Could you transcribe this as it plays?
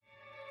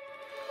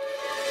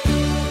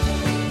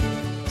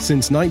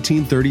Since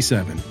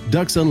 1937,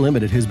 Ducks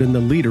Unlimited has been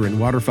the leader in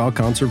waterfowl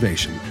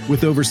conservation,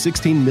 with over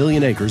 16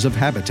 million acres of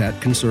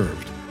habitat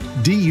conserved.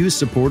 DU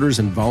supporters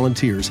and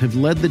volunteers have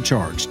led the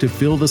charge to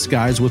fill the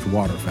skies with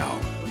waterfowl,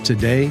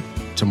 today,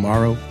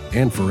 tomorrow,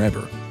 and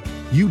forever.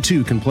 You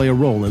too can play a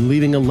role in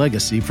leaving a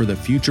legacy for the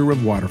future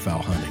of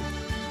waterfowl hunting.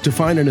 To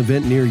find an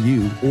event near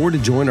you or to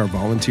join our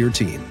volunteer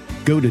team,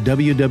 go to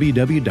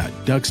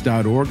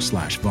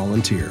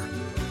www.ducks.org/volunteer.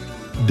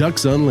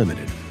 Ducks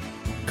Unlimited.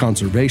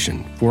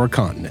 Conservation for a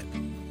continent.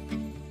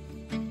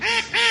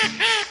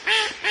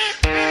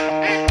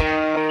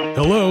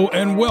 Hello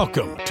and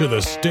welcome to the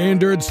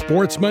Standard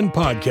Sportsman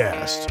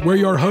Podcast, where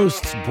your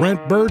hosts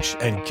Brent Birch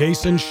and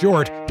Kaysen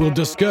Short will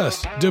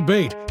discuss,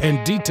 debate,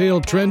 and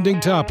detail trending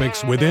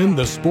topics within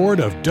the sport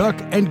of duck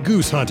and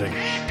goose hunting.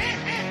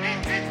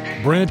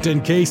 Brent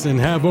and Kaysen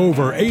have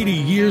over 80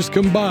 years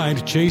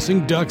combined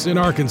chasing ducks in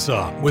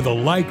Arkansas with a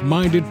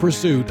like-minded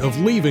pursuit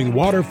of leaving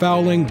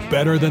waterfowling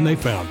better than they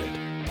found it.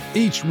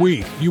 Each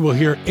week, you will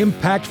hear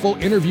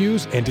impactful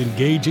interviews and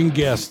engaging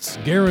guests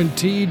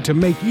guaranteed to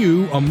make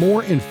you a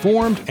more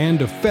informed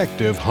and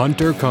effective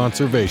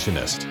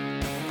hunter-conservationist.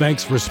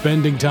 Thanks for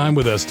spending time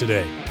with us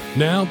today.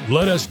 Now,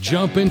 let us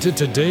jump into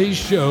today's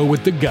show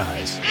with the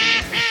guys.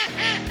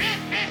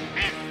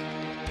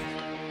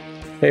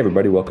 Hey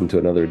everybody, welcome to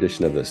another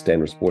edition of the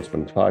Standard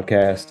Sportsman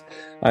Podcast.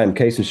 I am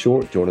Kaysen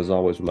Short, joined as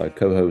always with my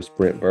co-host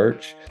Brent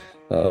Birch.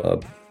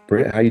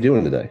 Brent, how you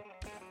doing today?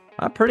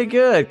 I'm pretty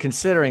good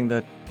considering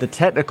the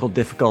technical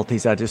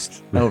difficulties I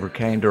just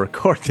overcame to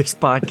record this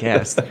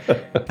podcast,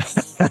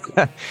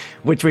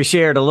 which we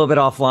shared a little bit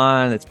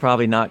offline. It's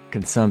probably not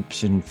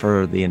consumption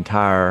for the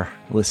entire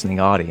listening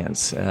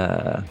audience,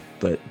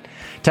 but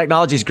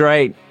technology's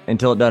great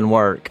until it doesn't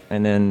work,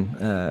 and then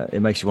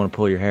it makes you want to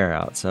pull your hair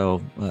out.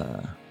 So,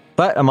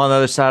 but I'm on the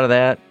other side of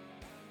that.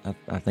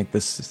 I think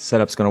this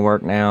setup's going to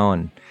work now,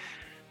 and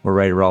we're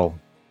ready to roll.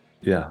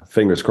 Yeah,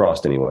 fingers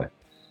crossed anyway.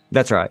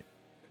 That's right.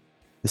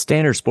 The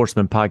Standard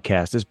Sportsman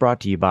Podcast is brought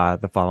to you by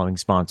the following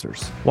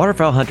sponsors.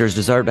 Waterfowl hunters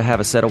deserve to have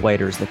a set of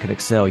waders that can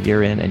excel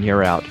year in and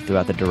year out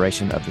throughout the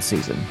duration of the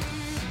season.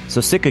 So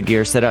Sitka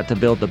Gear set out to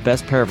build the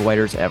best pair of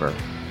waders ever.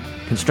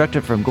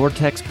 Constructed from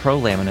Gore-Tex Pro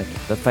Laminate,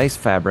 the face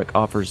fabric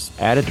offers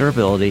added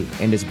durability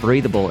and is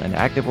breathable in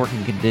active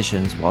working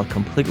conditions while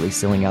completely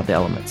sealing out the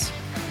elements.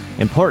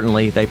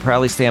 Importantly, they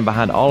proudly stand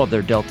behind all of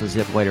their Delta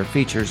Zip wader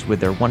features with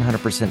their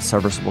 100%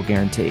 serviceable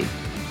guarantee.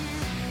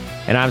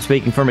 And I'm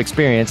speaking from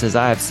experience, as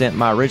I have sent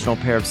my original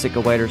pair of Sitka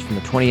waders from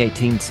the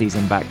 2018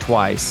 season back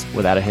twice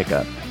without a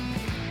hiccup.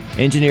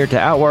 Engineered to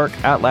outwork,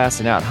 outlast,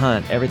 and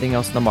outhunt everything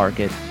else in the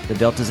market, the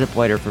Delta Zip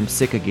wader from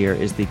Sitka Gear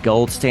is the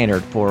gold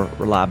standard for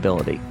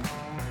reliability.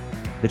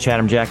 The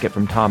Chatham jacket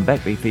from Tom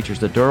Beckby features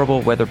the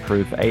durable,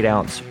 weatherproof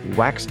 8-ounce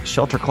wax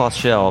shelter cloth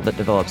shell that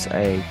develops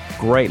a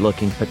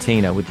great-looking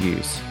patina with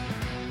use.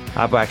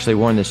 I've actually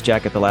worn this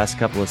jacket the last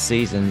couple of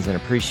seasons and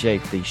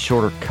appreciate the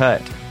shorter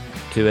cut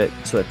to it,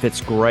 so it fits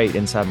great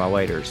inside my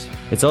waders.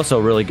 It's also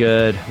a really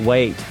good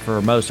weight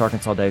for most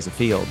Arkansas days of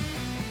field.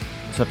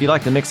 So if you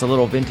like to mix a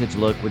little vintage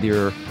look with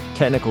your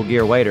technical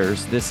gear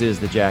waders, this is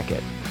the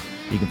jacket.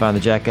 You can find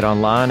the jacket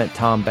online at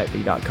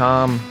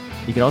tombeckby.com.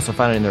 You can also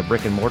find it in their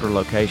brick and mortar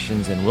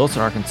locations in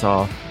Wilson,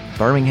 Arkansas,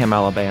 Birmingham,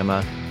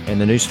 Alabama, and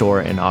the new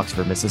store in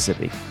Oxford,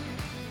 Mississippi.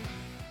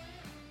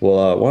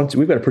 Well,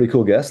 we've got a pretty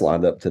cool guest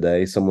lined up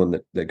today, someone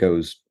that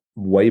goes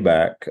way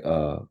back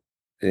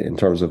in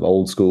terms of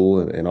old school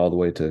and all the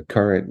way to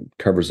current,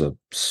 covers a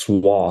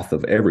swath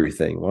of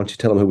everything. Why don't you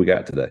tell them who we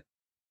got today?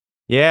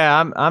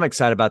 Yeah, I'm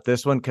excited about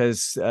this one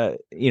because, a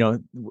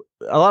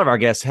lot of our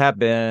guests have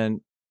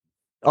been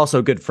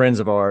also good friends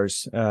of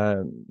ours,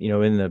 in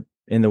the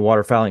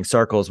waterfowling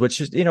circles,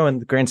 which is, in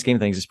the grand scheme of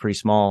things is pretty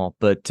small.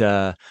 But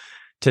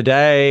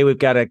today we've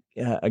got a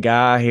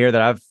guy here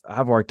that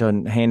I've worked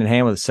on hand in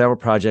hand with several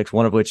projects,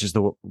 one of which is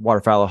the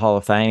Waterfowl Hall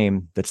of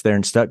Fame that's there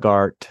in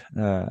Stuttgart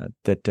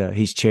that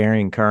he's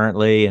chairing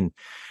currently. And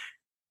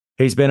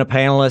he's been a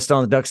panelist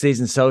on the Duck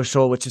Season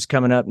Social, which is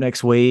coming up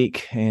next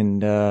week,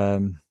 and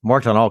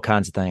worked on all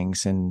kinds of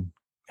things and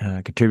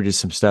contributed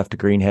some stuff to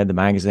Greenhead, the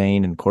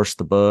magazine, and of course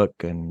the book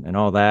and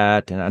all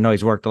that. And I know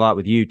he's worked a lot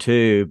with you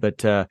too,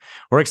 but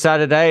we're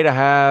excited today to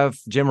have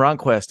Jim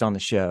Ronquest on the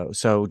show.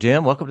 So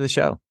Jim, welcome to the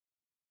show.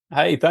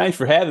 Hey, thanks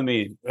for having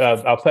me.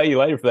 I'll pay you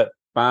later for that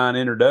fine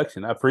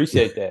introduction. I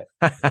appreciate that.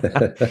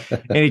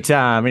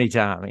 Anytime.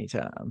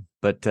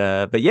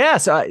 But yeah,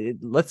 so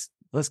let's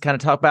kind of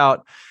talk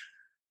about.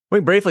 We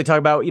can briefly talk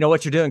about,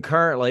 what you're doing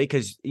currently,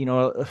 because,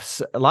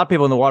 a lot of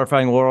people in the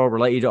waterfowling world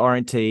relate you to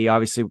RNT,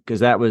 obviously, because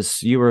that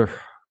was, you were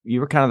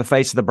kind of the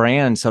face of the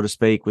brand, so to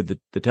speak, with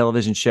the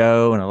television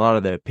show and a lot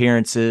of the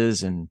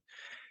appearances and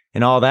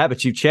all that.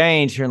 But you've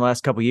changed here in the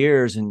last couple of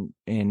years and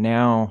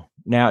now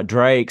at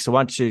Drake. So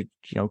why don't you,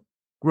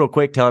 real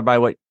quick, tell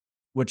everybody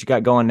what you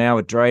got going now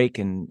with Drake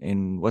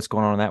and what's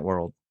going on in that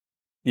world.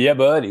 Yeah,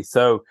 buddy.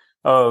 So,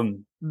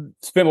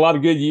 spent a lot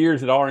of good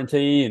years at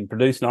RNT and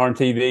producing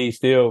RNTV,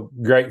 still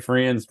great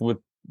friends with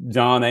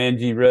John,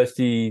 Angie,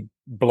 Rusty,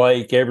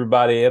 Blake,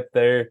 everybody up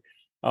there.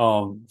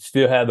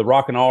 Still had the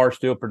Rock and R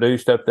still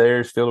produced up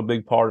there, still a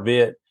big part of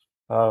it.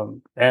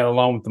 And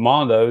along with the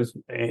Mondos.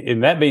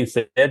 And that being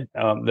said,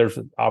 there's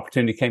an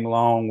opportunity came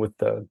along with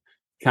the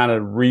kind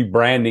of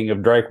rebranding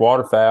of Drake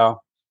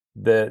Waterfowl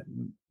that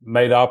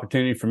made the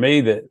opportunity for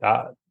me that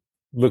I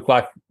looked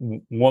like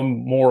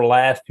one more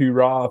last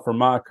hurrah for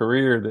my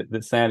career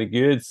that sounded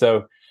good.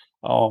 So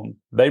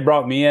they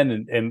brought me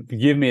in and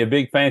give me a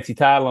big fancy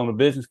title on a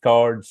business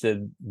card,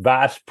 said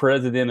Vice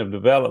President of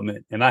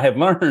Development. And I have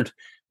learned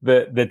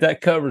that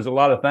covers a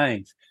lot of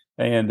things.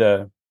 And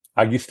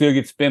I still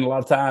get to spend a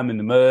lot of time in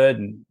the mud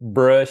and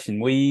brush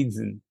and weeds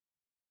and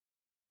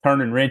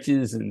turning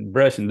wrenches and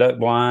brushing duck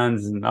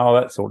blinds and all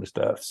that sort of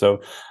stuff. So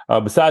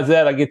besides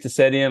that, I get to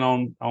set in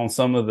on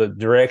some of the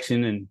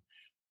direction and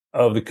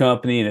of the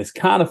company. And it's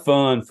kind of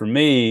fun for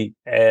me,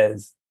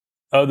 as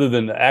other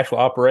than the actual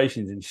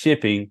operations and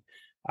shipping,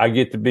 I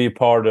get to be a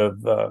part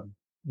of,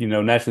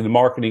 naturally the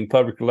marketing,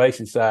 public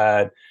relations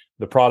side,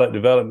 the product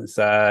development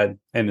side,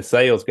 and the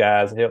sales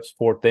guys help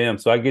support them.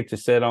 So I get to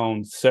set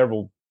on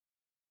several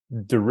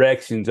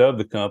directions of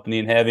the company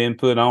and have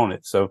input on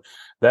it. So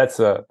that's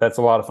a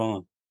lot of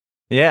fun.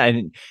 Yeah.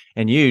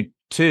 And you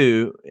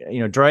too,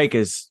 Drake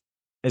is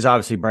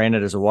obviously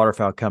branded as a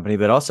waterfowl company,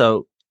 but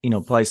also,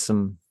 plays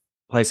some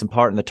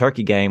part in the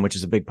turkey game, which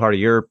is a big part of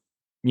your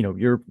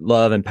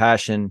love and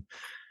passion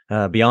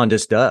beyond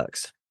just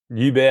ducks.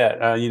 You bet.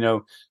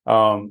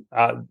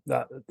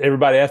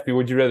 Everybody asks me,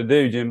 would you rather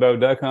do, Jimbo,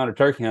 duck hunt or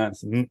turkey hunt?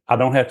 I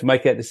don't have to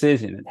make that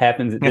decision. It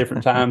happens at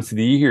different times of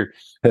the year.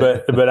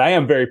 But I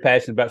am very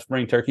passionate about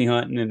spring turkey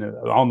hunting, and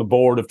on the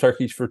board of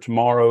Turkeys for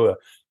Tomorrow,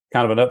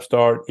 kind of an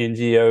upstart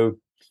NGO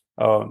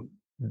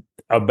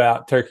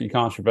about turkey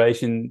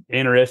conservation,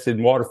 interested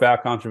in waterfowl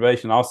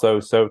conservation also.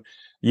 So,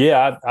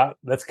 yeah,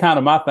 that's kind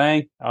of my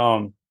thing.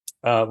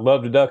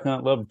 Love to duck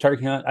hunt, love to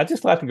turkey hunt. I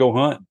just like to go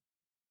hunt.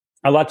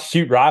 I like to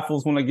shoot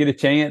rifles when I get a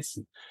chance.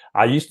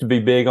 I used to be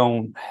big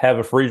on have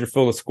a freezer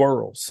full of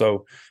squirrels.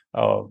 So,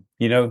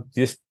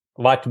 just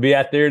like to be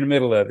out there in the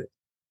middle of it.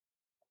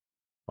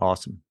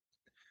 Awesome.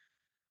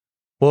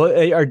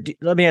 Well,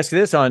 let me ask you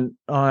this on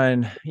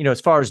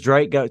as far as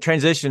Drake go,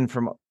 transition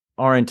from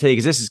R&T,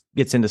 because this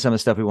gets into some of the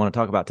stuff we want to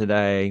talk about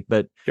today.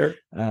 But sure.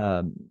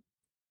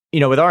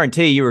 With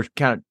R&T, you're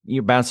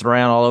bouncing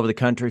around all over the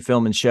country,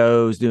 filming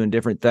shows, doing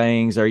different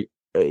things. Are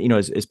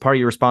as part of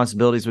your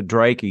responsibilities with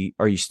Drake,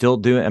 are you still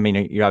doing? I mean,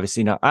 you're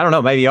obviously not. I don't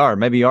know. Maybe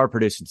you are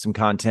producing some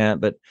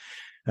content, but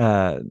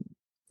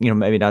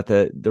maybe not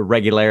the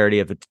regularity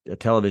of a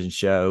television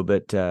show.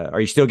 But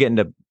are you still getting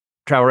to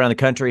travel around the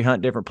country,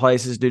 hunt different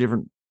places, do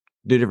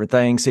different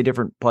things, see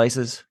different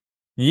places?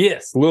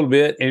 Yes, a little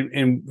bit.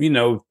 And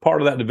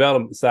part of that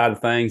development side of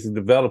things is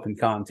developing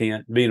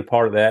content, being a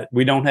part of that.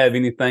 We don't have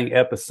anything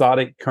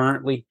episodic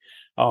currently.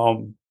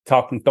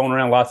 Throwing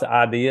around lots of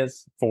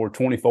ideas for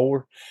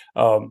 24.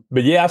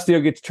 But yeah, I still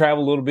get to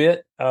travel a little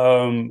bit.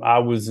 I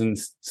was in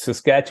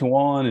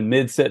Saskatchewan in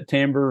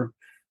mid-September,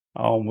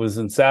 was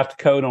in South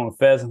Dakota on a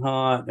pheasant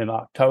hunt in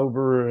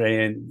October,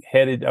 and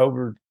headed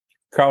over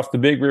across the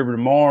Big River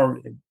tomorrow,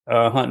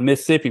 hunting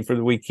Mississippi for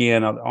the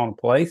weekend on a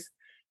place.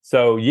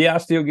 So yeah, I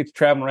still get to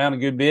travel around a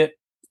good bit,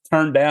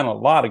 turn down a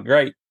lot of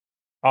great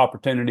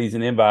opportunities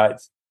and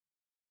invites,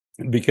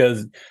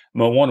 because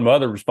one of my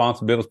other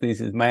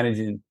responsibilities is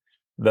managing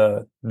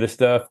the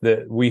stuff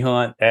that we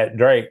hunt at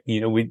Drake.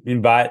 We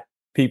invite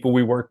people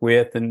we work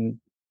with and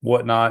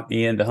whatnot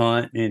in to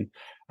hunt, and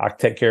I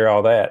take care of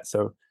all that.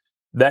 So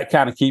that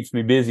kind of keeps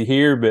me busy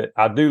here, but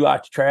I do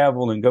like to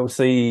travel and go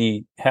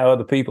see how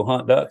other people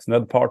hunt ducks in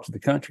other parts of the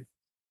country.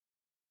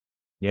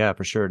 Yeah,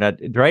 for sure. Now,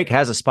 Drake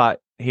has a spot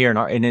here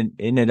isn't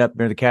it up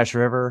near the Cache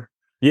River?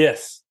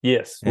 Yes.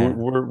 Yeah.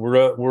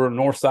 We're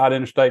north side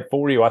Interstate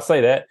 40. Well, I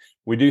say that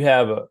we do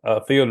have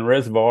a field and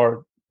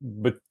reservoir,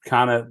 but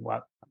kind of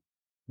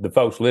the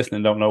folks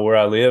listening don't know where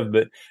I live,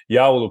 but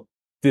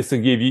this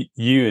will give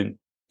you and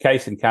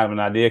Casey kind of an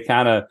idea,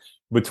 kind of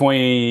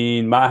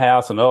between my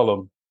house and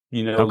Ullum,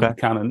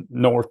 kind of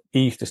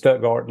northeast of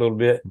Stuttgart a little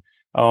bit.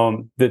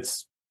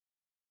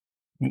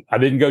 I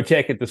didn't go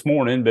check it this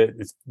morning, but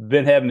it's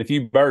been having a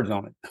few birds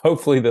on it.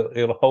 Hopefully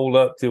it'll hold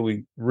up till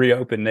we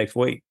reopen next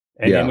week.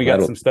 And then we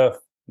got some stuff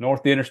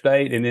north the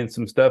interstate, and then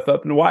some stuff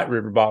up in the White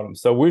River bottom.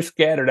 So we're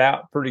scattered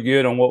out pretty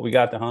good on what we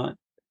got to hunt.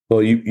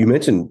 Well, you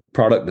mentioned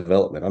product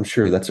development. I'm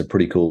sure that's a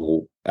pretty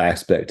cool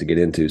aspect to get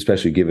into,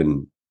 especially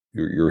given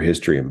your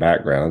history and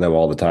background. I know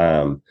all the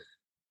time,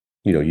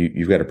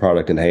 you've got a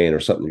product in hand or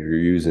something you're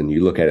using,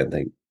 you look at it and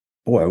think,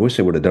 boy, I wish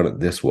they would have done it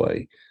this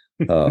way.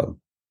 So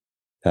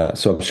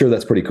I'm sure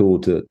that's pretty cool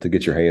to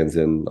get your hands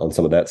in on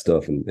some of that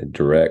stuff and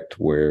direct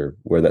where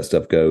that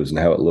stuff goes and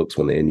how it looks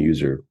when the end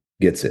user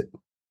gets it.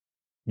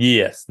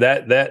 Yes,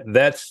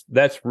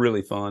 that's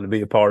really fun to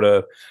be a part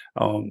of.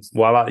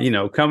 While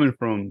I, coming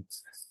from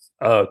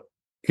a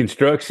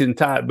construction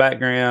type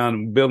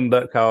background, building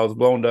duck calls,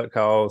 blowing duck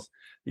calls,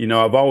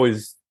 I've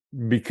always,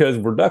 because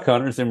we're duck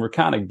hunters and we're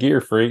kind of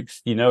gear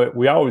freaks,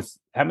 we always,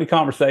 how many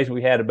conversations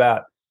we had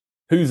about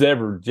whose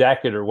ever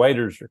jacket or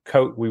waders or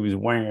coat we was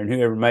wearing,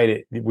 whoever made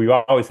it, we've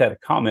always had a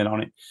comment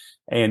on it.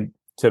 And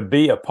to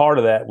be a part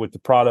of that with the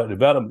product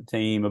development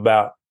team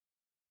about,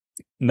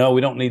 no,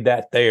 we don't need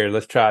that there.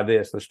 Let's try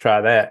this. Let's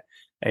try that.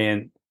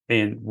 And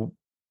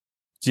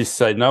just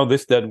say, no,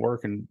 this doesn't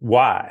work. And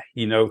why?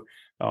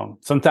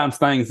 Sometimes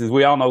things, as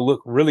we all know,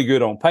 look really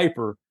good on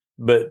paper,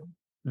 but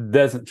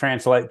doesn't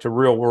translate to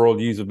real world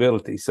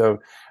usability. So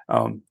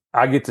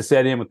I get to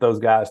set in with those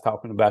guys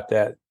talking about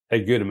that a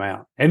good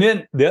amount. And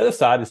then the other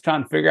side is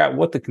trying to figure out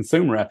what the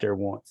consumer out there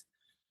wants.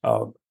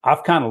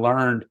 I've kind of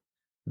learned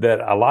that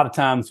a lot of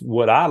times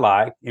what I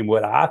like and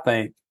what I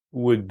think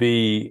would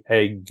be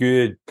a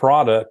good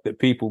product that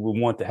people would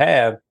want to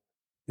have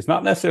is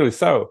not necessarily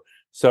so.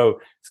 So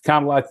it's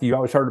kind of like you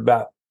always heard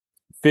about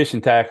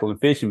fishing tackle and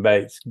fishing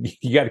baits.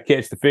 You got to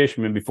catch the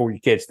fisherman before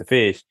you catch the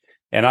fish.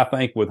 And I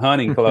think with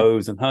hunting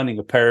clothes and hunting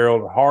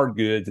apparel or hard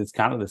goods, it's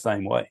kind of the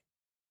same way.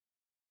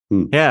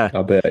 Yeah.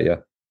 I'll bet. Yeah.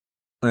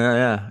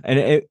 Yeah.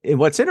 And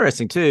what's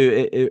interesting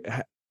too,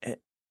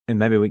 and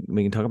maybe we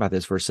can talk about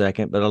this for a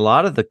second, but a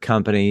lot of the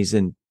companies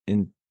in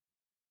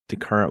the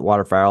current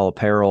waterfowl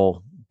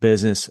apparel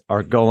business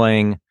are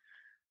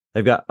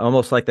they've got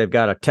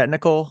a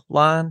technical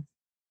line,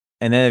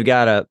 and then they've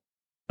got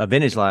a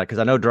vintage line. Cause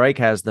I know Drake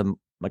has the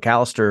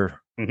McAllister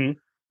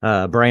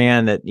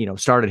brand that,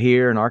 started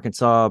here in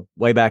Arkansas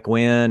way back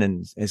when,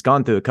 and it's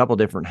gone through a couple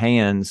different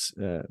hands,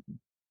 but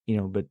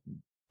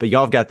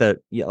y'all have got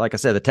like I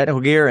said, the technical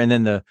gear, and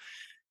then the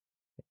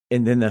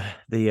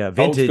vintage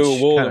old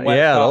school wool and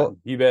wax cotton,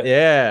 you bet.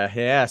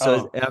 Yeah.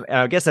 So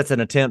I guess that's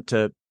an attempt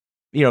to,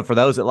 for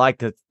those that like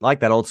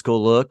that old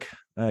school look,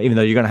 even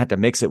though you're going to have to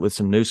mix it with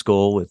some new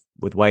school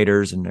with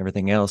waders and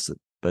everything else.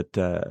 But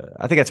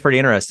I think that's pretty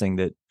interesting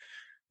that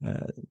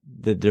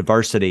the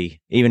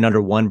diversity, even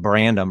under one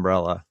brand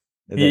umbrella,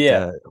 that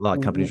a lot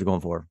of companies are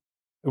going for.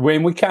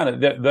 When we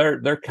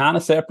they're kind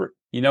of separate,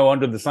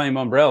 under the same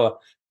umbrella.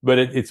 But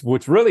it's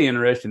what's really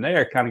interesting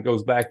there kind of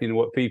goes back into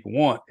what people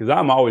want, because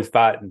I'm always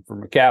fighting for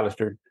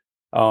McAllister.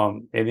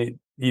 And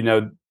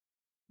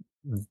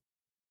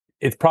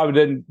it's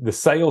probably the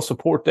sales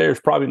support there is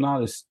probably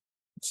not as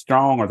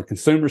strong, or the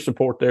consumer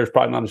support there is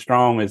probably not as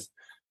strong as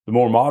the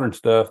more modern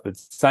stuff. But at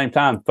the same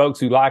time, folks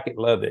who like it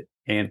love it.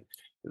 And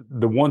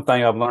the one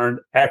thing I've learned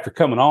after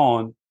coming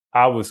on,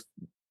 I was,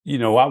 I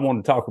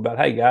wanted to talk about,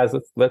 hey guys,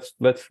 let's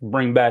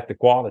bring back the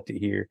quality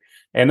here.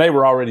 And they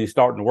were already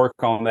starting to work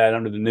on that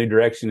under the new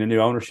direction and new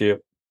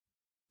ownership.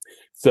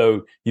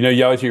 So,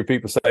 you always hear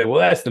people say, well,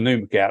 that's the new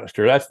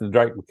McAllister. That's the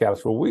Drake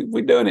McAllister. Well,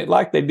 we're doing it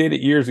like they did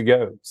it years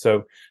ago.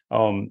 So,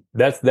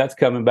 that's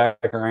coming back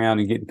around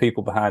and getting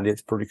people behind it.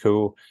 It's pretty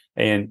cool.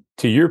 And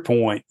to your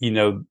point,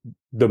 the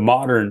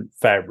modern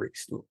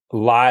fabrics,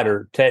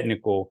 lighter,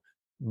 technical,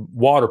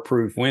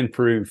 waterproof,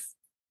 windproof,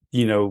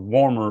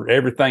 warmer,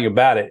 everything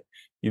about it.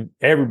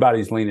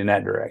 Everybody's leaning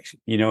that direction,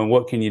 and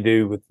what can you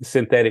do with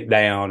synthetic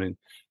down and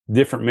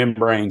different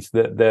membranes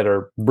that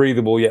are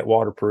breathable yet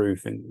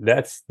waterproof? And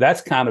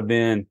that's kind of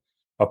been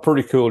a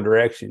pretty cool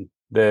direction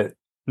that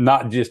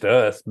not just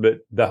us, but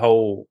the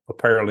whole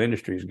apparel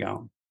industry has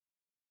gone.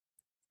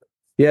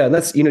 Yeah. And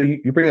that's,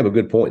 you bring up a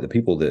good point. The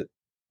people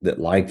that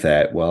like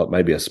that, well, it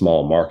may be a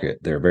small market,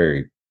 they're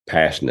very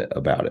passionate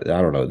about it.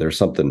 I don't know. There's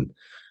something,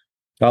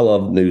 I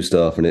love new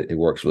stuff and it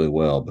works really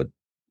well, but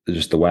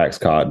just the wax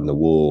cotton, the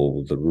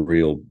wool, the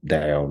real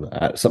down,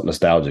 something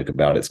nostalgic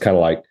about it. It's kind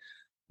of like,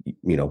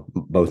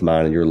 both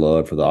mine and your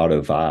love for the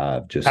Auto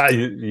 5. Just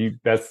I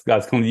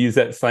was going to use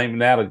that same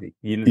analogy.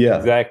 Yeah,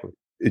 exactly.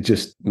 It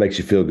just makes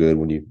you feel good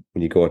when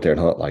you go out there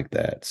and hunt like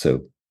that.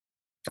 So,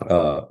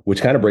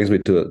 which kind of brings me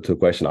to a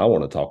question I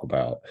want to talk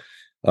about.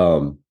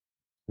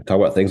 We talk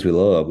about things we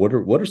love.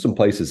 What are some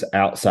places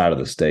outside of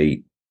the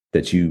state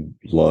that you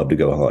love to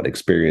go hunt?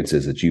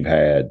 Experiences that you've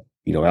had,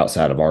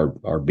 outside of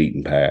our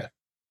beaten path?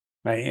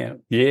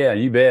 Man, yeah,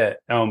 you bet.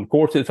 Of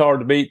course, it's hard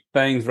to beat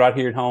things right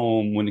here at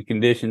home when the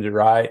conditions are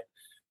right.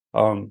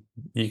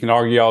 You can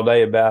argue all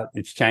day about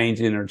it's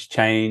changing or it's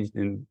changed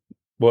and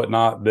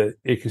whatnot, but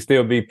it can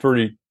still be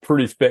pretty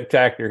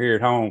spectacular here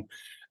at home.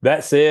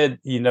 That said,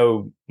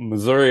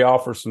 Missouri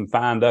offers some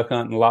fine duck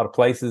hunting in a lot of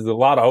places. A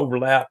lot of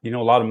overlap. A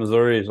lot of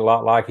Missouri is a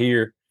lot like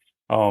here.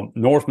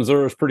 North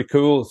Missouri is pretty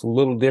cool. It's a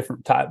little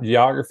different type of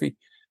geography.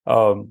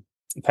 I've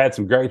had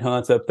some great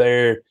hunts up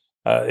there.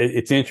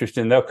 It's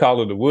interesting. They'll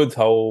call it a woods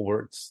hole,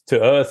 where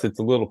to us, it's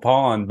a little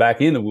pond back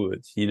in the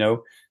woods,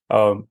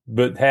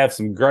 but have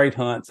some great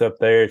hunts up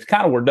there. It's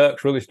kind of where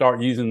ducks really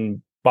start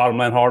using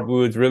bottomland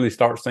hardwoods, really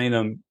start seeing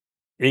them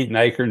eating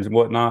acorns and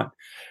whatnot.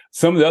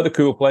 Some of the other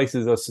cool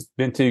places I've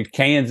been to,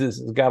 Kansas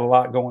has got a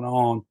lot going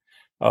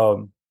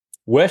on.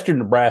 Western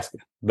Nebraska,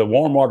 the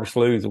warm water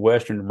sloughs of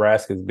Western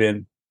Nebraska has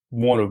been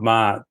one of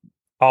my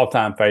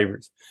all-time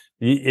favorites.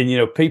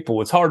 And,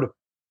 people, it's hard to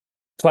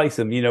place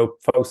them.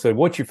 Folks say,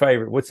 what's your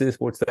favorite? What's this?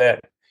 What's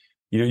that?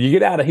 You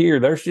get out of here,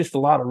 there's just a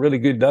lot of really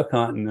good duck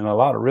hunting and a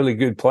lot of really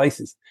good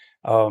places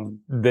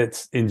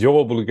that's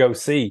enjoyable to go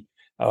see.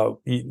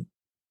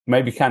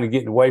 Maybe kind of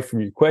getting away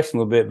from your question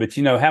a little bit, but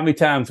how many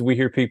times we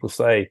hear people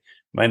say,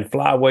 man, the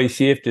flyway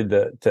shifted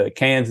to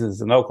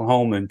Kansas and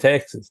Oklahoma and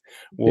Texas.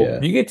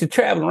 Well, You get to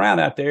traveling around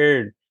out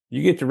there,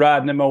 you get to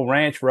riding them old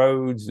ranch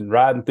roads and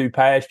riding through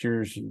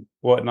pastures and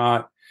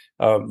whatnot.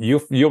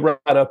 You'll ride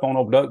up on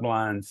old duck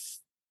blinds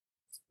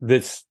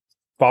that's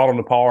fallen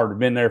apart or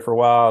been there for a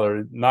while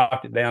or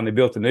knocked it down. They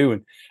built a new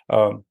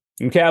one.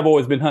 And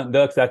Cowboy's been hunting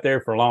ducks out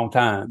there for a long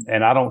time.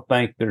 And I don't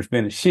think there's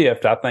been a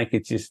shift. I think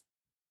it's just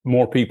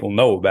more people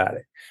know about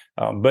it.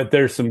 But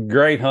there's some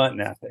great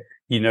hunting out there.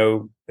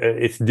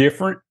 It's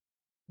different,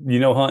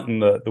 hunting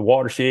the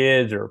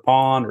watersheds or a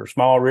pond or a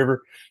small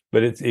river,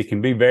 but it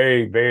can be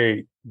very,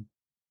 very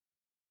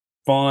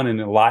fun and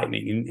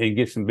enlightening and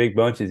get some big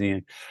bunches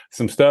in.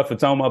 Some stuff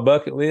that's on my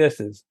bucket list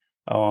is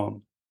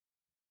Montana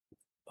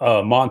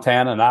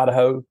and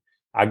Idaho.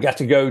 I got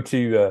to go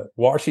to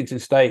Washington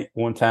State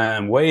one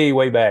time, way,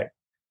 way back,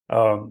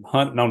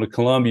 hunting on the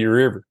Columbia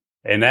River,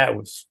 and that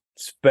was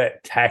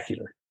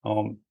spectacular.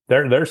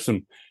 There's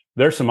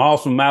some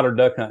awesome mallard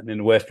duck hunting in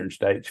the western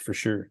states for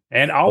sure,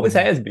 and always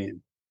has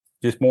been.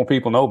 Just more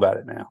people know about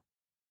it now.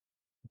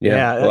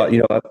 Yeah.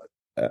 Well,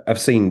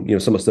 I've seen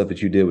some of the stuff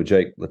that you did with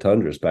Jake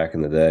Latundras back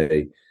in the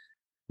day,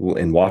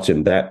 and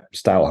watching that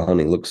style of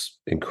hunting looks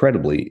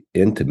incredibly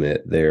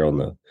intimate there on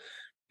the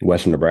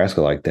western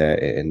Nebraska like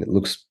that, and it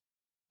looks,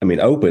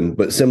 open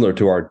but similar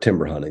to our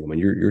timber hunting.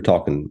 You're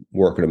talking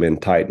working them in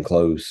tight and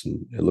close,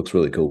 and it looks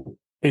really cool.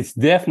 It's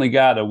definitely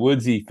got a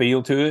woodsy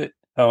feel to it.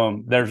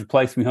 There's a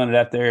place we hunted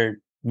out there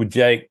with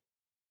Jake,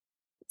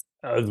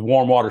 the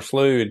Warm Water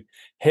Slough, and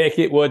heck,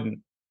 it wasn't.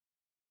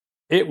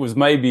 It was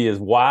maybe as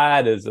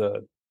wide as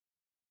a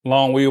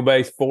long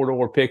wheelbase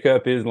 4-door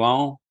pickup is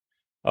long.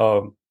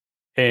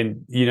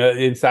 And,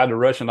 inside the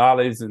Russian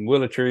olives and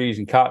willow trees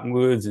and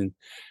cottonwoods. And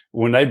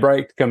when they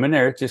break to come in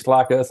there, it's just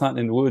like us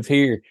hunting in the woods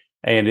here.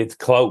 And it's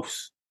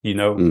close,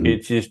 mm-hmm.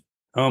 It's just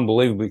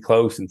unbelievably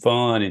close and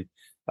fun. And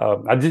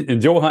I just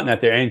enjoy hunting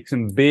out there, and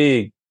some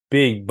big,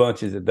 big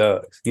bunches of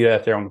ducks. Get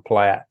out there on the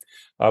Platte.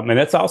 And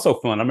that's also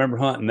fun. I remember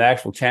hunting the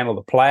actual channel of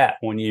the Platte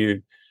when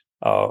you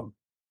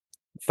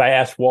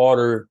fast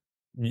water,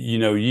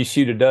 you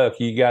shoot a duck,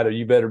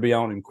 you better be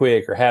on him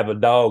quick or have a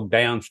dog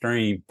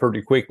downstream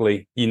pretty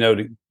quickly,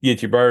 to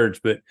get your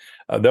birds. But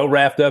they'll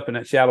raft up in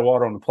that shallow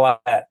water on the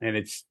Platte, and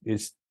it's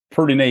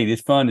pretty neat.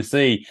 It's fun to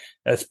see,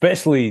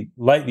 especially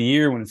late in the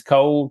year when it's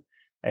cold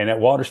and that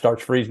water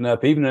starts freezing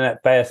up. Even in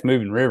that fast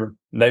moving river,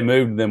 they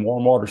move to them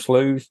warm water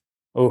sloughs.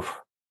 Oof,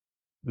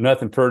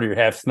 nothing prettier.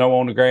 Have snow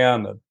on the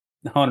ground,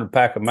 100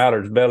 pack of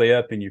mallards belly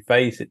up in your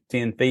face at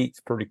 10 feet. It's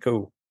pretty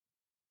cool.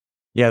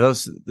 Yeah,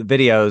 the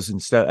videos and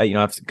stuff,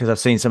 because I've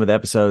seen some of the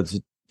episodes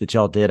that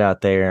y'all did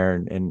out there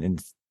and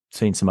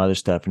seen some other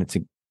stuff, and it's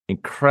an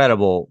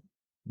incredible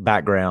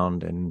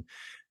background and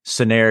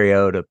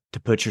scenario to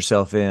put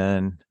yourself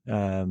in.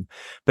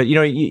 But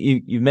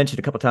you mentioned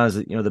a couple of times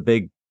that the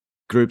big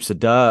groups of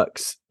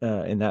ducks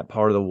in that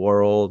part of the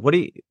world.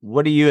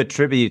 What do you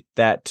attribute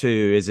that to?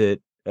 Is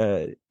it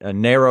a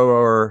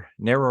narrower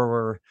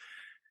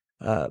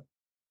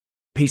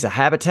piece of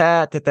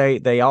habitat that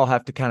they all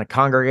have to kind of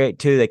congregate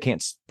to? They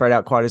can't spread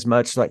out quite as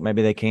much like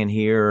maybe they can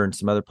here or in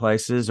some other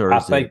places, or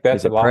is it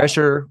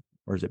pressure,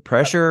 or is it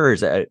pressure, or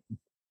is that?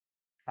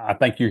 I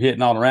think you're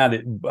hitting all around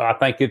it. I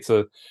think it's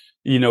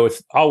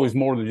it's always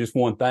more than just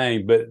one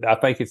thing, but I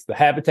think it's the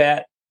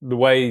habitat, the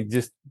way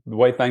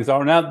things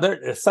are now.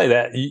 Say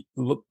that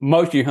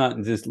most of your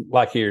hunting is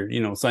like here,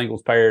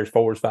 singles, pairs,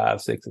 fours,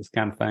 fives, sixes,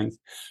 kind of things.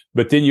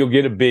 But then you'll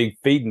get a big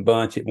feeding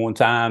bunch at one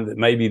time that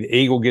maybe the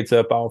eagle gets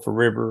up off a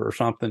river or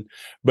something.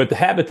 But the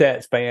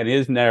habitat span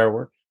is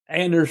narrower,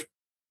 and there's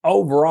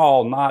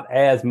overall not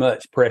as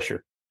much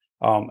pressure.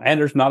 And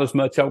there's not as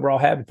much overall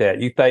habitat.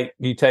 You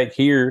take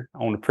here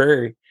on the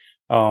prairie,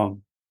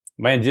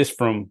 just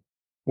from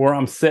where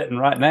I'm sitting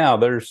right now,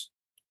 there's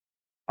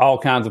all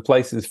kinds of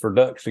places for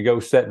ducks to go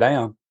set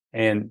down.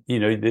 And,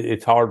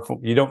 it's hard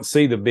you don't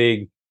see the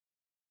big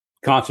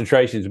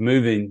concentrations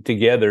moving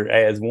together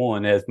as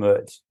one as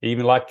much.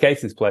 Even like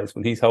Casey's place,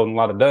 when he's holding a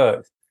lot of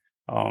ducks,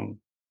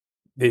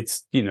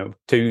 it's,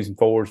 twos and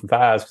fours and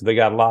fives, because they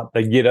got a lot,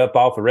 they get up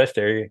off the rest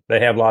area.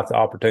 They have lots of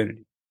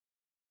opportunity.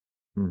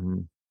 Mm-hmm.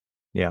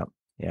 Yeah.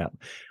 Yeah.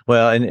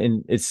 Well,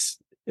 and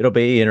it'll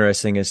be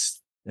interesting as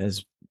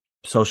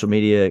social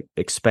media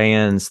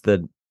expands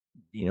the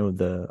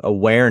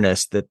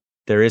awareness that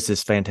there is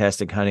this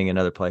fantastic hunting in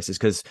other places.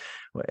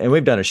 And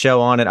we've done a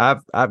show on it.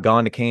 I've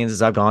gone to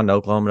Kansas, I've gone to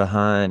Oklahoma to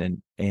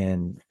hunt,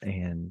 and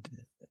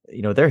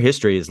their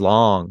history is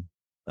long.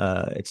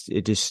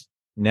 It just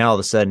now all of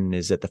a sudden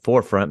is at the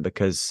forefront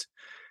because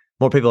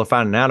more people are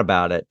finding out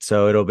about it.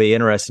 So it'll be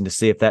interesting to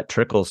see if that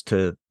trickles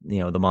to,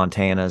 the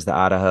Montanas, the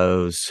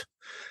Idahos,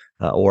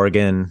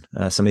 Oregon,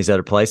 some of these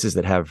other places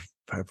that have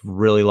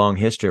really long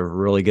history of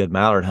really good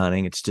mallard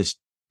hunting. It's just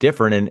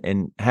different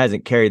and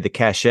hasn't carried the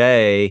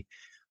cachet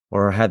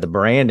or had the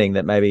branding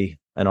that maybe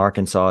an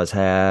Arkansas has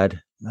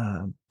had.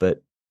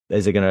 But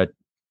is it going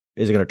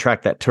to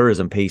attract that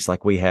tourism piece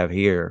like we have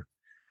here?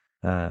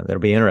 That'll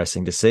be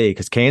interesting to see,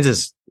 because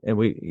Kansas, and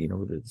we,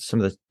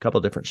 some of the couple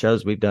of different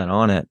shows we've done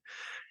on it,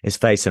 is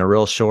facing a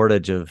real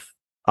shortage of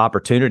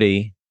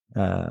opportunity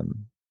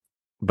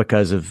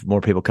because of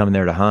more people coming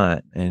there to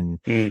hunt, and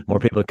more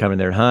people coming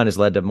there to hunt has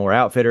led to more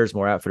outfitters.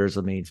 More outfitters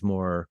means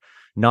more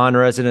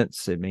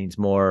non-residents. It means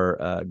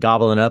more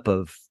gobbling up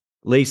of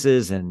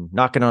leases and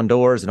knocking on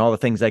doors and all the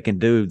things they can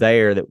do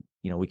there that,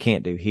 we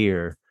can't do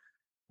here.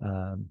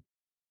 I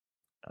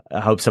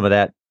hope some of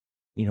that,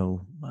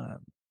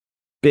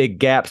 big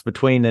gaps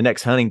between the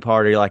next hunting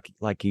party,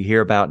 like you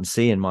hear about and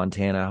see in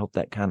Montana. I hope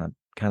that kind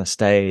of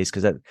stays,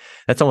 because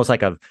that's almost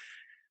like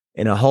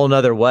in a whole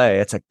nother way.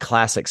 It's a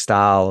classic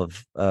style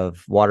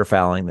of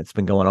waterfowling that's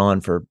been going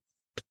on for,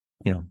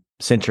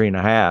 century and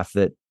a half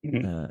that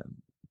a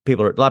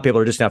lot of people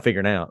are just now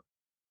figuring out.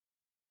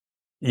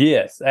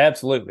 Yes,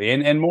 absolutely.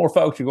 And more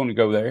folks are going to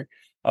go there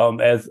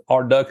as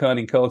our duck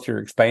hunting culture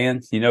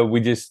expands.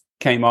 We just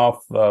came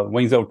off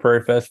Wings Over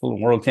Prairie Festival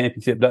and World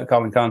Championship Duck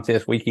Calling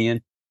Contest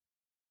weekend.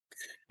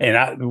 And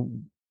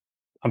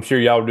I'm sure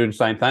y'all were doing the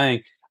same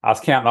thing. I was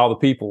counting all the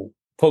people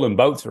pulling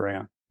boats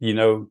around,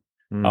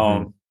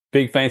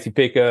 big fancy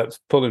pickups,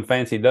 pulling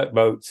fancy duck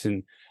boats.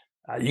 And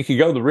you could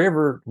go to the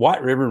river,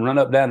 White River, and run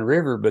up down the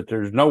river, but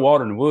there's no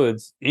water in the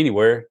woods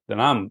anywhere that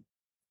I'm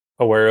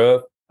aware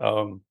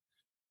of.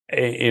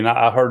 And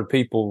I heard of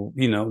people,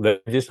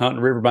 that just hunting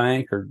the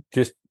riverbank, or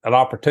just an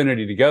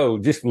opportunity to go,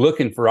 just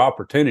looking for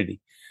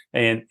opportunity.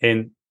 And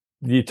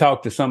you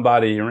talk to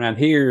somebody around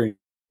here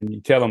and you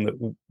tell them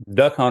that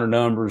duck hunter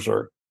numbers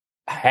are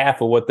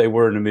half of what they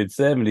were in the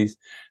mid-'70s.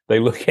 They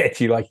look at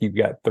you like you've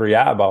got three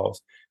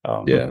eyeballs.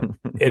 And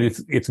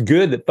it's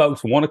good that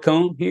folks want to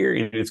come here,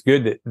 and it's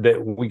good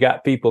that we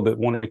got people that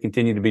want to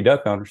continue to be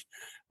duck hunters.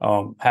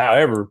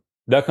 However,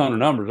 duck hunter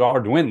numbers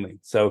are dwindling.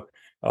 So,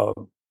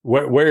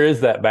 where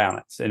is that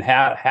balance, and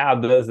how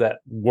does that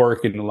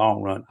work in the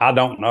long run? I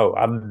don't know.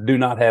 I do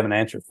not have an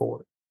answer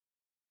for it.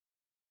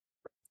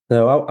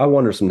 No, I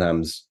wonder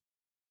sometimes,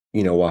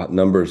 why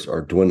numbers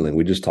are dwindling.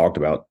 We just talked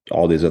about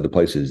all these other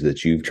places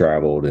that you've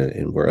traveled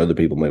and where other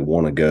people may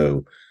want to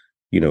go.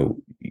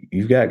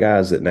 You've got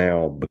guys that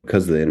now,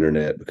 because of the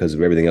internet, because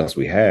of everything else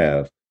we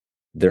have,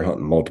 they're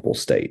hunting multiple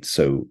states.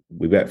 So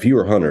we've got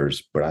fewer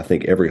hunters, but I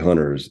think every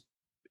hunter is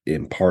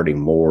imparting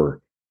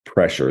more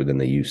pressure than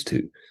they used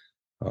to.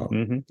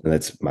 And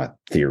that's my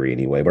theory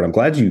anyway. But I'm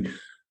glad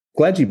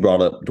you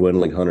brought up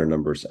dwindling hunter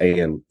numbers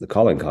and the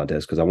calling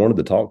contest, because I wanted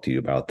to talk to you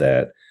about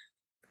that.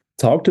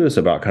 Talk to us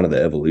about kind of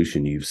the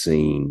evolution you've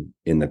seen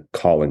in the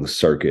calling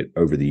circuit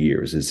over the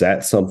years. Is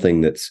that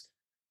something that's,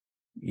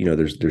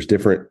 there's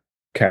different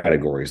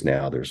categories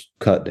now. There's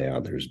cut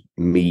down, there's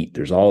meat,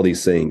 there's all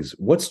these things.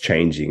 What's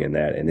changing in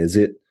that? And is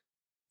it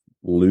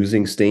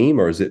losing steam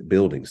or is it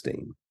building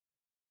steam?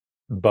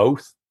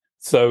 Both.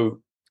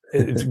 So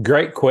it's a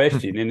great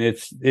question. And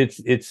it's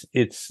this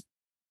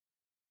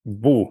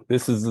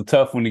is a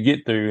tough one to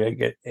get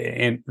through.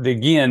 And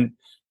again,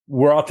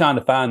 we're all trying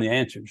to find the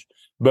answers.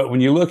 But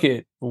when you look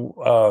at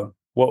what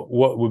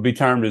would be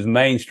termed as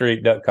Main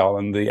Street duck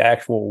calling, the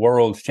actual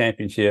World's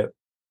Championship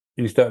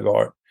in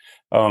Stuttgart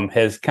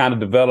has kind of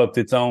developed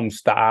its own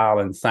style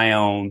and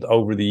sound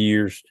over the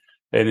years.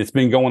 And it's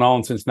been going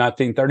on since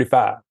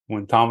 1935,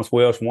 when Thomas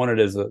Welsh won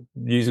it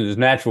using his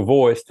natural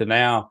voice, to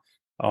now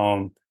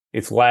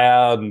it's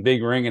loud and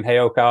big ringing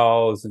hail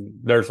calls, and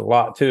there's a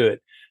lot to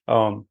it.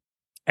 And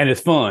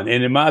it's fun.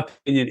 And in my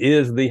opinion, it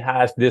is the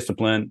highest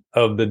discipline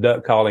of the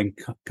duck calling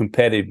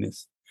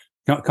competitiveness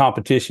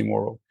competition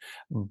world.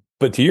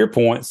 But to your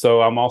point,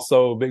 so I'm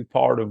also a big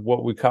part of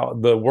what we call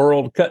the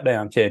World Cut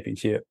Down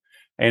Championship.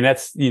 And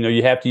that's,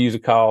 you have to use a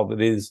call that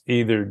is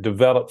either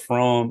developed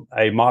from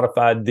a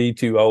modified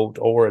D2 oat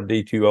or a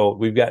D2 oat.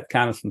 We've got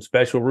kind of some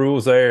special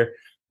rules there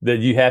that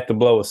you have to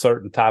blow a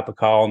certain type of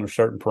call under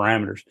certain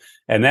parameters.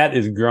 And that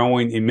is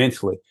growing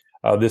immensely.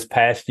 This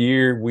past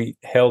year, we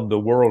held the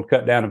World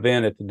Cut Down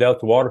event at the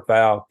Delta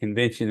Waterfowl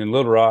Convention in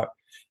Little Rock,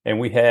 and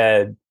we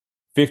had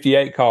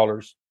 58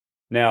 callers.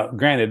 Now,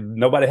 granted,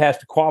 nobody has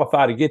to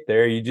qualify to get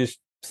there. You just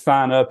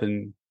sign up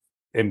and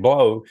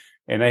blow.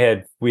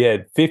 And we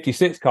had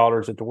 56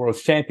 callers at the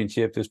World's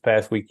Championship this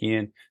past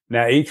weekend.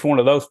 Now, each one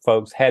of those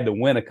folks had to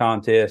win a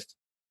contest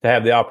to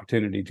have the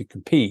opportunity to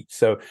compete.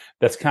 So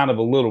that's kind of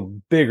a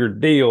little bigger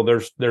deal.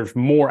 There's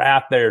more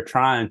out there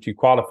trying to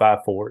qualify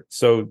for it.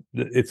 So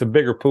it's a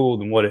bigger pool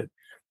than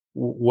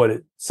what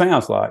it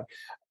sounds like.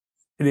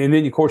 And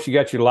then, of course, you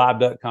got your live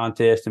duck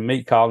contest and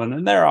meat calling,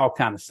 and they're all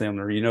kind of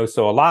similar,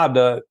 So a live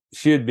duck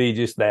should be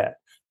just that.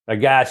 A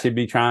guy should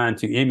be trying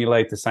to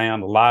emulate the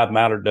sound of live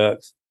mallard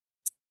ducks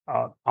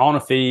on a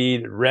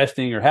feed,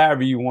 resting, or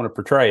however you want to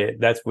portray it.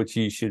 That's what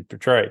you should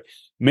portray.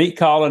 Meat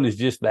calling is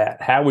just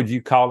that. How would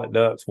you call it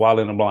ducks while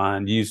in a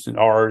blind,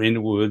 or in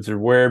the woods, or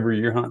wherever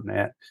you're hunting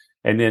at?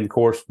 And then, of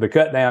course, the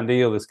cut down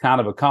deal is kind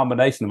of a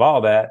combination of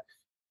all that.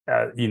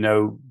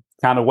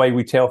 Kind of way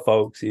we tell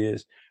folks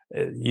is,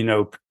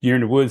 you're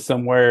in the woods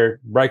somewhere,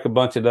 break a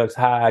bunch of ducks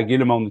high, get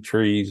them on the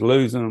trees,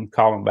 lose them,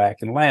 call them back,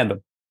 and land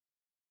them.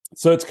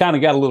 So it's kind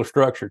of got a little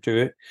structure to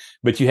it,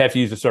 but you have to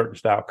use a certain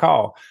style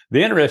call.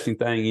 The interesting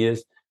thing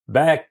is,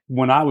 back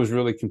when I was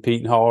really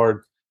competing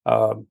hard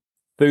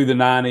through the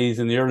 90s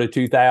and the early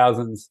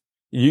 2000s,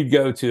 you'd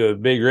go to a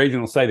big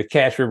regional, say the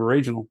Cache River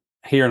Regional,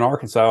 here in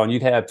Arkansas, and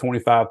you'd have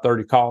 25,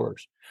 30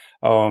 callers.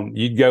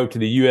 You'd go to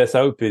the U.S.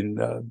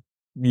 Open.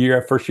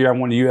 First year I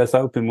won the U.S.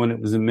 Open when it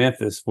was in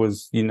Memphis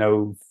was,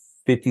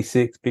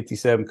 56,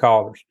 57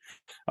 callers.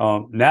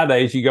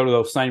 Nowadays, you go to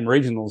those same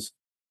regionals,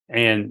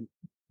 and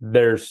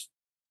there's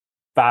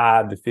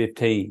 5 to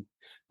 15.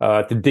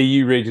 At the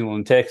DU regional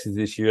in Texas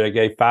this year, they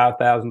gave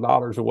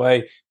 $5,000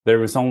 away. There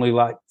was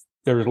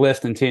less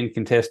than 10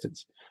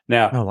 contestants.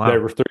 Now, Oh, wow. there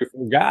were 3 or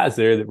 4 guys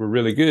there that were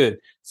really good.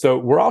 So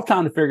we're all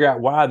trying to figure out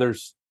why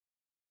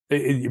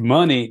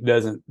money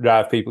doesn't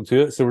drive people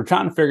to it. So we're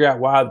trying to figure out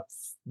why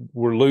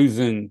we're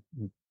losing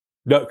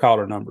duck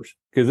caller numbers,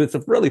 because it's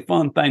a really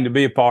fun thing to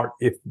be a part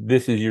if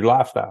this is your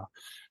lifestyle.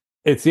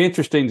 It's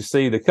interesting to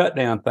see the cut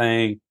down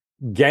thing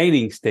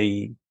gaining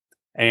steam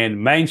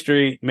and Main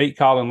Street meat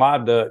calling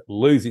live duck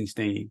losing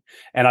steam.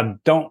 And I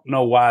don't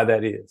know why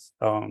that is.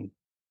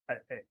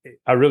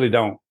 I really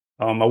don't.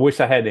 I wish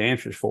I had the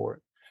answers for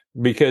it,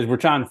 because we're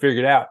trying to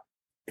figure it out.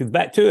 Because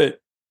back to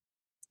it,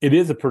 it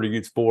is a pretty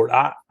good sport.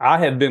 I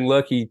have been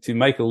lucky to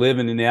make a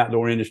living in the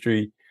outdoor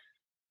industry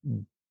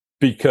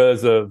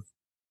because of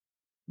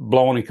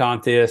blowing in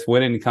contests,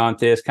 winning the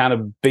contest, kind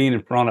of being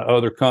in front of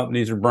other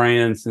companies or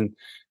brands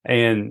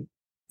and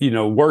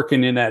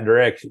working in that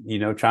direction,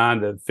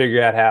 trying to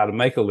figure out how to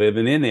make a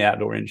living in the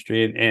outdoor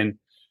industry, and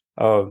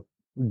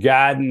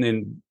guiding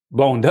and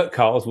blowing duck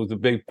calls was a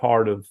big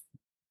part of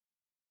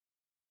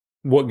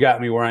what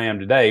got me where I am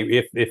today,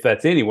 if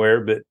that's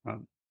anywhere, but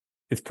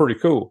it's pretty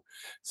cool.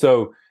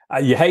 So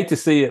you hate to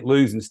see it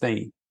losing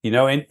steam,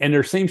 and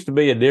there seems to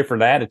be a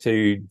different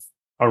attitude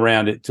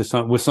around it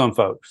with some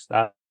folks.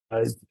 I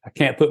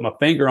can't put my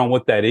finger on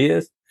what that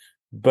is,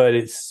 but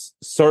it's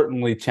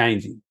certainly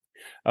changing.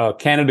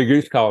 Canada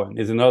goose calling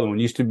is another one.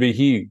 Used to be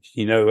huge,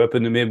 up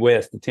in the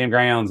Midwest, the Tim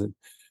Grounds and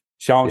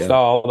Sean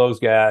Stahl, all those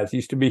guys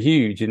used to be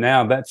huge. And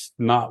now that's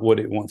not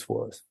what it once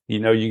was.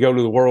 You go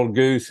to the World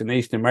Goose in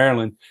Eastern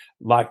Maryland,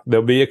 like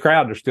there'll be a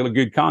crowd. There's still a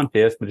good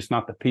contest, but it's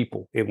not the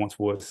people it once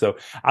was. So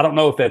I don't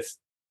know if that's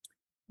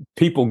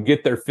people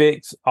get their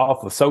fix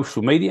off of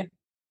social media,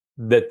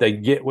 that they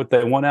get what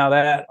they want out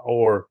of that,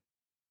 or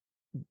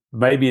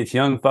maybe it's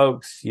young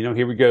folks,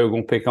 here we go,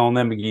 going to pick on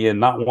them again,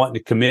 not wanting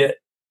to commit.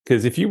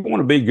 Because if you want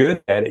to be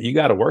good at it, you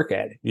got to work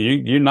at it.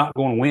 You're not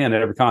going to win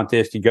at every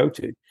contest you go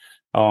to.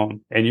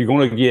 And you're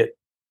going to get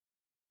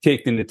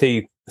kicked in the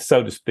teeth,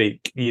 so to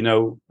speak, but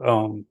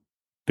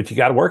you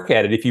got to work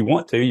at it. If you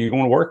want to, you're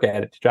going to work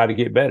at it to try to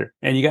get better,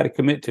 and you got to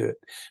commit to it.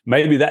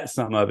 Maybe that's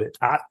some of it.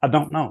 I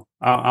don't know.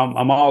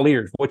 I'm all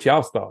ears. What's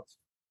y'all's thoughts?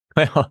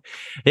 Well,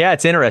 yeah,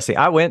 it's interesting.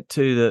 I went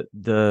to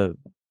the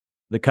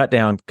cut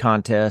down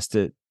contest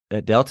at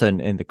Delta,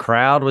 and the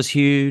crowd was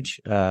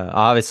huge.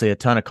 Obviously, a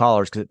ton of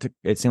callers, because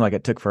it seemed like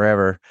it took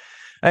forever.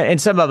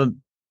 And some of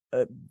them,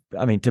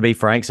 to be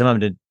frank, some of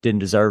them didn't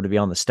deserve to be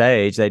on the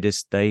stage.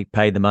 They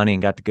paid the money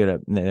and got to get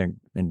up there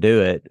and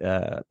do it.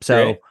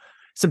 So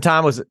some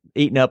time was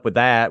eaten up with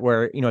that.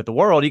 Where at the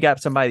World, you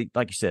got somebody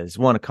like you said has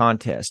won a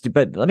contest.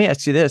 But let me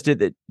ask you this: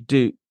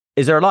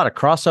 is there a lot of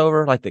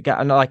crossover? Like the guy,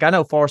 I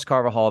know Forrest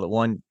Carvajal that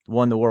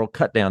won the World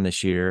Cut Down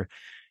this year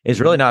is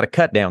really not a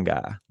cut down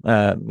guy.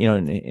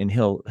 And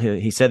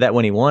he said that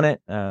when he won it.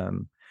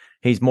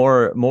 He's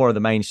more of the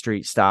Main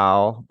Street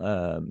style.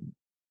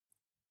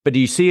 But do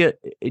you see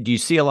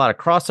a lot of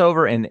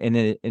crossover,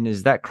 and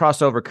is that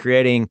crossover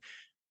creating?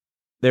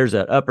 There's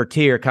an upper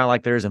tier, kind of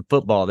like there is in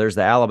football. There's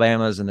the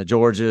Alabamas and the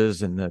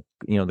Georgias and the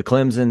the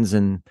Clemsons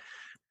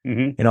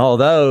and all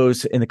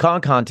those in the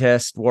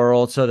contest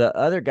world. So the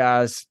other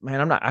guys,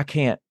 man,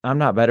 I'm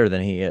not better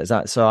than he is.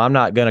 So I'm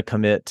not going to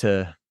commit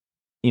to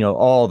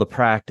all the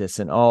practice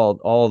and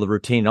all the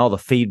routine, all the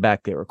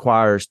feedback that it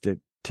requires to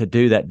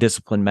do that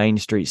disciplined Main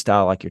Street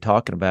style like you're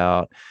talking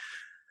about.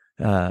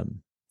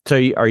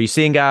 So are you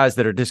seeing guys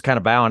that are just kind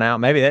of bowing out?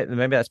 Maybe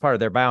that's part of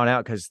their bowing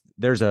out, because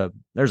there's a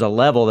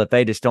level that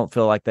they just don't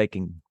feel like they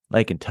can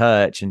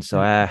touch, and so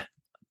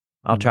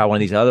I'll try one of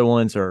these other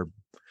ones, but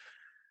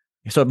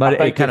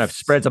it kind of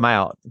spreads them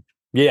out.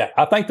 Yeah,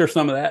 I think there's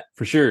some of that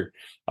for sure.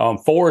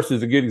 Forrest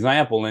is a good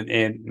example,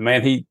 and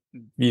man, he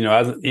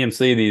as an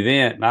MC of the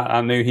event,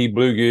 I knew he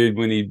blew good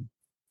when he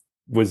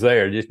was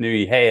there. Just knew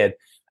he had.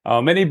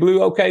 And he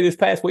blew okay this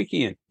past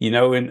weekend, and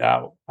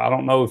I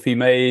don't know if he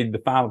made the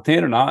final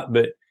 10 or not,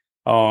 but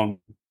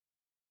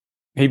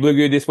he blew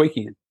good this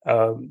weekend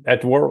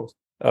at the Worlds.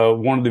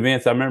 One of the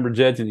events, I remember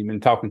judging him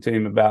and talking to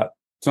him about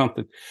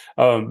something.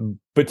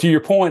 But to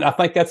your point, I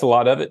think that's a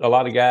lot of it. A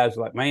lot of guys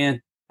are like,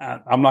 man,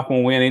 I'm not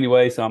going to win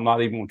anyway, so I'm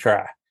not even going to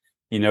try.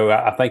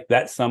 I think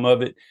that's some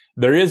of it.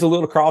 There is a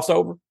little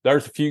crossover.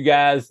 There's a few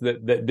guys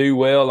that do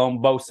well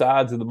on both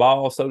sides of the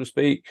ball, so to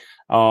speak.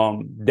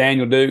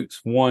 Daniel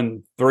Dukes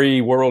won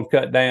 3 World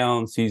Cut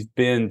Downs. He's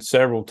been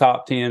several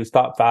top 10s,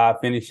 top 5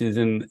 finishes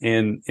in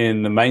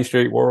the Main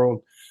Street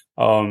world.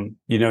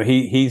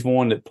 He's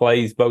one that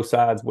plays both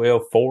sides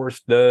well.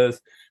 Forrest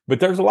does. But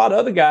there's a lot of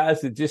other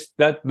guys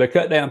that the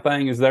cut down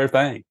thing is their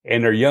thing.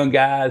 And they're young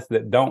guys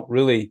that don't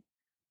really,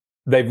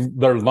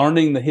 they're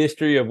learning the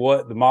history of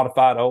what the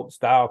modified old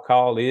style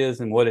call is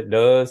and what it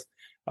does.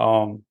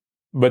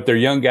 but they're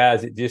young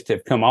guys that just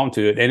have come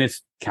onto it, and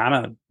it's kind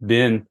of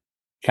been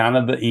kind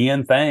of the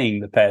in thing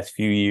the past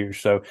few years.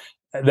 So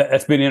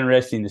that's been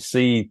interesting to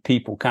see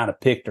people kind of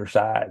pick their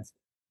sides.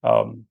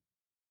 And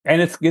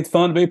it's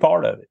fun to be a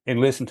part of it and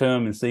listen to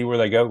them and see where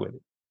they go with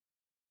it.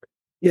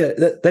 Yeah,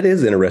 that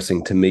is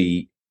interesting to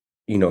me,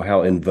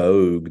 how in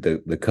vogue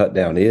the cut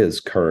down is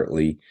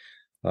currently.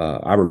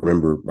 I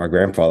remember my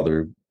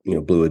grandfather,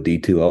 blew a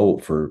D2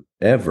 Old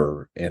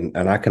forever. And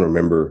I can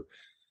remember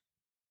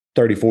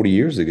 30, 40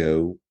 years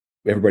ago,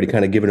 everybody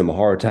kind of giving him a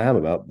hard time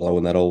about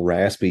blowing that old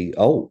raspy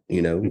Old.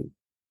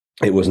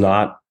 It was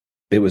not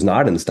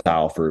in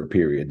style for a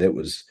period. That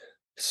was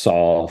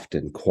soft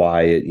and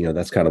quiet.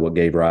 That's kind of what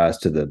gave rise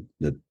to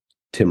the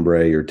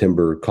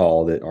timber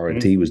call that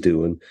R&T was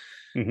doing.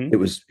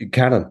 It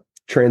kind of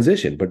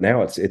transitioned, but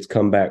now it's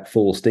come back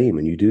full steam,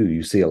 and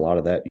you see a lot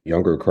of that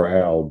younger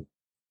crowd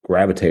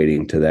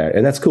gravitating to that,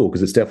 and that's cool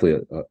because it's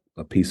definitely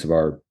a piece of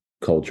our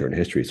culture and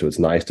history. So it's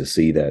nice to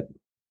see that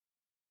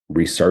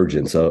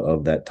resurgence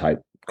of that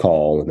type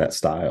call and that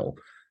style.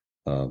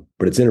 But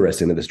it's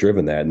interesting that it's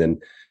driven that, and then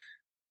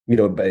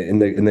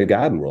in the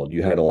guiding world,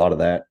 you had a lot of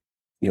that.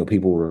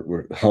 People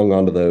were hung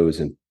onto those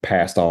and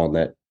passed on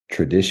that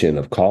tradition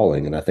of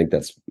calling, and I think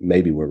that's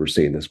maybe where we're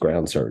seeing this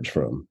ground surge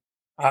from.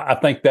 I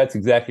think that's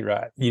exactly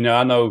right.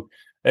 I know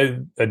a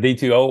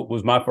D2 Old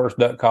was my first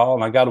duck call,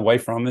 and I got away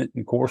from it.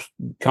 And of course,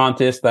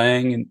 contest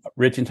thing and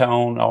Rich and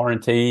Tone,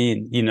 R&T,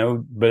 and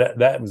but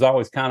that was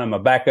always kind of my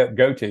backup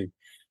go-to.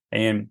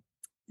 And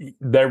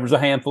there was a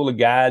handful of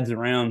guides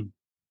around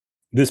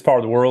this part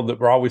of the world that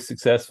were always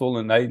successful,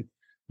 and they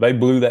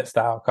blew that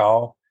style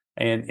call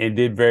and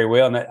did very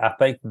well. And I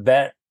think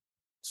that's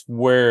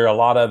where a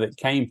lot of it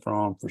came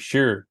from, for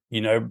sure.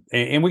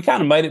 And we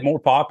kind of made it more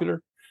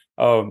popular.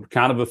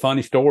 Kind of a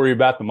funny story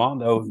about the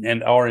Mondo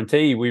and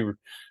R&T. We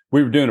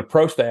were doing a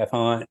pro staff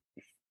hunt.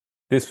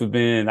 This would have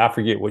been, I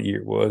forget what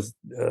year it was,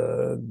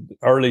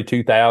 early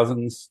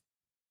 2000s,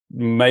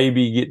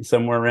 maybe getting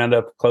somewhere around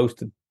up close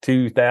to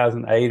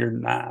 2008 or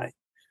 9.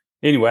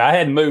 Anyway, I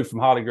hadn't moved from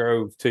Holly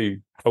Grove to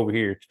over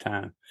here at the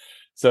time.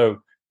 So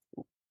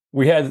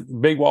we had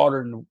big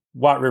water in the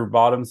White River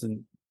bottoms,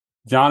 and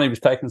Johnny was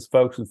taking some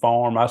folks to the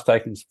farm. I was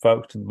taking some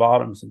folks to the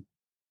bottoms, and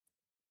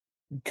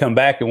come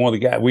back, and one of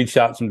the guys, we'd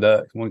shot some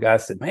ducks. One guy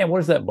said, "Man, what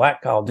is that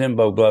black call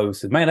Jimbo blows?" I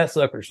said, "Man, that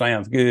sucker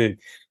sounds good."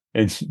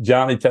 And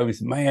Johnny told me, he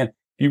said, "Man, if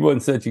you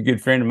wasn't such a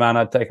good friend of mine,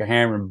 I'd take a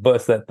hammer and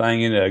bust that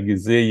thing into a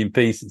gazillion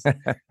pieces."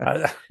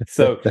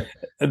 So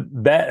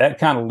that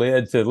kind of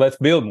led to let's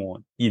build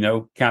one,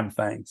 kind of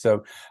thing.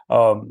 So,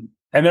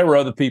 and there were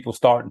other people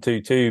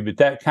starting too, but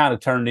that kind of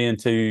turned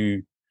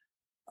into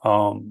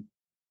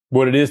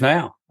what it is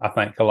now. I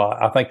think a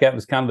lot. I think that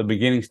was kind of the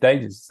beginning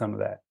stages of some of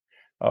that.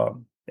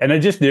 And they're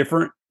just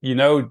different,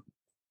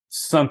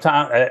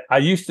 sometimes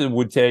I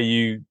would tell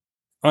you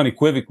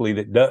unequivocally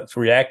that ducks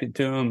reacted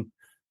to them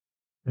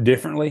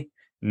differently.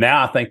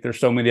 Now I think there's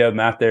so many of them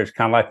out there. It's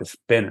kind of like a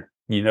spinner,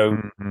 They,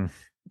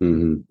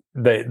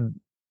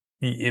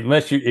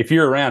 if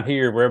you're around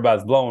here where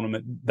everybody's blowing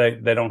them,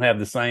 they don't have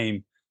the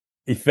same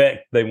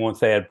effect they once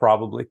had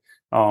probably.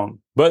 But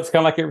it's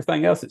kind of like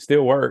everything else. It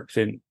still works.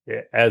 And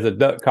as a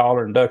duck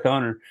caller and duck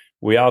hunter,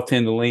 we all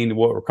tend to lean to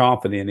what we're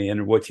confident in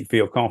or what you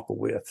feel comfortable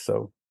with.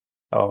 So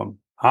I'm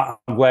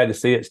glad to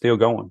see it still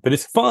going. But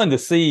it's fun to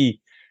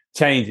see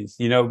changes.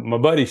 My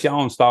buddy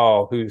Sean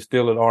Stahl, who's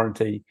still at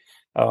R&T,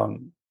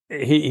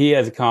 he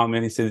has a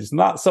comment. He says, "It's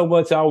not so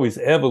much always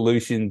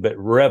evolution, but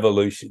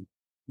revolution."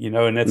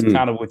 And that's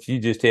kind of what you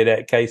just hit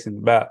at, Casey,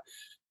 about,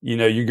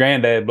 your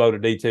granddad blowed a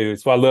D2.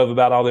 It's what I love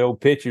about all the old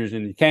pictures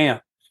in the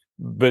camp.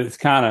 But it's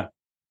kind of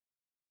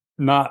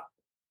not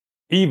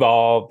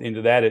evolved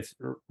into that. It's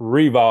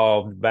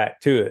revolved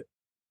back to it,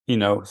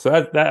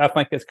 so that I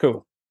think that's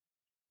cool.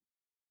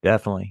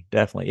 Definitely.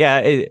 Yeah.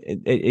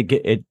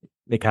 It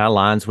kind of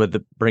aligns with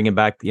the bringing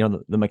back,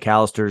 the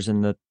McAllisters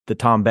and the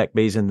Tom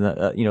Beckbys and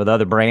the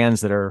other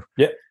brands that are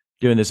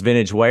doing this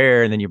vintage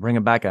wear. And then you bring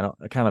them back a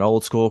kind of an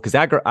old school. Cause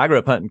I grew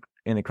up hunting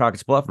in the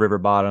Crockett's Bluff River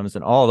bottoms,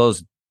 and all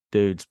those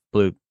dudes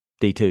blew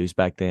D2s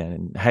back then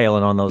and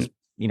hailing on those,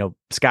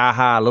 sky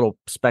high little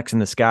specks in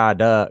the sky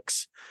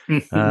ducks.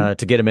 To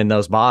get them in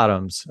those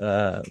bottoms,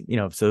 so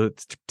to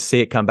see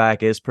it come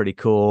back is pretty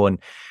cool. And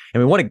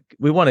we want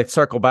to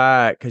circle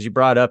back because you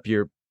brought up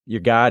your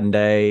guiding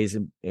days,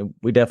 and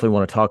we definitely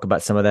want to talk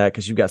about some of that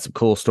because you've got some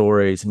cool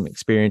stories and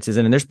experiences.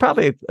 And there's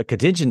probably a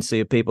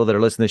contingency of people that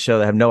are listening to the show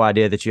that have no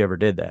idea that you ever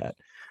did that.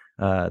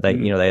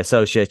 They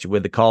associate you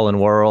with the calling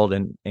world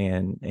and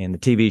the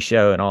TV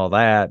show and all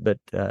that, but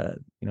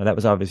that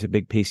was obviously a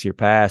big piece of your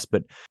past.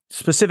 But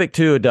specific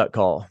to a duck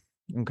call.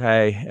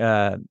 Okay.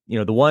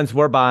 The ones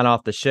we're buying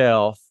off the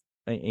shelf,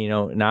 now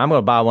I'm going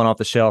to buy one off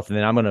the shelf, and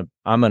then I'm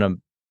going to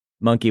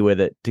monkey with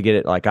it to get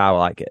it like I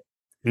like it.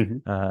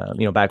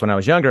 Back when I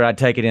was younger, I'd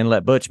take it in and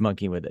let Butch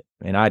monkey with it,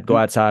 and I'd go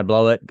outside,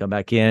 blow it, go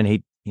back in.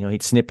 He'd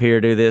snip here,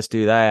 do this,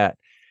 do that.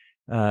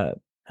 On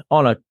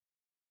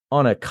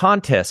a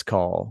contest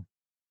call,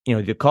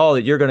 the call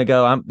that you're going to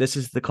go, this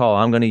is the call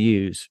I'm going to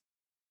use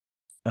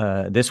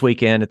this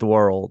weekend at the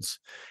Worlds.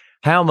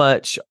 How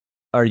much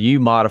are you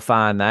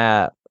modifying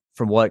that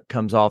from what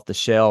comes off the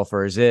shelf,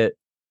 or is it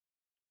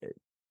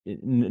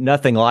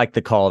nothing like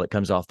the call that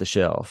comes off the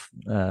shelf?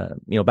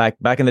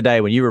 Back in the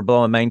day when you were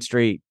blowing Main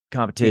Street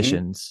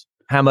competitions,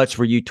 how much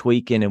were you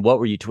tweaking, and what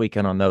were you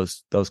tweaking on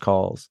those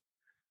calls?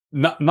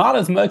 Not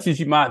as much as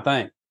you might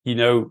think.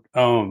 You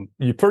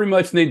pretty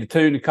much need to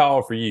tune the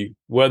call for you,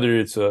 whether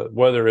it's an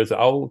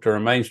Olt or a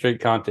Main Street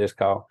contest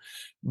call.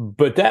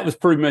 But that was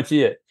pretty much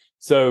it.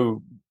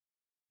 So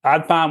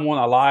I'd find one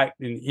I liked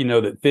and,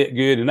 that fit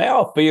good, and they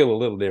all feel a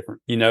little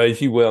different, as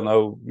you well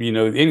know,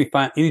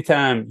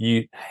 anytime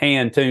you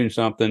hand tune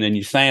something and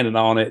you sand it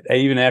on it,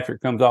 even after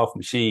it comes off the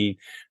machine,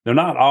 they're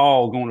not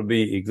all going to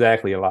be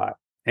exactly alike.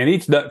 And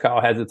each duck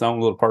call has its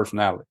own little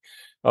personality.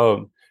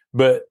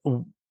 But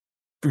for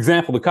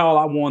example, the call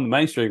I won the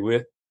Main Street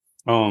with,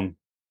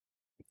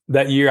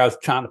 that year I was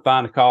trying to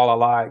find a call I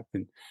liked,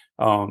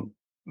 and,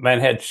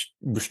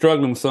 was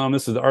struggling with some.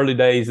 This is the early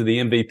days of the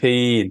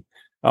MVP,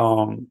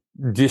 and,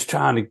 just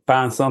trying to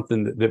find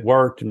something that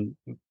worked, and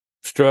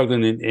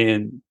struggling.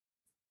 And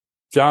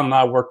John and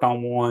I worked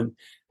on one,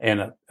 and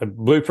it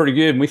blew pretty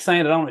good. And we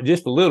sanded on it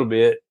just a little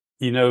bit,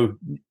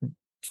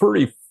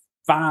 pretty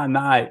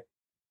finite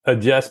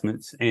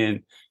adjustments,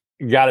 and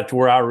got it to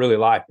where I really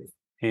liked it.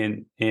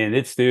 And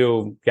it's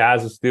still,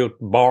 guys will still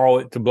borrow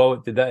it to blow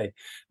it today.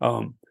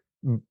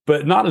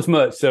 But not as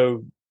much.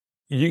 So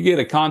you get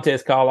a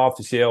contest call off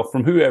the shelf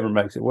from whoever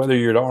makes it, whether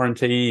you're at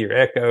R&T or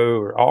Echo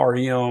or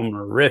RM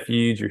or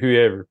Refuge or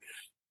whoever.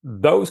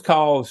 Those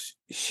calls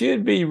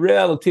should be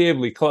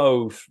relatively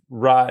close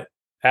right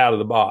out of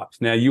the box.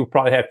 Now, you'll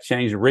probably have to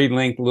change the reed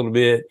length a little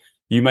bit.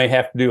 You may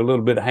have to do a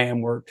little bit of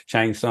hand work to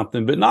change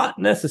something, but not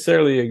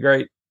necessarily a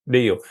great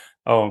deal.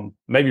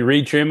 Maybe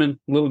reed trimming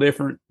a little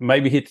different,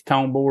 maybe hit the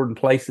tone board in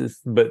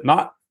places, but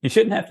you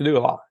shouldn't have to do a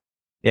lot.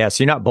 Yeah.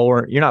 So you're not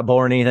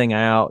boring anything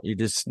out. You're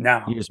just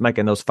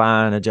making those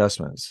fine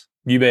adjustments.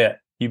 You bet.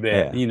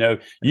 Yeah.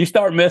 You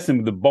start messing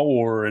with the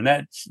bore,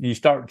 and you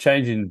start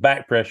changing the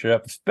back pressure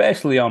up,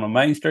 especially on a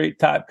Main Street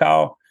type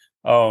call.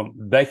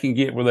 They can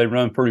get where they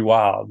run pretty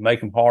wild, make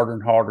them harder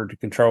and harder to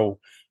control.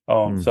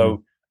 And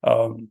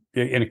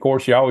of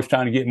course, you're always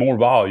trying to get more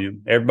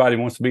volume. Everybody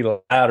wants to be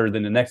louder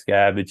than the next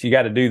guy, but you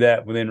got to do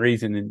that within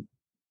reason.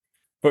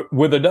 But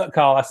with a duck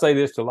call, I say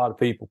this to a lot of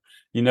people,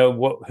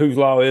 whose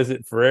law is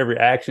it? For every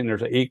action,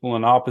 there's an equal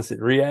and opposite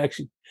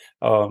reaction.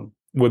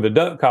 With a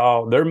duck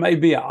call, there may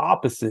be an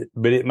opposite,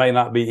 but it may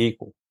not be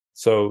equal.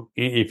 So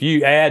if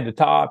you add the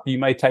top, you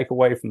may take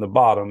away from the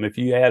bottom. If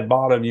you add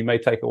bottom, you may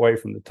take away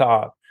from the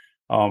top.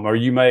 Or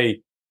you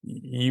may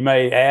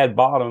add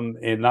bottom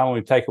and not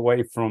only take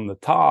away from the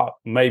top,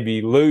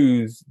 maybe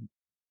lose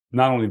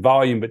not only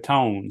volume but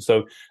tone.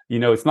 So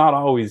it's not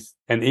always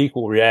an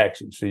equal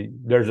reaction. See,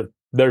 there's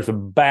a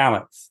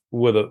balance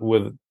with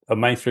a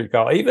Main Street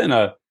call. Even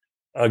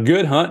a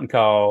good hunting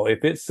call,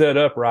 if it's set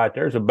up right,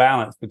 there's a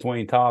balance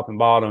between top and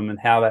bottom, and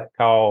how that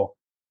call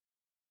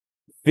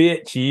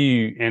fits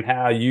you and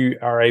how you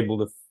are able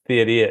to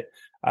fit it.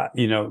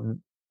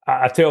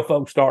 I tell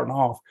folks starting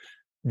off,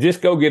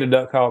 just go get a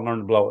duck call and learn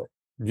to blow it.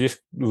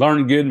 Just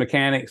learn good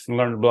mechanics and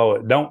learn to blow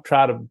it. Don't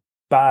try to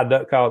buy a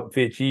duck call that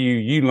fits you.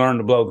 You learn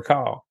to blow the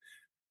call.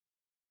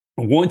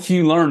 Once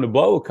you learn to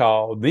blow a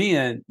call,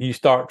 then you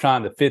start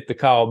trying to fit the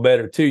call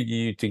better to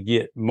you to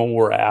get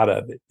more out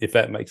of it, if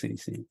that makes any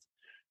sense.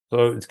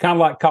 So it's kind of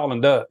like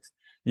calling ducks.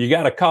 You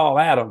got to call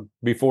at them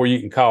before you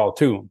can call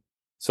to them.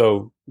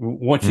 So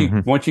once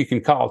you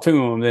can call to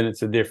them, then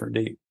it's a different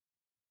deal.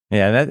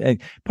 Yeah,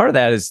 and part of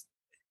that is,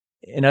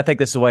 and I think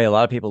this is the way a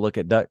lot of people look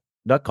at duck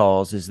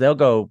calls, is they'll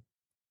go,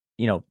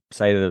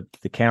 say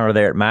the counter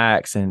there at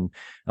Max, and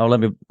let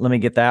me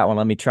get that one.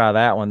 Let me try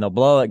that one. They'll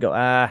blow it, go,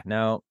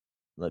 no.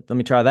 Let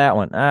me try that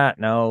one.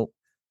 No.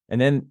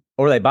 And then,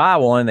 or they buy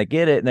one, they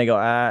get it, and they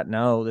go,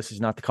 no, this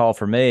is not the call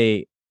for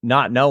me.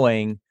 Not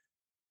knowing,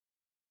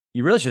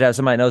 you really should have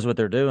somebody that knows what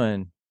they're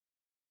doing.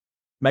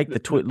 Make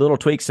the little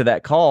tweaks to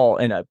that call,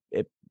 and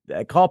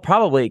that call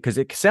probably, because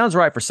it sounds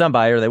right for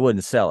somebody, or they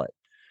wouldn't sell it.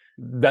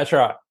 That's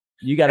right.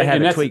 You got to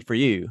have it tweaked for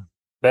you.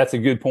 That's a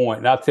good point.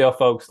 And I tell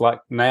folks, like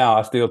now,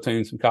 I still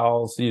tune some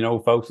calls,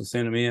 folks will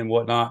send them in and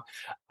whatnot.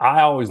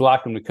 I always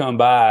like them to come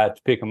by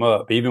to pick them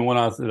up. Even when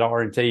I was at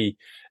R&T,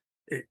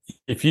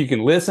 if you can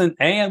listen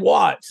and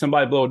watch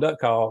somebody blow a duck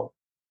call,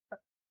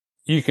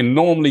 you can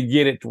normally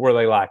get it to where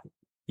they like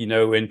it,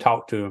 and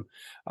talk to them.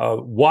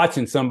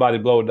 Watching somebody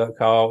blow a duck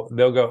call,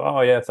 they'll go,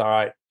 oh yeah, it's all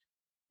right.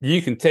 You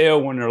can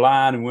tell when they're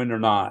lying and when they're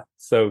not.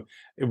 So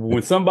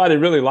when somebody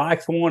really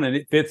likes one and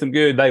it fits them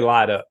good, they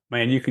light up.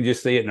 Man, you can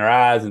just see it in their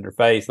eyes and their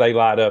face. They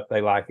light up.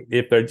 They like it.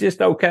 If they're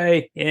just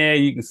okay, yeah,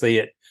 you can see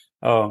it.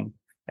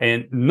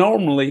 And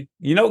normally,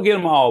 you don't get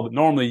them all, but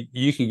normally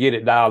you can get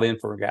it dialed in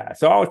for a guy.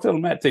 So I always tell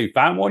them that too.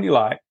 Find one you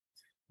like,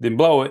 then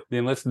blow it,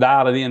 then let's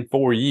dial it in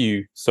for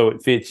you so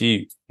it fits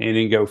you, and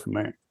then go from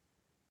there.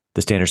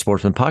 The Standard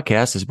Sportsman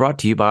Podcast is brought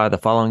to you by the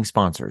following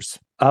sponsors.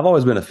 I've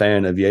always been a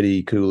fan of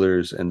Yeti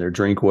coolers and their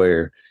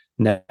drinkware.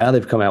 Now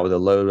they've come out with a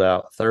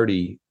Loadout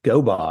 30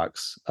 Go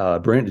Box.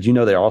 Brent, did you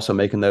know they're also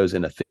making those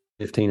in a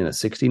 15 and a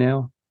 60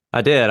 now?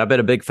 I did. I've been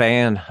a big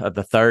fan of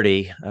the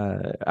 30.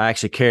 I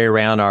actually carry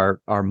around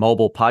our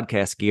mobile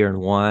podcast gear in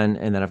one,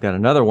 and then I've got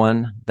another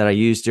one that I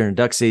use during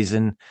duck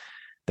season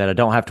that I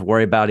don't have to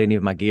worry about any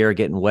of my gear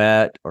getting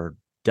wet or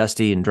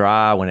dusty and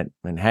dry when it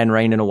hadn't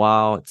rained in a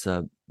while. It's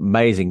an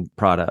amazing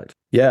product.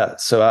 Yeah,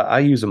 so I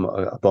use them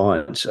a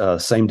bunch.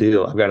 Same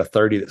deal. I've got a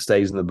 30 that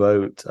stays in the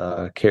boat,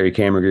 carry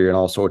camera gear and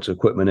all sorts of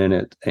equipment in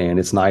it, and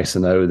it's nice to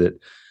know that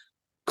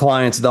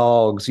clients'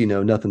 dogs,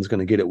 nothing's going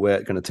to get it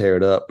wet, going to tear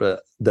it up.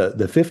 But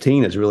the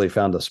 15 has really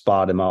found a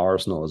spot in my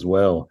arsenal as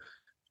well.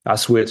 I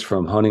switch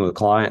from hunting with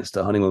clients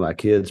to hunting with my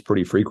kids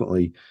pretty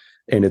frequently,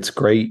 and it's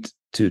great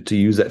to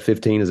use that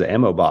 15 as an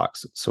ammo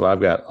box. So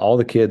I've got all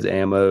the kids'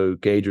 ammo,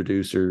 gauge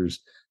reducers,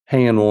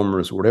 hand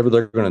warmers, whatever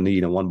they're going to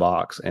need in one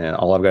box, and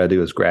all I've got to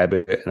do is grab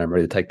it, and I'm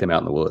ready to take them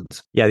out in the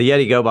woods. Yeah, the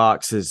Yeti Go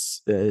Box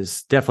is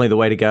definitely the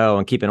way to go,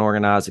 and keeping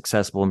organized,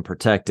 accessible, and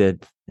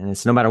protected. And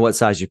it's no matter what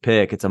size you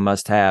pick, it's a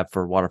must-have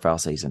for waterfowl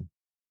season.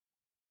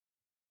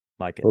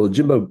 Like it. Well,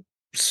 Jimbo,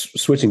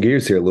 switching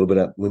gears here a little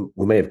bit,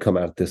 we may have come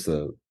out this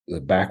the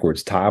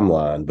backwards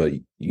timeline, but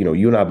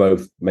you and I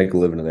both make a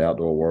living in the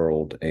outdoor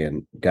world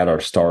and got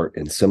our start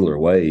in similar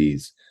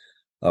ways.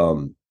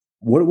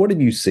 What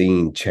have you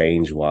seen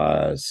change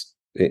wise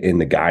in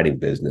the guiding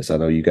business? I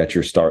know you got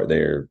your start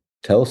there.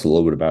 Tell us a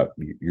little bit about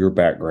your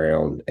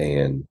background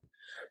and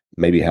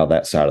maybe how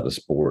that side of the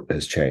sport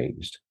has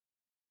changed.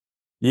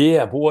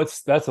 Yeah, boy,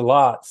 that's a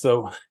lot.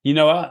 So,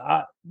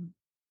 I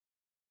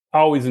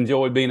always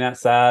enjoyed being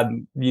outside,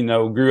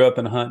 grew up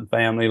in a hunting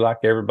family like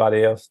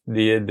everybody else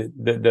did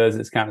that does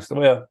this kind of stuff.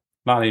 Well,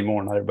 not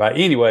anymore, not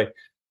everybody. Anyway,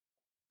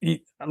 I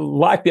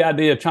like the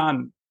idea of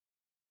trying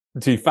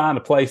to find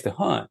a place to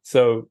hunt.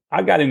 So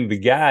I got into the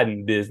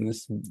guiding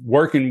business,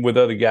 working with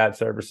other guide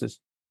services,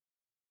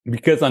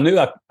 because I knew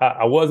I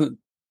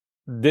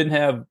didn't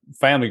have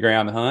family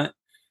ground to hunt,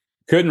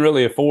 couldn't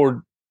really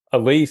afford a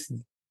lease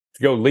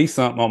to go lease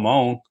something on my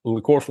own. Well,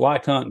 of course,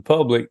 liked hunting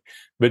public,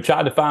 but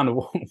tried to find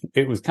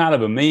it was kind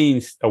of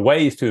a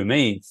ways to a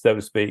means, so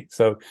to speak.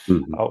 So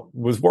I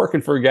was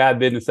working for a guide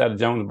business out of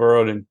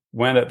Jonesboro and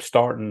wound up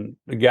starting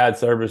a guide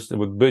service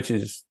with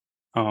Butch's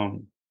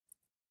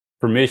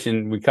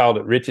permission. We called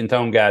it Rich and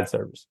Tone Guide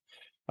Service.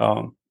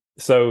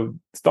 So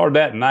started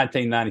that in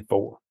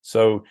 1994.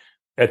 So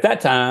at that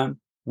time,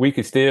 we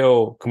could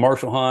still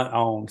commercial hunt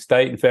on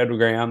state and federal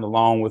ground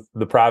along with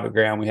the private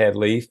ground we had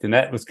leased. And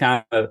that was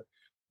kind of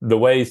the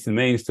ways to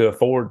means to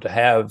afford to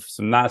have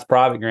some nice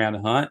private ground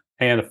to hunt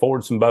and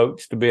afford some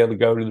boats to be able to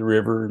go to the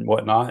river and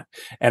whatnot.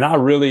 And I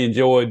really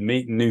enjoyed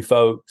meeting new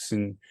folks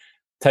and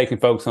taking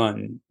folks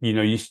hunting.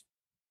 You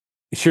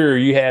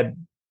had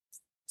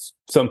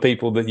some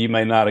people that you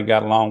may not have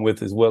got along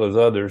with as well as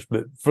others,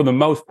 but for the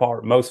most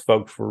part, most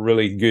folks were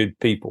really good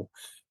people.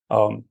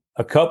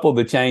 A couple of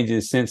the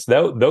changes since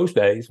those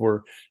days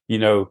were,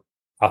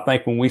 I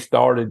think when we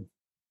started,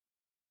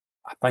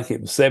 I think it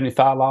was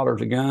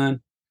 $75 a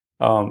gun.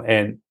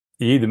 And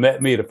you either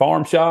met me at a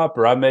farm shop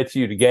or I met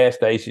you at a gas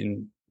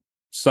station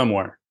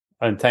somewhere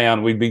in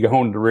town. We'd be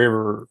going to the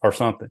river or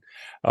something.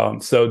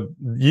 So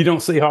you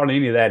don't see hardly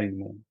any of that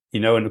anymore,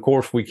 and of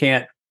course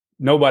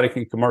nobody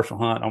can commercial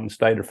hunt on the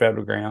state or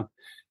federal ground.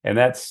 And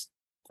that's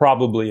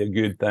probably a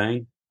good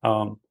thing.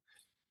 But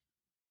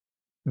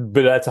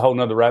that's a whole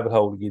nother rabbit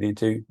hole to get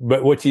into.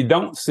 But what you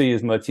don't see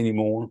as much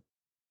anymore,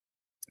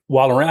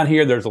 while around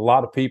here, there's a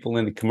lot of people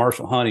in the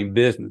commercial hunting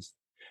business.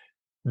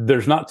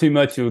 There's not too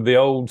much of the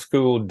old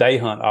school day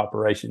hunt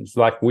operations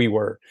like we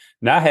were.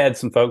 Now, I had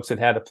some folks that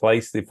had a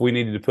place if we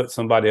needed to put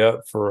somebody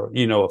up for,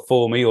 a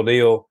full meal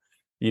deal,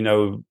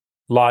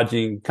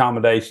 lodging,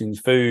 accommodations,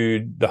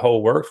 food, the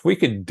whole works. We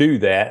could do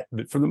that.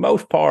 But for the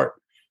most part,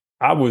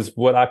 I was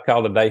what I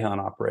call a day hunt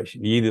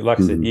operation. You either,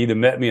 like I said, you either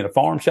met me in a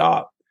farm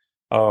shop,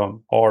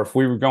 or if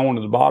we were going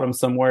to the bottom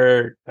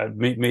somewhere,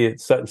 meet me at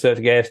such and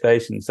such gas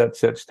station, such and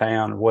such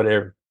town or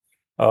whatever.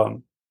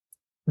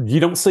 You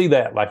don't see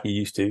that like you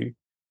used to.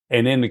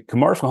 And then the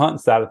commercial hunting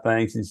side of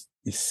things is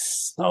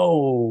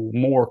so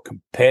more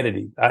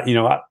competitive.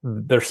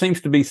 There seems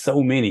to be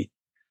so many.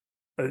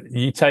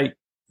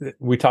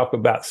 We talk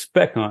about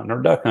spec hunting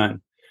or duck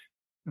hunting.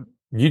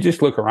 You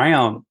just look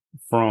around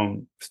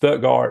from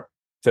Stuttgart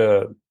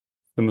to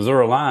the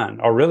Missouri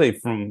line, or really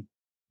from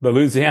the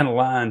Louisiana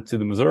line to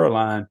the Missouri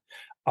line,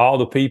 all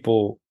the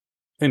people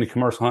in the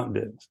commercial hunting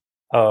business.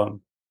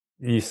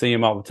 You see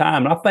them all the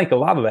time. And I think a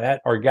lot of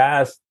that are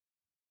guys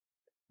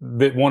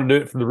that want to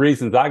do it for the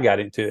reasons I got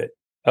into it.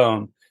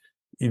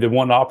 Either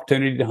want an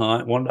opportunity to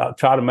hunt, want to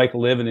try to make a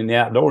living in the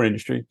outdoor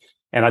industry.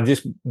 And I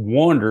just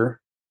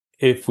wonder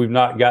if we've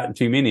not gotten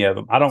too many of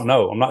them. I don't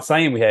know. I'm not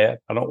saying we have.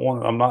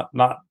 I'm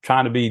not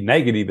trying to be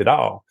negative at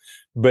all,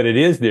 but it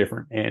is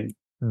different. And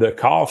the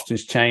cost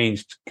has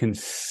changed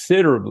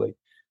considerably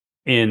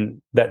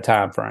in that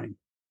time frame.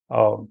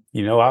 I'm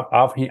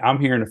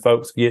hearing of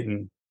folks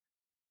getting,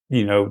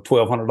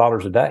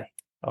 $1,200 a day.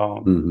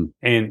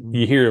 And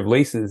you hear of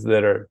leases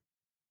that are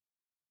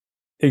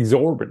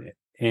exorbitant.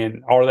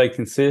 And are they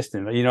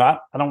consistent? I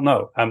don't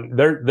know.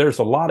 There's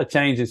a lot of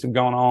changes that have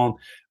gone on,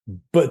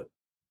 but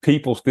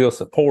people still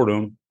support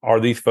them. or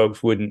these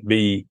folks wouldn't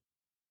be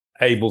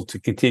able to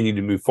continue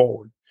to move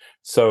forward.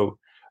 So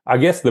I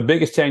guess the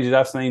biggest changes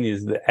I've seen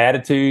is the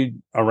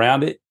attitude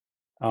around it.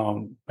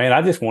 Man,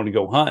 I just wanted to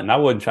go hunting. I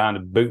wasn't trying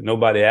to boot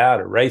nobody out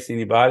or race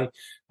anybody.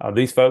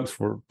 These folks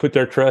put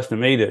their trust in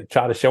me to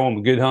try to show them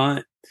a good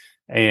hunt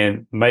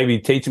and maybe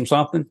teach them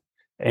something.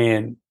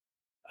 And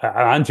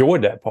I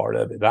enjoyed that part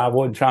of it. I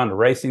wasn't trying to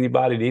race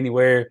anybody to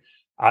anywhere.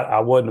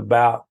 I wasn't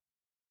about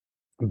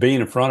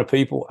being in front of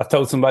people. I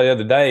told somebody the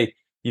other day,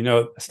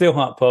 I still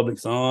hunt public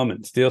some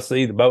and still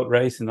see the boat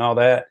race and all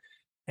that.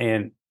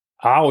 And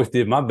I always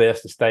did my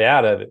best to stay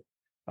out of it.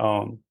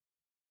 I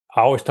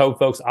always told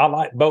folks I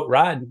like boat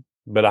riding,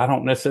 but I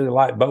don't necessarily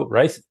like boat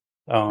racing.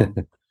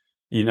 And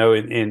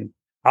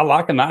I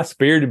like a nice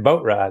spirited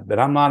boat ride, but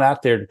I'm not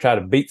out there to try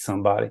to beat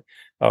somebody.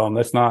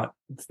 It's not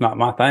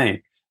my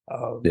thing.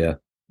 Yeah.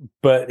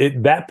 But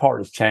that part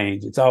has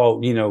changed. It's all,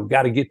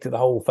 got to get to the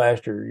hole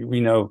faster.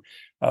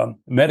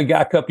 Met a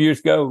guy a couple years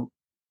ago,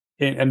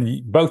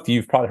 and both of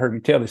you have probably heard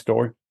me tell this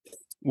story.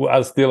 Well, I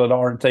was still at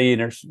R&T,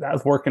 and I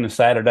was working a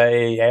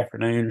Saturday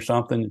afternoon or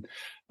something.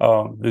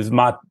 This is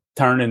my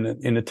turn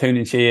in the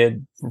tuning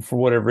shed for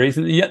whatever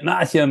reason. A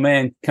nice young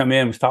man come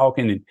in, was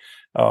talking,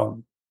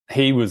 and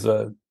he was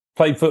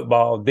played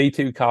football,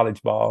 D2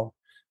 college ball,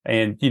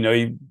 and he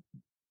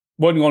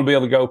wasn't going to be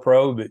able to go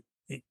pro, but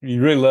he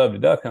really loved to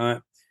duck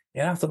hunt.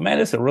 And I said, man,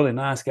 this is a really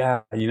nice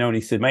guy, and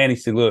he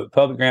said, look,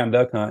 public ground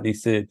duck hunt. He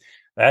said,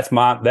 that's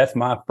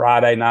my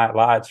Friday night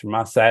lights for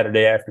my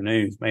Saturday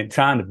afternoons, man,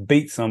 trying to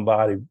beat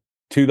somebody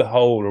to the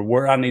hole or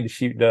where I need to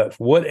shoot ducks,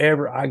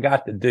 whatever I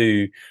got to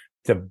do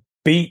to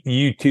beat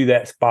you to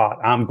that spot,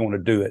 I'm going to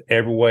do it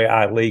every way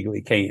I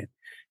legally can.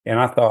 And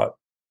I thought,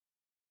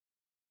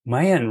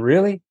 man,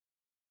 really?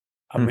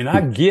 I mean,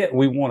 I get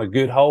we want a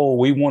good hole.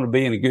 We want to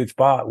be in a good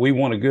spot. We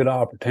want a good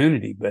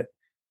opportunity, but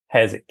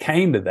has it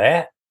came to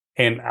that?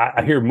 And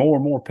I hear more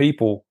and more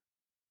people,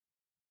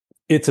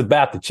 it's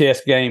about the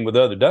chess game with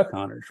other duck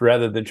hunters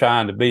rather than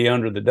trying to be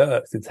under the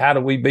ducks. It's how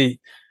do we beat,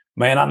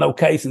 man, I know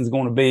Cason's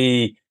going to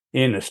be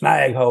in the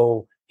snag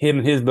hole, him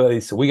and his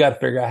buddies. So we got to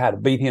figure out how to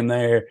beat him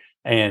there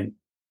and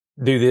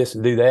do this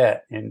and do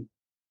that. And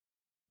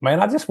man,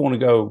 I just want to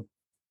go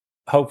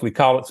hopefully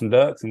call it some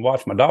ducks and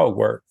watch my dog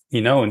work,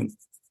 and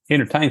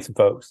entertain some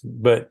folks.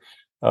 But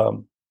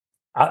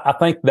I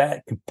think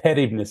that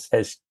competitiveness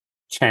has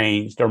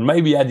changed, or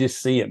maybe I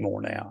just see it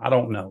more now. I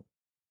don't know.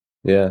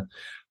 Yeah.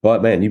 Well,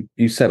 man,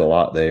 you said a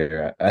lot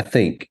there. I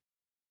think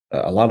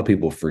a lot of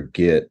people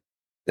forget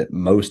that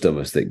most of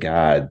us that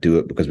guide do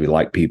it because we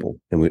like people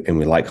and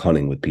we like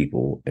hunting with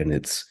people. And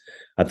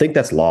I think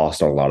that's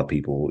lost on a lot of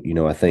people.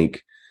 I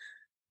think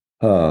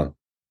some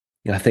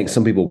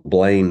people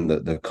blame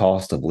the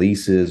cost of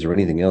leases or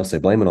anything else. They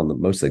blame it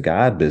on most of the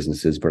guide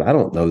businesses, but I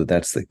don't know that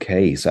that's the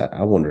case.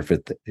 I wonder if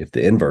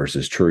the inverse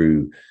is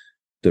true.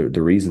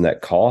 The reason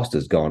that cost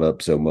has gone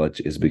up so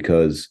much is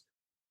because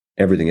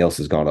everything else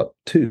has gone up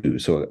too.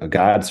 So a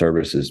guide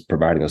service is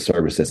providing a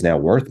service that's now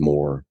worth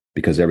more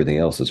because everything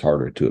else is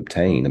harder to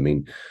obtain. I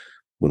mean,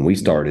 when we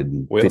started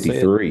in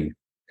 53,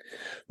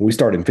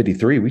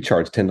 we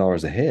charged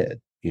 $10 a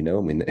head,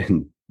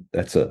 and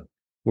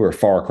we're a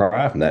far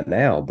cry from that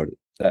now, but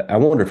I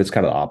wonder if it's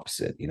kind of the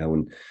opposite,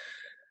 and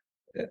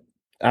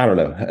I don't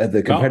know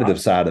the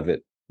competitive side of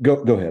it. Go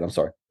ahead. I'm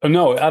sorry.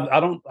 No, I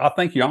don't. I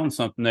think you're on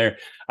something there.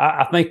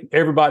 I think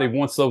everybody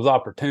wants those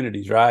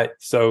opportunities, right?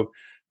 So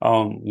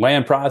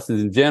land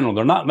prices in general,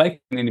 they're not making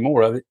any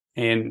more of it.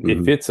 And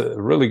if it's a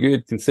really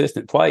good,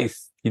 consistent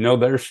place,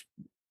 there's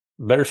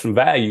some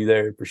value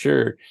there for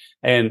sure.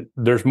 And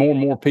there's more and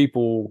more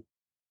people.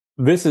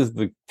 This is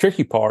the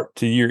tricky part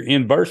to your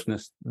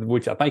inverseness,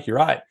 which I think you're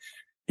right.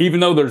 Even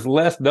though there's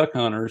less duck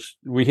hunters,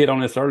 we hit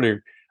on this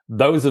earlier,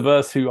 those of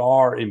us who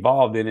are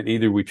involved in it,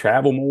 either we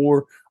travel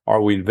more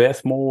or we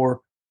invest more,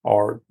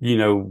 or,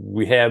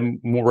 we have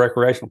more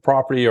recreational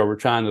property, or we're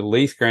trying to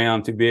lease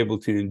ground to be able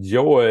to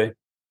enjoy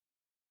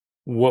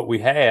what we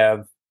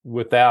have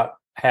without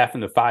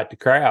having to fight the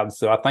crowd.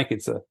 So I think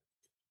it's a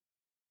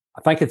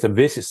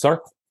vicious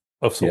circle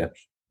of sorts. Yeah.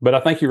 But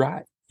I think you're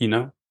right.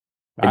 I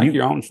think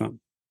you're on something.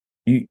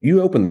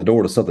 You opened the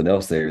door to something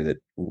else there that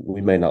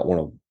we may not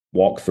want to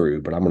walk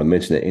through, but I'm going to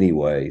mention it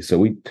anyway.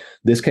 So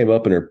this came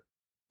up in our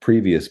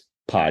previous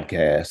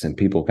podcast, and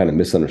people kind of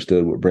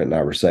misunderstood what Brent and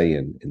I were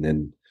saying. And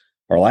then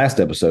our last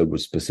episode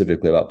was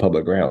specifically about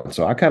public ground.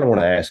 So I kind of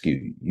want to ask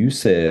you, you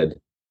said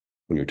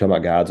when you were talking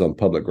about guides on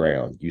public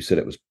ground, you said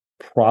it was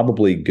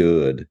probably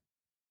good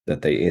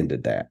that they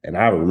ended that. And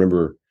I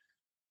remember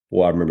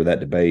that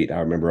debate. I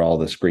remember all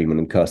the screaming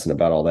and cussing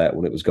about all that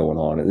when it was going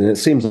on. And it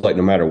seems like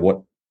no matter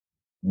what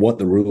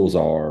the rules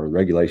are,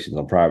 regulations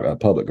on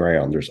public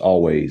ground, there's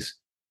always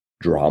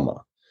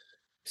drama.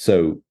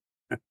 So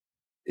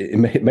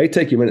it may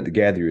take you a minute to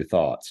gather your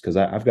thoughts, because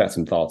I've got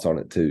some thoughts on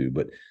it too,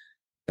 but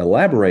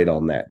elaborate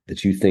on that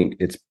you think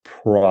it's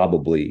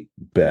probably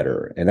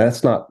better. And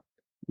that's not,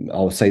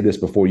 I'll say this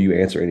before you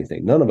answer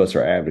anything. None of us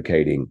are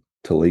advocating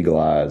to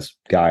legalize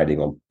guiding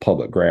on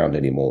public ground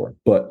anymore,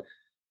 but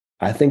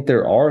I think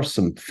there are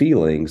some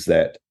feelings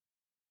that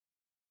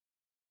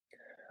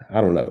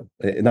I don't know.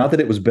 Not that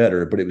it was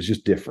better, but it was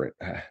just different.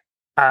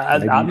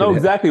 I know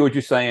exactly what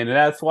you're saying, and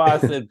that's why I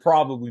said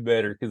probably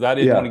better, because I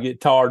didn't want to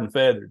get tarred and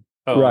feathered.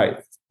 Right.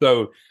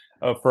 So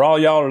for all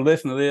y'all are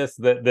listening to this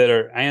that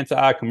are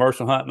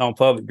anti-commercial hunting on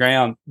public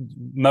ground,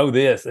 know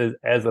this: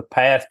 as a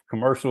past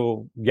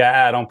commercial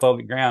guide on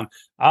public ground,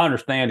 I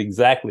understand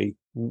exactly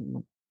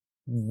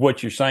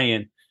what you're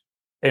saying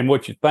and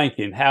what you're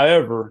thinking.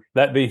 However,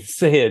 that being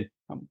said,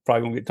 I'm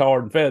probably gonna get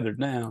tarred and feathered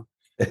now.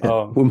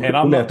 We'll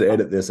have to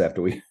edit this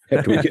after we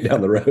get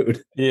down the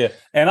road. Yeah,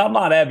 and I'm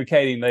not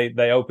advocating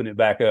they open it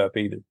back up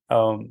either.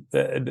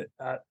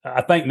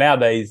 I think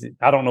nowadays,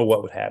 I don't know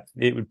what would happen.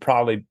 It would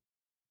probably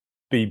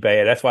be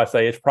bad. That's why I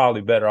say it's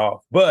probably better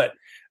off. But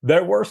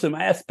there were some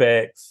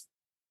aspects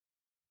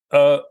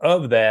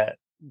of that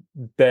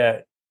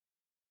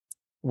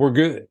were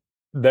good.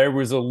 There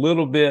was a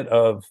little bit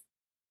of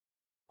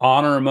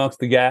honor amongst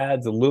the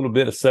guides, a little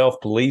bit of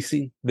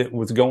self-policing that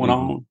was going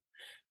on.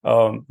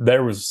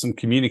 There was some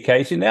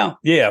communication. Now,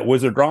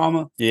 was there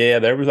drama? Yeah,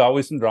 there was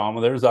always some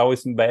drama. There was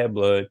always some bad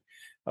blood.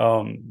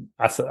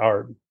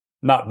 Or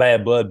not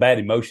bad blood, bad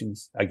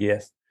emotions, I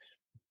guess.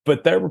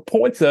 But there were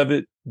points of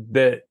it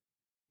that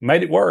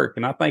made it work.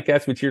 And I think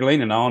that's what you're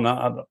leaning on.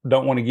 I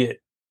don't want to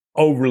get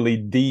overly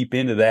deep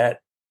into that,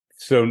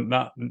 so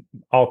not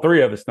all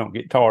three of us don't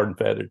get tarred and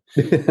feathered.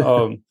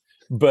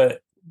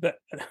 But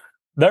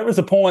there was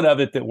a point of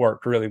it that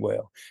worked really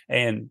well.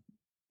 And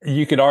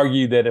you could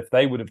argue that if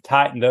they would have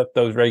tightened up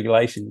those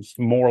regulations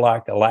more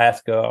like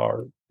Alaska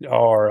or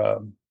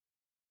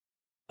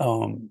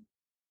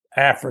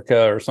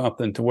Africa or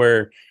something, to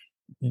where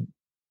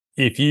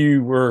if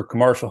you were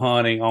commercial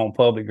hunting on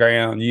public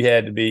ground, you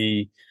had to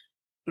be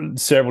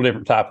several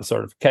different types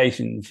of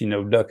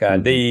certifications, duck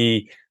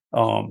ID,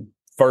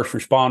 first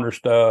responder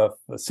stuff,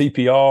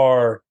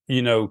 CPR,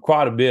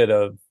 quite a bit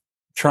of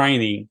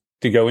training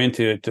to go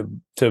into it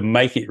to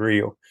make it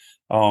real.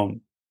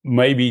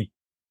 Maybe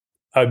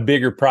a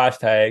bigger price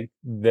tag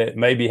that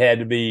maybe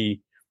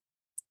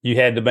you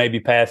had to maybe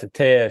pass a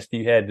test.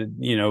 You had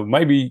to,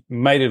 maybe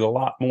made it a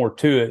lot more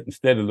to it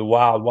instead of the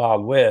wild,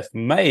 wild west.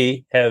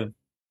 May have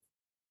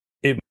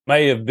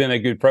been a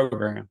good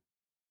program.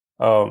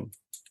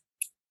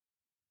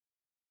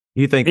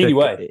 You think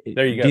anyway,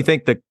 there you go. Do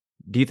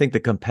you think the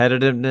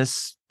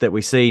competitiveness that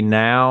we see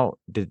now,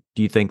 do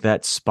you think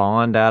that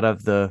spawned out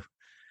of the,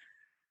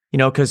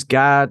 because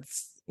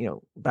guides,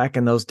 back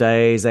in those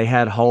days, they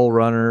had hole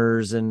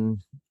runners and,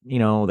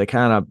 they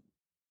kind of,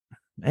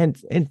 and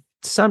to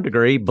some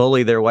degree,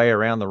 bully their way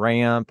around the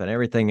ramp and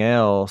everything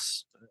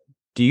else.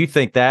 Do you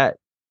think that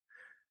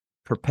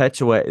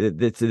perpetuate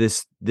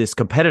this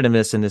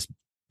competitiveness and this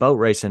boat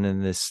racing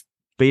and this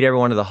beat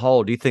everyone to the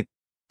hole? Do you think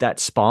that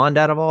spawned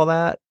out of all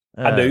that?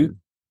 I do.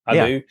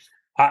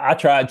 I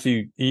tried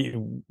to,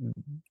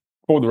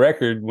 for the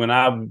record, when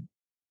I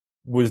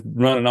was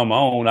running on my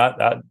own,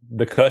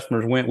 the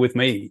customers went with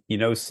me,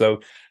 so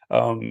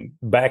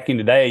back in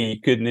the day, you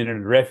couldn't enter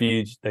the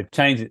refuge. They've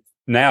changed it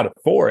now to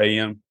 4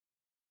 a.m.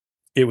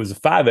 It was a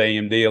 5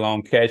 a.m. deal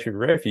on Catch River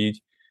Refuge.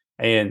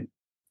 And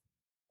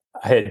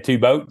I had 2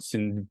 boats,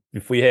 and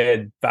if we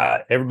had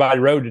 5, everybody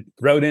rode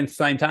in at the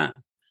same time.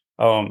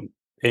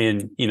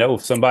 And,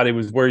 if somebody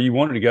was where you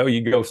wanted to go,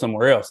 you go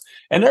somewhere else.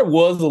 And there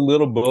was a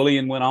little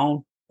bullying went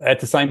on. At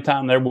the same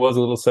time, there was a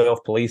little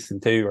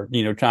self-policing too, or,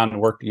 trying to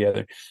work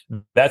together.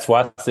 That's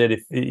why I said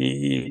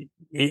and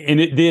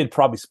it did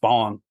probably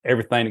spawn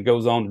everything that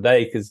goes on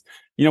today, because,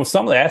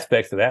 some of the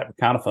aspects of that were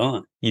kind of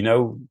fun.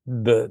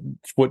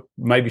 What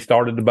maybe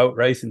started the boat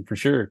racing for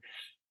sure.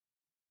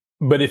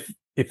 But if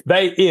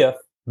big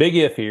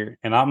if here,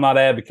 and I'm not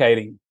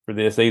advocating for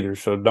this either,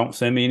 so don't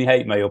send me any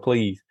hate mail,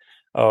 please.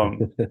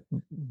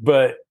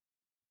 But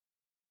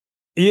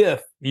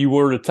if you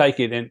were to take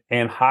it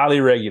and highly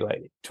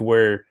regulate it to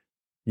where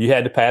you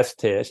had to pass a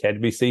test, you had to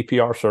be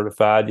CPR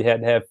certified, you had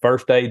to have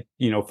first aid,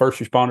 first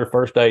responder,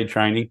 first aid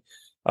training,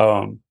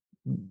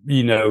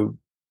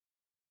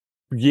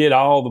 get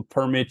all the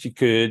permits you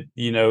could,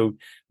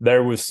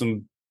 there was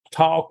some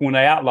talk when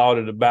they outlawed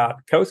it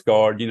about Coast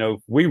Guard.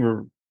 We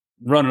were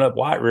running up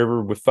White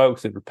River with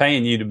folks that were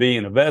paying you to be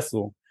in a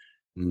vessel.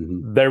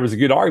 Mm-hmm. There was a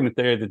good argument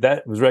there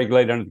that was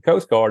regulated under the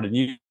Coast Guard, and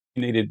you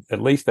needed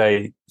at least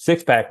a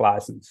 6-pack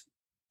license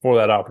for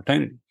that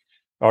opportunity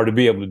or to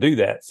be able to do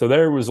that. So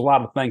there was a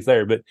lot of things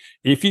there. But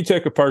if you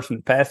took a person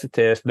that passed the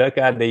test, duck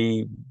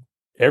ID,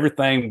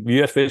 everything,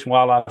 U.S. Fish and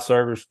Wildlife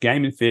Service,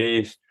 Game and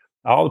Fish,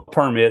 all the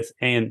permits,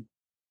 and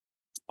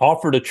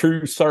offered a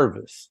true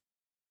service,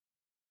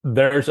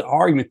 there's an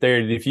argument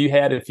there that if you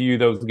had a few of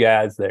those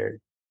guys there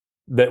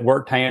that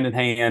worked hand in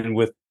hand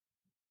with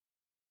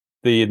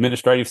the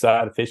administrative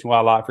side of Fish and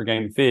Wildlife or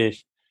Game and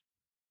Fish,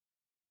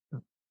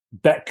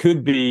 that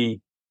could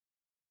be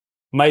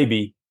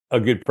maybe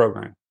a good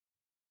program.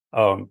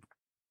 And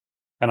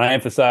I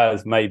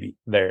emphasize maybe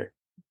there.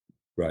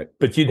 Right.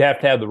 But you'd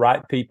have to have the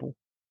right people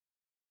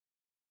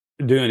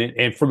doing it,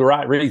 and for the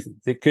right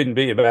reasons. It couldn't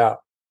be about,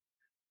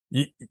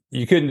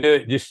 you couldn't do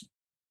it just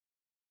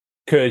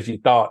because you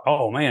thought,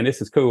 oh man,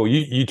 this is cool.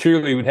 You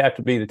truly would have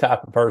to be the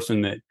type of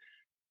person that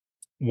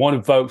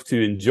wanted folks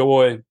to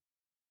enjoy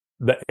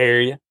the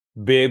area,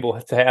 be able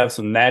to have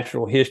some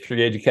natural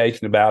history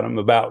education about them,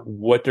 about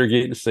what they're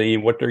getting to see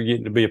and what they're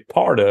getting to be a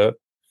part of.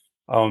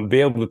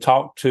 Be able to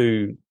talk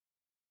to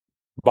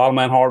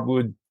bottomland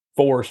hardwood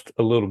forest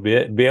a little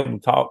bit, be able to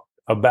talk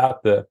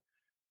about the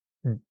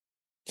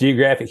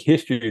geographic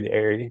history of the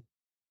area,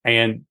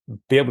 and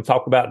be able to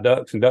talk about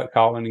ducks and duck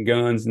calling and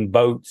guns and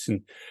boats,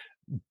 and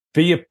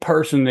be a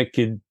person that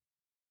could,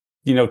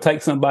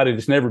 take somebody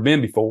that's never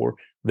been before,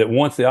 that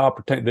wants the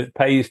opportunity, that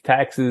pays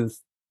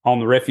taxes on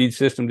the refuge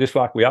system just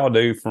like we all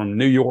do from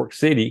New York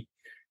City,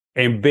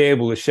 and be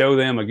able to show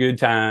them a good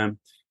time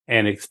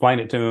and explain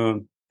it to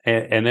them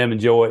and them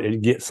enjoy it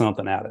and get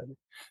something out of it.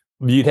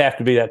 You'd have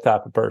to be that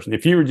type of person.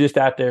 If you were just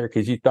out there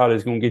because you thought it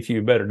was going to get you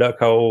a better duck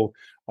hole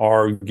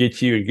or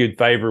get you in good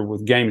favor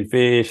with game and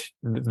fish,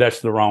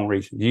 that's the wrong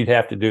reason. You'd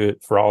have to do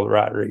it for all the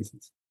right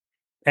reasons.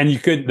 And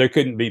there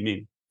couldn't be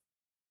many.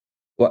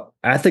 Well,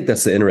 I think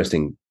that's the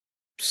interesting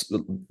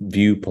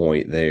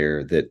viewpoint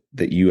there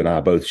that you and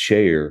I both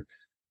share.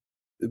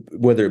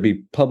 Whether it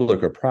be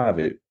public or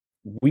private,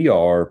 we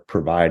are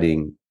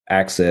providing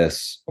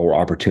access or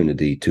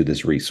opportunity to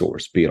this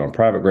resource, be it on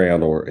private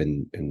ground or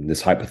in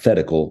this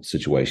hypothetical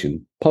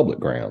situation, public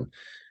ground.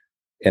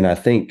 And I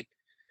think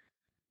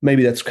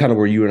maybe that's kind of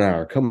where you and I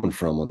are coming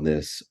from on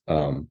this.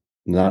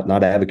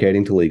 Not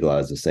advocating to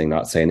legalize this thing,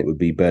 not saying it would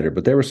be better,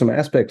 but there were some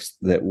aspects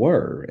that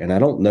were, and I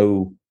don't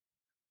know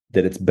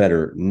that it's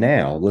better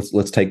now.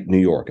 Let's take New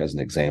York as an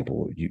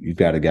example. You've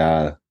got a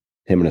guy,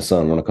 him and his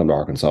son want to come to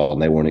Arkansas,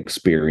 and they want to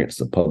experience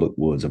the public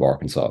woods of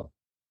Arkansas.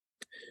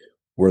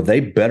 Were they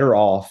better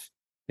off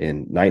in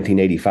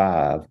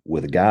 1985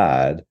 with a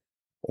guide,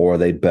 or are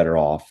they better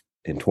off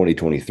in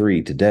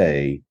 2023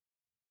 today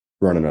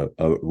running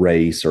a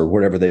race or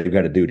whatever they've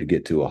got to do to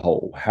get to a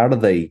hole? How do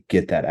they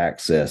get that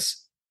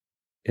access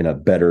in a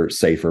better,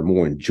 safer,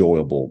 more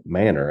enjoyable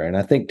manner? And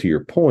I think to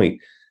your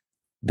point,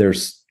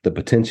 there's the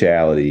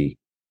potentiality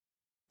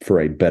for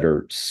a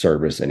better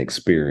service and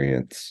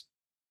experience.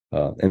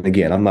 And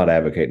again, I'm not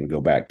advocating to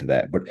go back to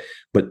that, but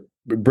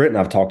Brent and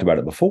I've talked about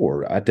it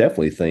before. I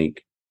definitely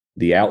think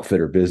the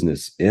outfitter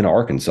business in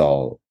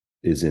Arkansas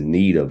is in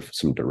need of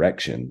some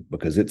direction,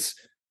 because it's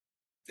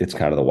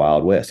kind of the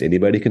Wild West.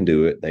 Anybody can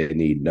do it. They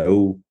need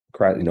no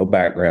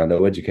background,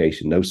 no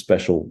education, no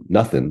special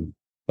nothing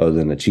other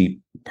than a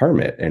cheap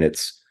permit. And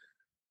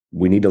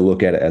we need to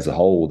look at it as a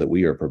whole, that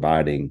we are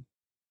providing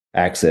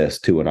access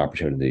to an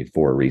opportunity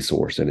for a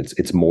resource. And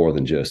it's more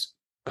than just,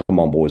 come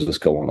on, boys, let's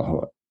go on a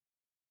hunt.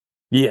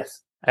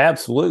 Yes,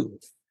 absolutely.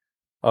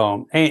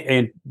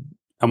 And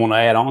I'm going to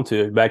add on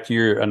to it, back to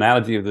your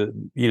analogy of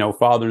the,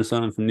 father and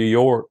son from New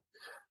York.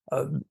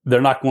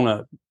 They're not going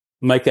to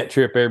make that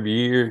trip every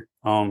year.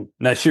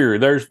 Now, sure,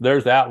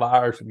 there's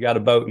outliers who've got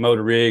a boat,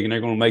 motor rig, and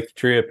they're going to make the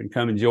trip and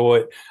come enjoy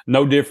it.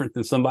 No different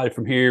than somebody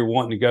from here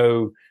wanting to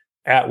go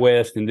out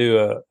west and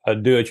do a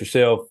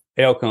do-it-yourself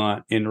elk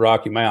hunt in the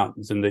Rocky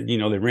Mountains, and that,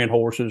 they rent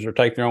horses or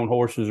take their own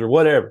horses or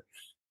whatever.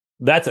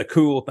 That's a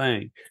cool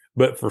thing.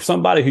 But for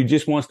somebody who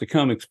just wants to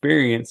come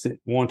experience it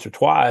once or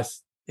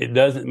twice, it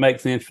doesn't make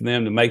sense for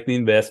them to make the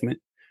investment.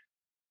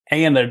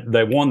 And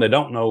they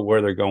don't know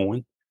where they're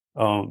going.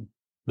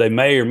 They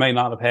may or may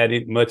not have had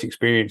much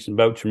experience in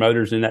boats or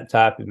motors in that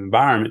type of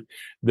environment.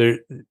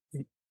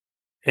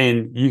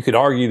 And you could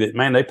argue that,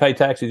 man, they pay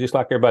taxes just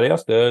like everybody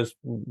else does.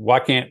 Why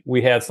can't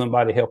we have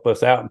somebody help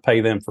us out and pay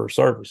them for a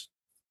service?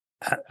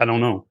 I don't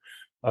know.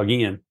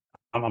 Again,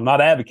 I'm not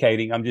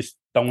advocating. I'm just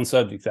throwing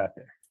subjects out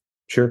there.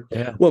 Sure.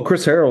 Yeah. Well,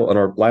 Chris Harrell in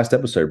our last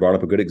episode brought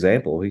up a good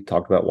example. He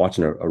talked about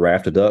watching a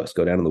raft of ducks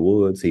go down in the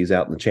woods. He's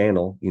out in the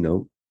channel,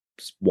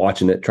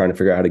 watching it, trying to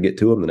figure out how to get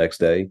to them the next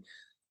day.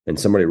 And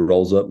somebody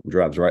rolls up and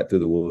drives right through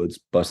the woods,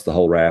 busts the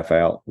whole raft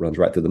out, runs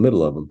right through the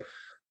middle of them.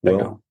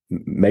 Well,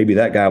 maybe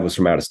that guy was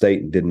from out of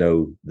state and didn't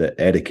know the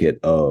etiquette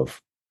of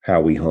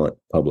how we hunt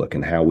public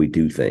and how we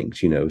do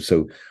things,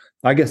 So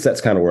I guess that's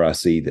kind of where I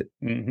see that.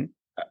 Mm-hmm.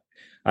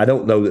 I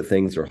don't know that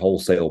things are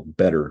wholesale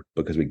better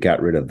because we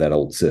got rid of that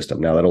old system.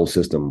 Now, that old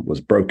system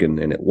was broken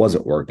and it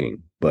wasn't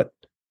working, but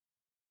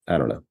I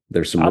don't know.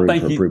 There's some room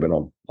for improvement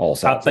on all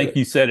sides. I think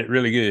you said it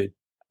really good.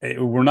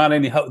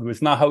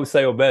 It's not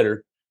wholesale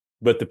better,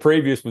 but the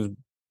previous was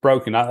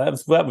broken.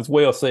 That was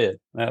well said.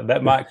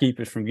 That might keep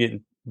us from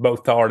getting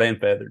both tarred and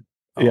feathered.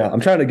 Yeah,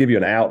 I'm trying to give you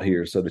an out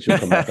here so that you'll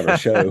come back on our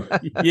show.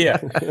 Yeah.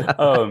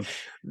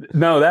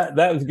 No,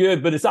 that was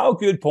good, but it's all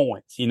good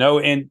points,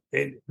 And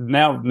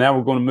now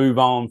we're going to move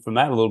on from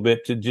that a little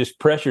bit to just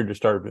pressure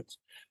disturbance.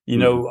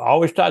 I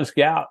always try to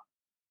scout.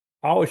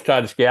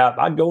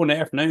 I'd go in the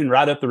afternoon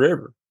right up the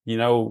river,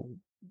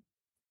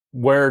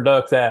 where are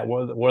ducks at?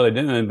 What are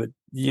they doing? But,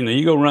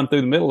 you go run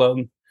through the middle of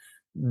them.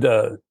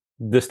 The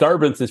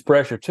disturbance is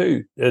pressure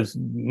too, as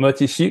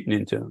much as shooting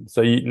into them.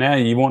 So now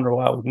you wonder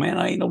why, man,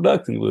 I ain't no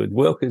ducks in the woods.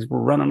 Well, because we're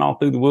running all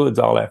through the woods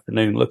all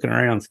afternoon, looking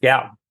around,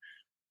 scouting.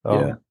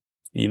 That's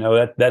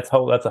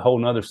a whole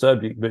nother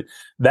subject, but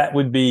that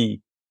would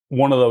be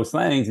one of those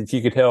things that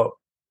you could help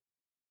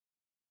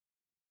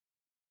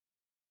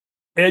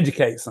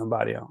educate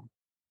somebody on.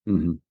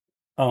 Mm-hmm.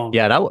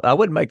 Yeah, and I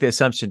wouldn't make the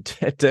assumption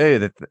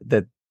too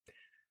that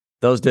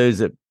those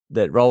dudes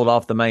that rolled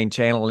off the main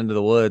channel into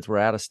the woods were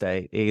out of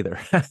state either.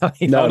 I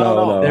mean,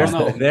 No.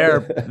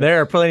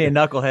 There are plenty of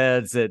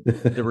knuckleheads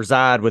that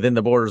reside within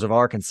the borders of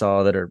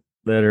Arkansas that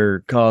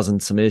are causing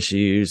some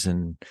issues,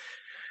 and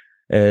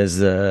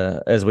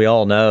as we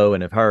all know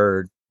and have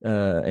heard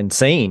and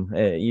seen,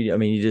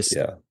 you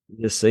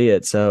just see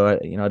it. So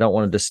I don't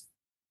want to just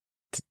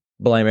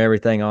blame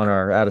everything on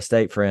our out of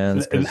state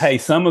friends. And hey,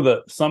 some of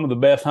the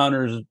best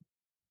hunters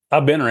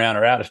I've been around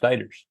are out of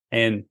staters,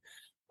 and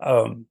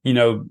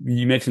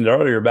you mentioned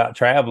earlier about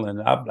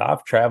traveling.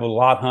 I've traveled a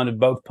lot, hunted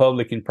both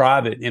public and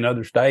private in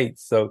other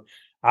states. So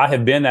I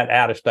have been that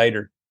out of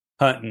stater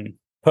hunting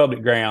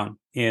public ground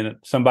in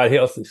somebody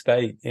else's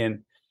state,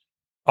 and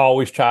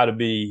always try to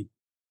be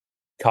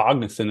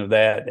cognizant of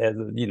that. As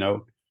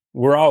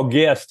we're all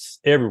guests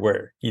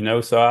everywhere,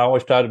 so I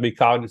always try to be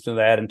cognizant of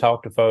that and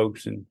talk to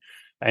folks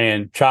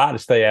and try to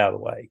stay out of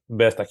the way the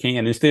best I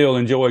can and still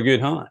enjoy a good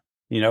hunt,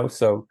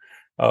 so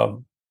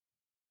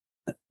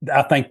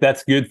I think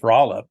that's good for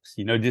all of us.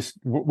 Just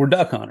we're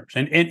duck hunters.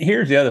 And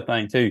here's the other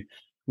thing too.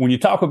 When you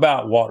talk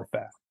about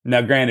waterfowl,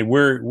 now granted,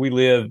 we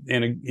live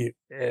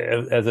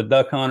as a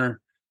duck hunter,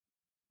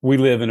 we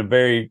live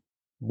in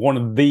one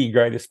of the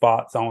greatest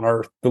spots on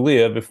earth to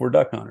live if we're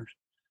duck hunters.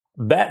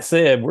 That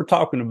said, we're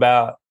talking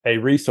about a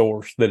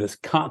resource that is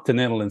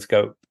continental in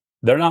scope.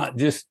 They don't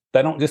just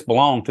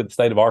belong to the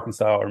state of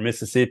Arkansas or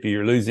Mississippi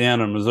or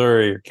Louisiana or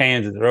Missouri or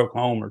Kansas or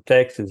Oklahoma or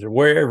Texas or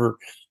wherever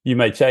you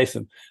may chase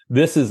them.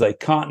 This is a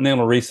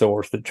continental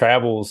resource that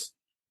travels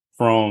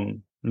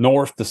from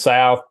north to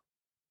south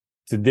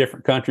to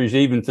different countries,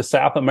 even to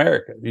South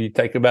America. You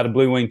take about a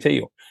blue-winged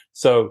teal.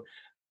 So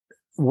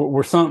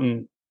we're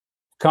something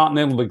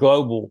continental to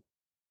global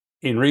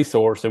in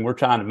resource, and we're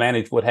trying to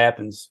manage what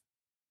happens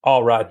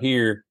all right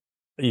here.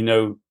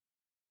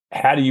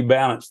 How do you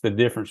balance the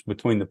difference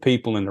between the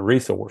people and the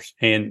resource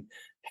and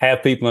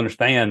have people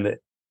understand that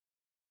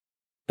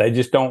they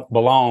just don't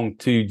belong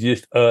to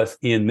just us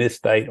in this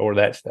state or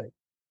that state?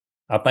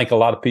 I think a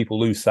lot of people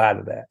lose sight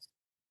of that.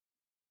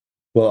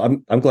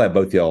 Well, I'm glad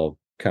both y'all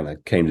kind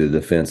of came to the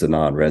defense of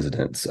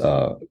non-residents.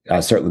 I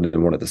certainly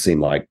didn't want it to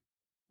seem like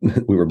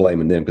we were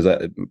blaming them,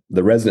 because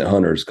the resident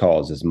hunters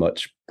cause as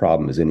much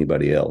problem as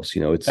anybody else.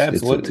 It's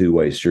a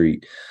two-way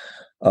street.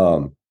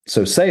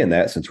 So saying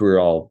that, since we're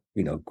all,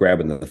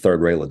 grabbing the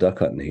third rail of duck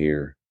hunting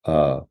here,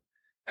 how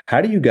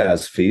do you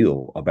guys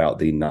feel about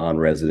the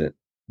non-resident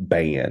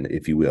ban,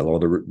 if you will, or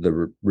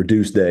the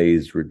reduced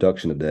days,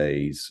 reduction of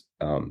days?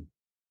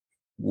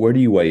 Where do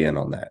you weigh in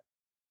on that?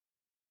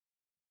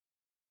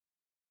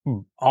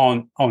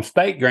 On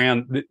state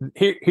ground,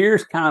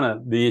 here's kind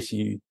of the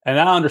issue, and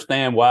I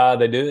understand why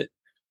they do it,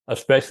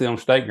 especially on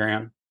state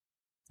ground.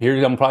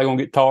 I'm probably going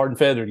to get tarred and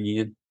feathered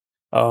again.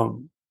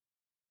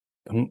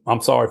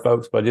 I'm sorry,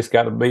 folks, but I just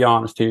got to be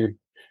honest here.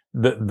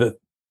 And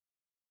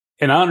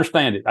I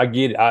understand it. I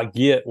get it. I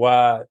get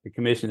why the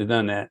commission has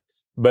done that.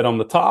 But on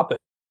the top of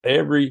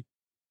every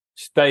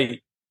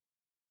state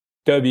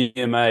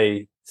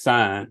WMA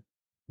sign,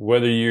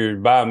 whether you're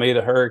by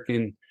Amita,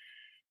 Hurricane,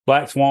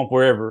 Black Swamp,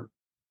 wherever,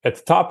 at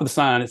the top of the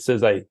sign, it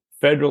says a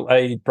federal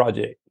aid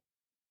project.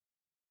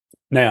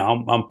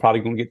 Now, I'm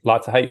probably going to get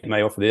lots of hate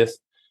mail for this,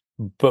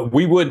 but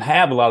we wouldn't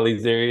have a lot of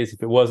these areas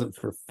if it wasn't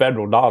for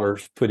federal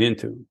dollars put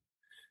into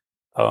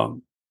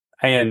them.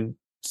 And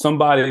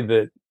somebody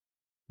that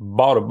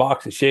bought a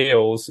box of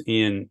shells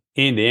in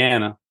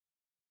Indiana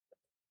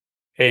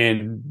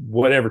and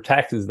whatever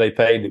taxes they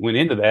paid that went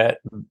into that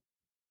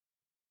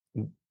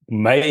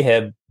may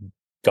have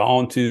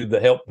gone to the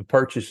help the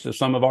purchase of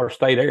some of our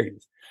state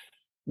areas.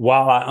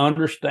 While I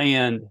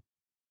understand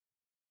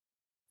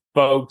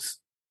folks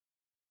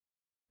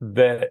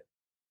that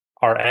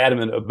are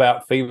adamant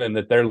about feeling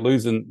that they're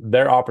losing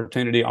their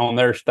opportunity on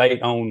their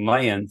state-owned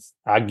lands,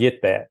 I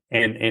get that.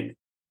 And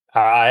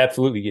I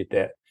absolutely get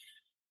that.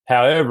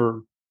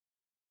 However,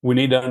 we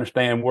need to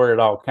understand where it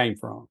all came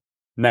from.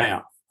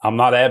 Now, I'm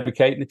not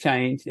advocating the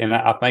change, and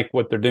I think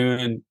what they're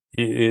doing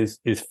is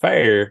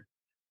fair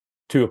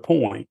to a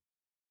point,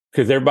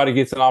 because everybody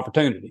gets an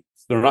opportunity.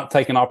 They're not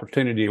taking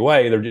opportunity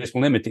away; they're just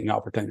limiting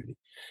opportunity,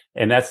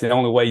 and that's the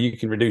only way you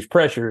can reduce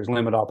pressure is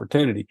limit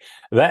opportunity.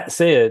 That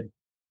said,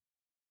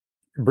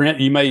 Brent,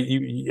 you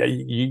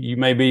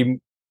may be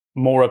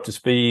more up to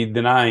speed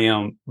than I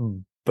am,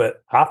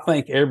 but I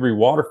think every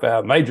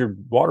major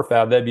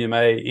waterfowl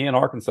WMA in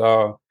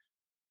Arkansas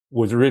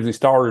was originally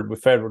started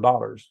with federal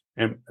dollars.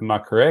 Am I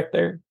correct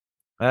there?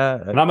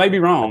 And I may be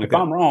wrong. If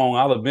I'm wrong,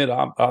 I'll admit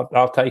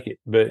I'll take it.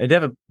 But it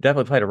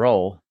definitely played a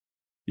role.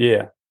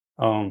 Yeah.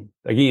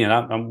 Again,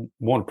 I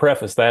want to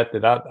preface that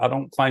I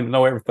don't claim to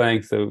know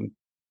everything. So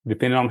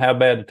depending on how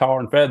bad the tar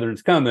and feather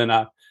is coming,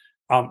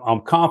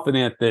 I'm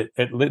confident that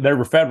there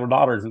were federal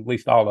dollars, at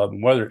least all of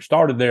them. Whether it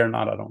started there or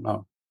not, I don't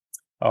know.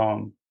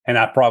 And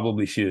I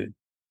probably should.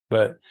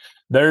 But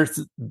there's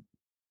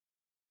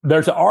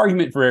an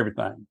argument for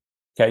everything,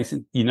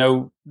 Casey.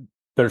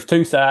 There's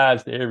two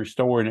sides to every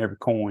story and every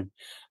coin.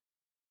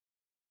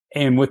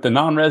 And with the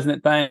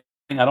non-resident thing,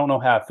 I don't know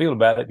how I feel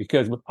about it,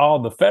 because with all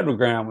the federal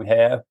ground we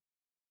have,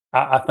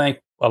 I think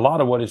a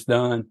lot of what it's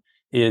done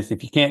is,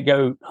 if you can't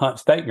go hunt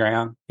state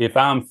ground, if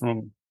I'm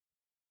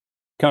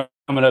coming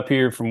up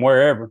here from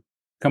wherever,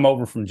 come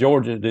over from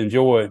Georgia to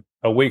enjoy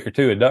a week or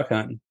two of duck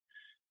hunting,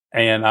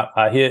 and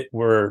I hit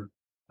where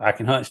I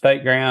can hunt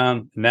state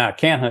ground, and now I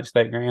can't hunt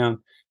state ground,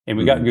 and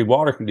we got good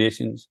water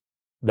conditions,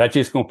 that's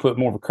just going to put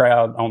more of a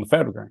crowd on the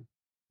federal ground.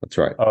 That's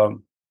right.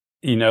 So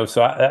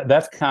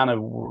that's kind of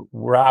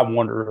where I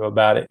wonder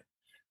about it.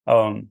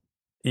 Kind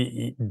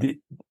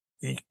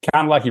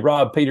of like you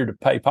robbed Peter to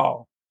pay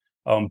Paul.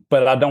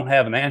 But I don't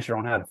have an answer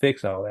on how to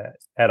fix all that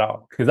at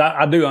all, because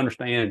I do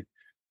understand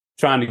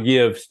trying to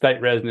give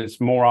state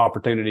residents more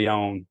opportunity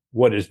on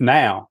what is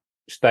now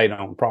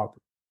state-owned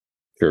property.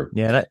 Sure.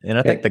 Yeah, and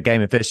I think the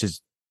Game and Fish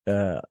is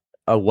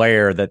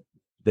aware that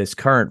this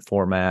current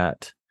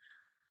format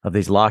of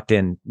these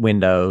locked-in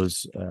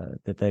windows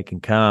that they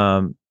can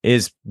come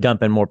is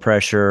dumping more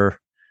pressure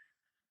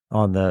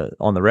on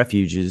the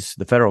refuges,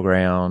 the federal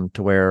ground,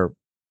 to where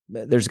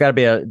there's got to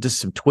be just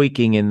some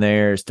tweaking in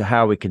there as to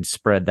how we can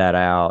spread that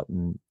out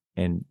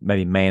and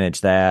maybe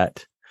manage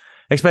that,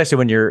 especially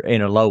when you're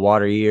in a low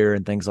water year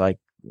and things like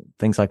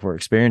we're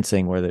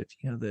experiencing, where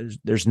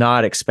there's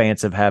not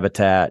expansive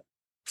habitat,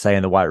 say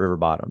in the White River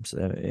bottoms,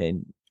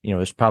 and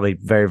there's probably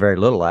very, very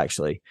little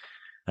actually.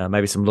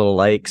 Maybe some little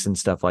lakes and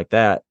stuff like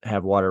that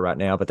have water right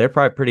now, but they're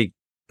probably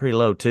pretty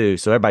low too.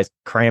 So everybody's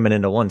cramming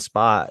into one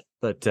spot.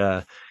 But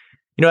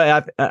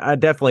I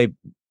definitely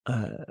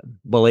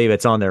believe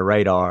it's on their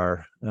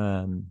radar,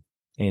 and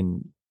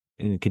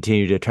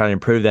continue to try to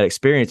improve that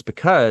experience,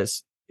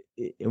 because,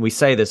 and we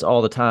say this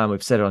all the time,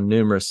 we've said it on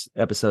numerous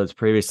episodes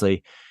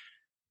previously,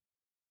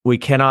 we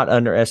cannot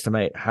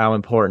underestimate how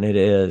important it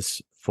is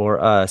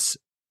for us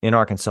in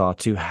Arkansas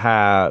to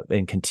have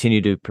and continue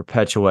to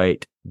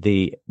perpetuate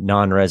the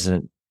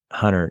non-resident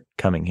hunter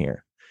coming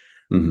here.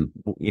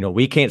 Mm-hmm.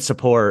 We can't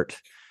support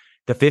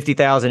the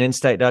 50,000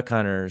 in-state duck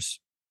hunters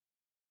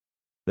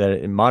that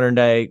in modern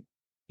day,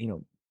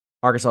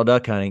 Arkansas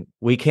duck hunting,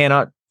 we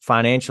cannot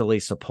financially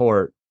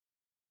support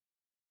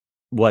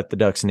what the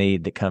ducks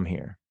need that come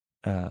here.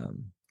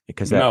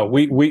 Because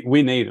we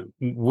need them.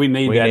 We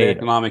need that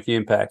economic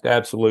impact.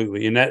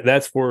 Absolutely. And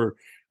that's where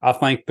I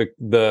think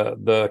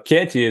the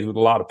catch is with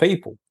a lot of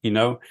people.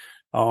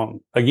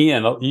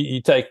 Again,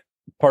 you take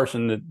a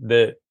person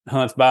that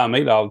hunts by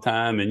meat all the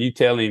time, and you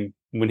tell him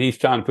when he's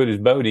trying to put his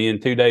boat in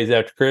 2 days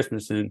after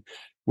Christmas, and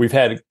we've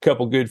had a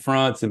couple good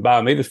fronts and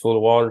Biometer's full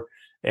of water,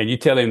 and you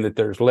tell him that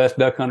there's less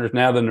duck hunters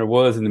now than there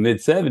was in the mid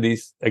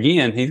 70s,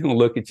 again, he's going to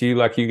look at you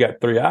like you got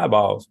three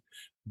eyeballs.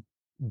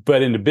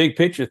 But in the big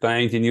picture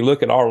things, and you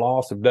look at our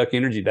loss of duck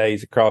energy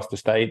days across the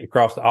state,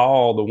 across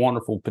all the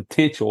wonderful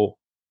potential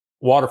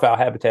waterfowl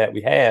habitat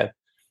we have,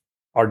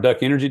 our duck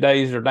energy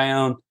days are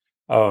down.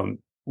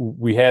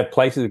 We have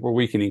places where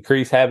we can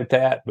increase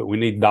habitat, but we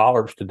need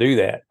dollars to do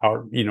that.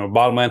 Our,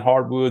 bottomland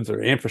hardwoods or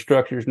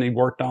infrastructures need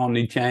worked on,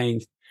 need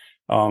changed.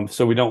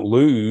 So we don't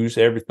lose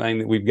everything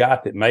that we've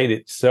got that made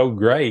it so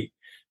great.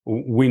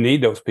 We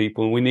need those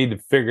people, and we need to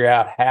figure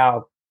out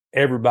how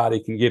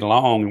everybody can get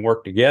along and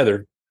work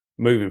together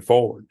moving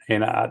forward.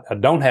 And I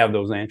don't have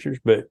those answers,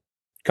 but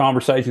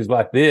conversations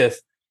like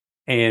this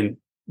and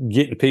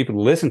getting people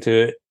to listen to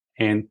it,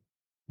 and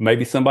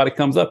maybe somebody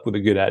comes up with a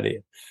good idea.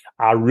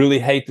 I really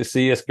hate to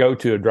see us go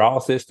to a draw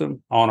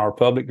system on our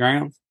public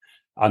grounds.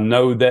 I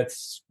know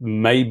that's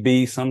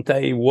maybe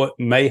someday what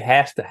may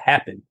has to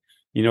happen.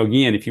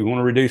 Again, if you want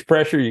to reduce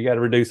pressure, you got to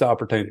reduce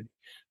opportunity.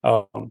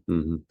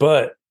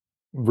 But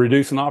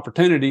reducing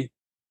opportunity,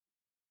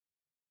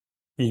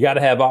 you got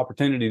to have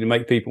opportunity to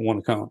make people want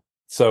to come.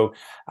 So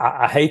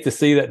I hate to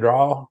see that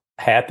draw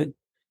happen.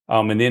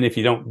 And then if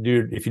you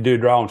do a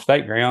draw on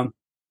state ground,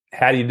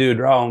 how do you do a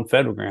draw on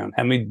federal ground?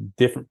 How many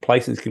different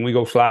places can we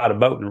go slide a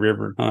boat in the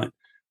river and hunt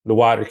the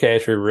wider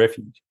Cache River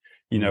Refuge?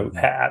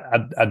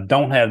 I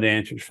don't have the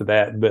answers for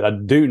that, but I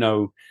do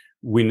know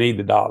we need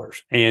the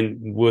dollars. And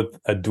with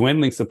a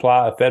dwindling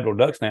supply of federal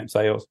duck stamp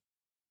sales,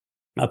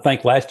 I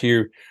think last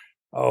year,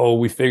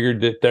 we figured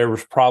that there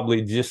was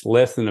probably just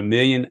less than 1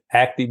 million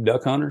active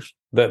duck hunters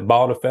that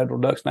bought a federal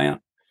duck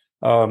stamp.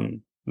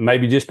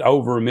 Maybe just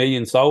over 1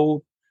 million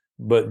sold,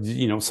 but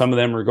some of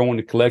them are going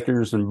to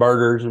collectors and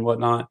birders and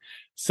whatnot.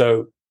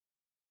 So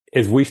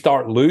as we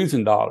start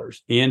losing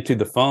dollars into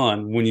the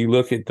fund, when you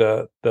look at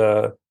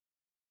the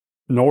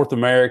North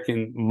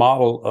American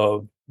model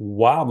of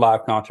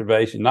wildlife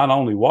conservation, not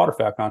only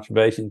waterfowl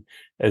conservation,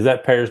 as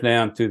that pairs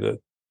down to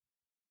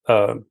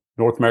the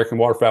North American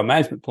Waterfowl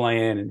Management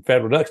Plan and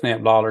federal duck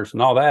stamp dollars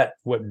and all that,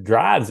 what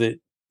drives it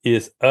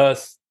is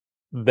us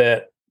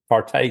that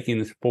partake in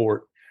the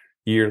sport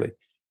yearly.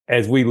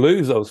 As we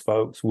lose those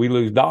folks, we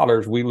lose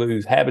dollars, we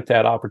lose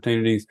habitat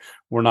opportunities.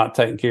 We're not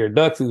taking care of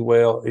ducks as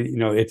well.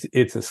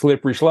 It's a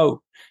slippery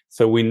slope.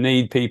 So we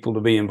need people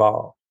to be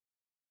involved.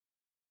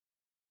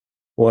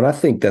 Well, and I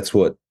think that's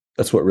what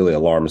really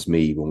alarms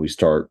me when we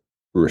start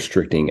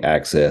restricting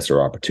access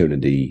or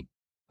opportunity.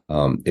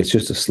 It's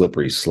just a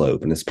slippery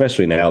slope. And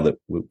especially now that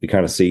we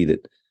kind of see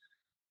that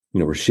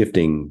we're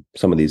shifting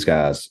some of these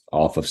guys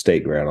off of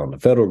state ground onto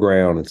federal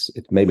ground. It's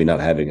maybe not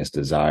having its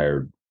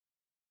desired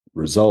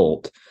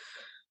result,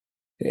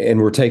 and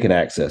we're taking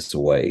access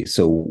away.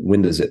 So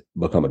when does it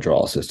become a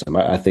draw system?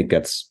 I think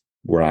that's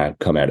where I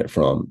come at it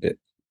from.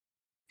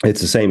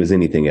 It's the same as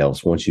anything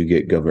else. Once you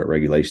get government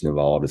regulation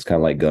involved, it's kind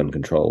of like gun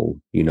control.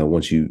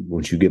 Once you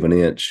give an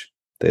inch,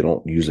 they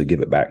don't usually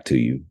give it back to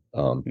you.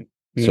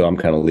 So I'm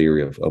kind of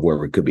leery of where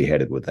we could be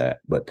headed with that.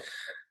 But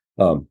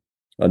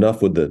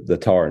enough with the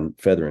tar and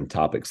feathering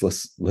topics.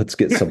 Let's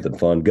get something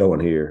fun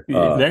going here.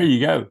 There you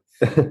go.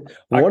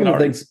 One of the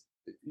things.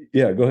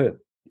 Yeah, go ahead.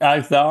 I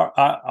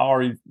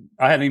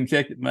hadn't even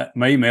checked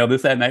my email.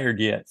 This hadn't aired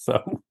yet,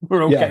 so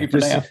we're okay for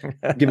now.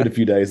 Give it a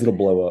few days; it'll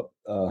blow up.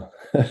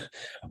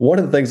 One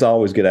of the things I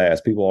always get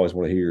asked, people always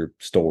want to hear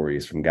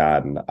stories from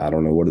guiding. I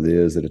don't know what it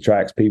is that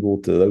attracts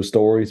people to those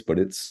stories, but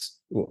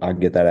I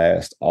get that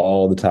asked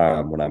all the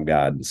time when I'm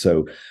guiding.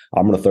 So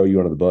I'm going to throw you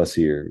under the bus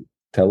here.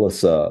 Tell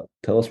us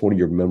one of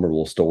your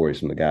memorable stories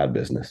from the guide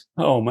business.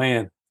 Oh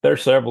man,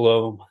 there's several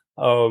of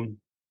them.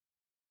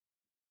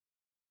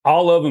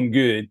 All of them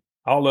good.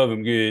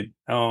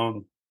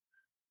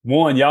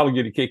 One, y'all will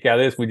get a kick out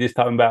of this. We're just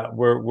talking about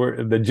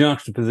where the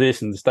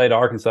juxtaposition, the state of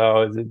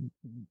Arkansas, as it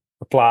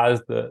applies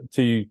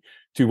to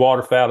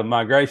waterfowl and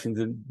migrations.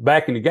 And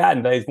back in the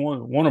guiding days,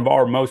 one of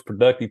our most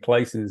productive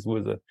places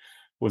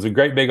was a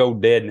great big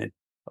old dead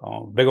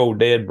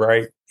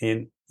break.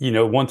 And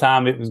one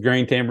time it was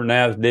green timber,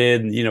 now it's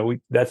dead,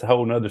 and that's a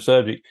whole nother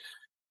subject.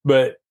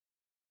 But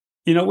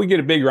we get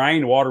a big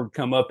rain, the water would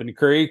come up in the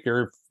creek,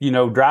 or,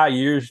 dry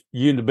years,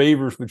 you and the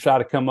beavers would try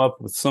to come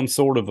up with some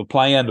sort of a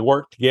plan to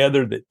work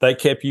together that they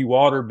kept you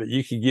water, but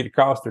you could get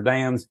across their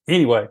dams.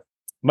 Anyway,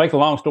 make a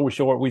long story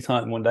short, we was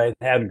hunting one day,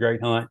 had a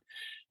great hunt,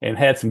 and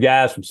had some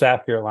guys from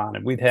South Carolina.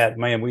 We'd had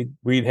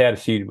to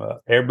shoot them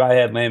up. Everybody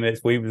had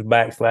limits. We was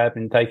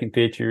backslapping, taking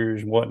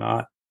pictures and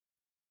whatnot.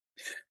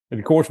 And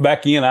of course,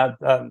 back in, I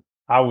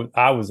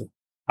was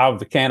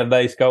a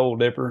Canada skull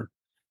dipper.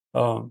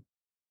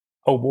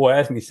 Old boy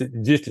asked me, he said,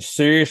 just as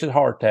serious as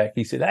heart attack.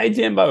 He said, "Hey,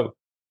 Jimbo,"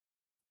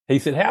 he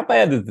said, "how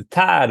bad does the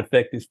tide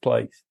affect this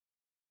place?"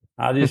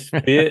 I just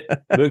spit,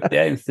 looked at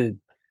him and said,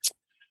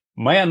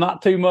 "Man,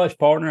 not too much,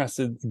 partner." I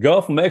said, "The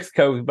Gulf of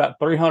Mexico is about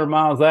 300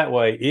 miles that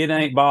way. It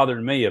ain't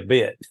bothering me a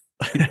bit."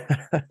 He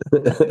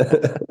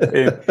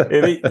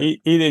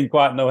didn't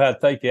quite know how to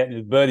take that, and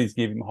his buddies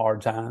give him a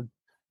hard time.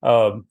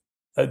 One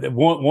of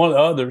the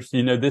others,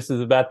 this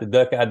is about the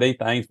duck ID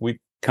things. We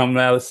coming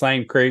out of the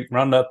same creek,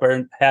 running up there,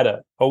 and had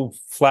a old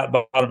flat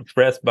bottom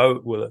express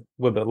boat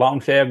with a long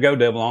shaft go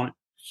devil on it,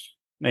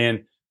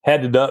 and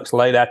had the ducks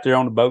laid out there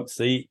on the boat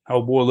seat.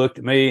 Old boy looked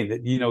at me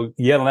and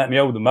yelling at me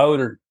over the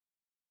motor.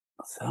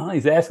 I said, "Oh,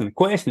 he's asking a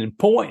question and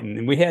pointing."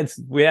 And we had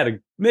a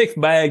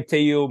mixed bag,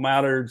 teal,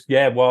 mallards,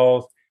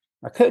 gadwalls.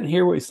 I couldn't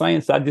hear what he was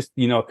saying, so I just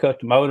cut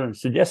the motor and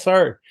said, "Yes,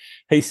 sir."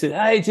 He said,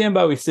 "Hey,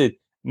 Jimbo," he said,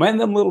 "Man,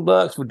 them little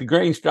ducks with the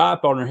green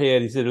stripe on their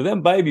head," he said, "are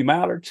them baby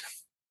mallards?"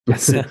 I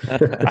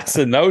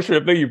said, "No, sir,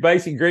 it'd be your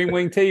basic green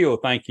wing teal,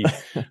 thank you."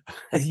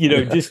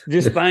 Just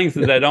things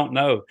that they don't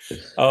know.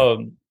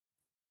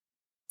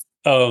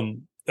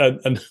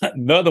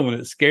 Another one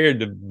that scared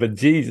the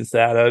bejesus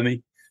out of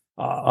me.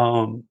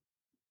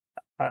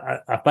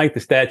 I think the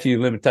statute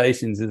of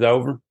limitations is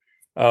over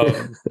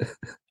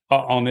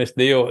on this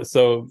deal.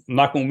 So I'm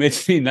not going to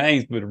mention any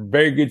names, but a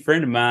very good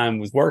friend of mine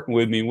was working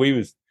with me, and we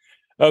was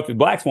up at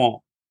Black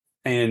Swamp,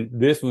 and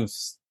this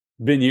was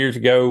been years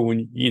ago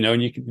when,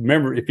 and you can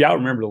remember, if y'all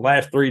remember the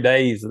last 3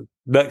 days of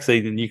duck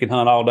season, you can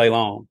hunt all day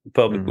long in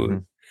public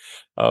woods.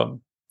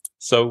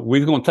 So we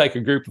was going to take a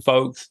group of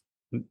folks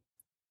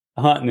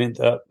hunting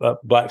into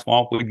up Black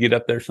Swamp. We'd get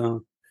up there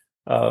some.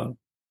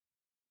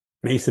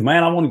 He said,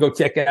 "Man, I want to go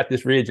check out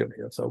this ridge over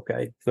here." It's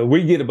okay. So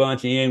we get a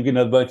bunch in, get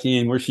another bunch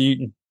in, we're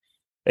shooting.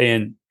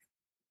 And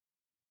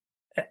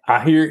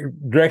I hear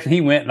direction he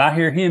went, and I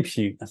hear him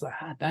shoot. I was like,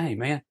 "Ah, dang,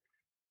 man."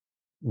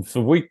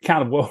 So we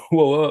kind of woke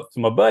up. So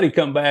my buddy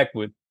come back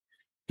with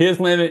his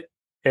limit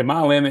and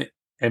my limit,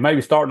 and maybe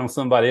starting on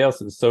somebody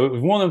else's. So it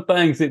was one of the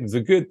things. It was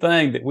a good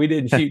thing that we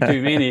didn't shoot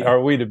too many,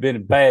 or we'd have been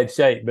in bad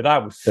shape. But I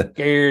was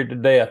scared to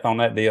death on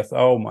that deal. So,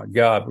 oh my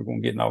God, we're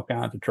going to get in all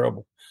kinds of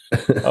trouble.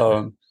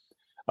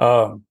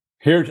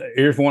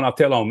 Here's one I'll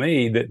tell on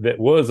me that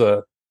was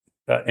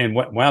and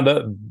wound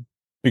up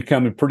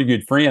becoming pretty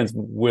good friends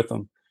with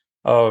them.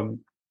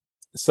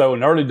 So in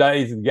the early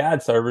days of the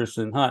guide service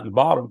and hunting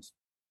bottoms,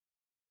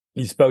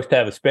 you're supposed to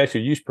have a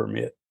special use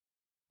permit.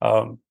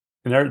 And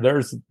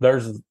there's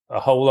a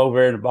hole over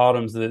there in the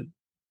bottoms that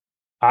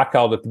I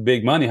called it the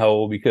big money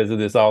hole because of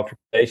this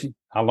altercation.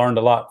 I learned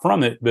a lot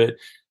from it, but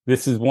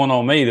this is one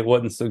on me that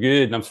wasn't so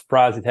good, and I'm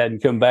surprised it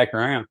hadn't come back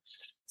around.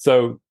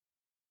 So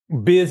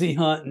busy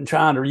hunting,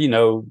 trying to,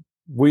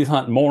 we was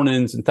hunting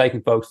mornings and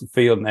taking folks to the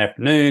field in the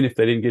afternoon if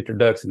they didn't get their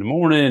ducks in the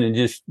morning, and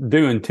just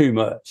doing too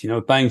much,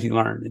 things you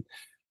learned. And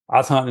I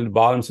was hunting the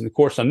bottoms, and of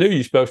course I knew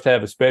you're supposed to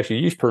have a special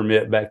use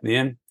permit back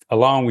then,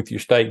 along with your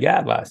state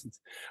guide license.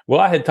 Well,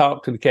 I had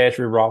talked to the Cache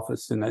River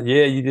office, and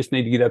you just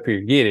need to get up here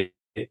and get it.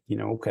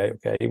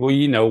 Okay.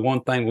 Well,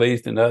 one thing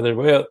leads to another.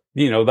 Well,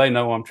 they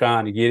know I'm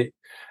trying to get it.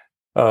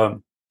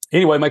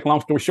 Anyway, make a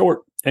long story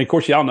short, and of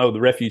course, y'all know the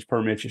refuge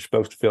permits you're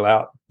supposed to fill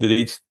out that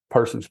each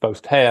person's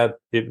supposed to have.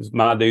 It was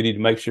my duty to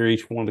make sure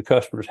each one of the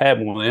customers had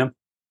one of them.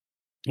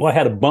 Well, I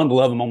had a bundle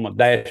of them on my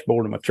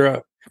dashboard of my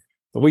truck.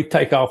 But we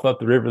take off up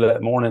the river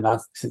that morning. I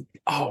said,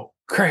 "Oh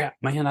crap,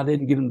 man! I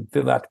didn't get them to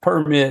fill out the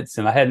permits,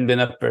 and I hadn't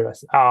been up there." I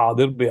said, "Oh,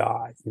 that'll be all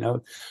right."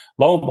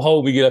 Lo and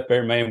behold, we get up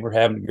there, man. We're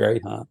having a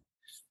great hunt.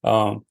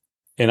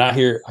 And I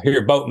hear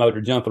a boat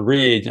motor jump a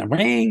ridge, and I'm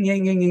ring,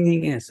 ring, ring,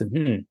 ring, ring. I said,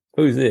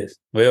 "Who's this?"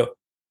 Well,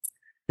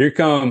 here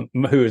come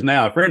who is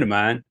now a friend of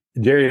mine,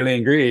 Jerry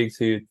Lynn Griggs,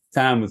 who at the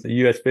time was the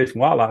U.S. Fish and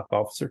Wildlife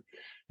Officer.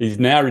 He's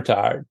now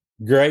retired.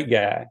 Great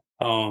guy.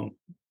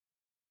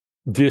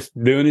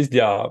 Just doing his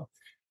job.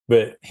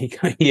 But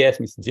he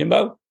asked me, said,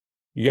 "Jimbo,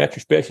 you got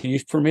your special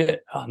use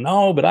permit?" "Oh,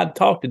 no, but I'd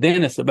talked to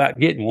Dennis about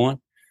getting one."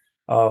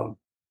 So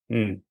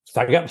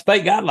I got my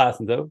state guide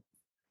license, though.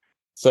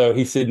 So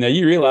he said, "Now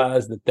you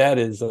realize that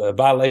is a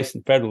violation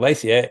of the Federal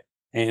Lacey Act,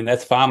 and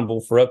that's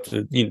finable for up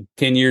to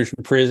 10 years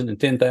in prison and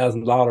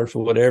 $10,000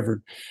 or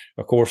whatever."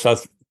 Of course, I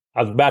was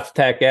about to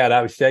tack out.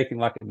 I was shaking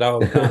like a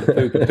dog trying to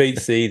poop a peach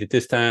seed at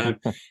this time.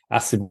 I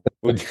said,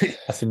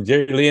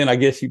 "Jerry Lynn, I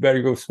guess you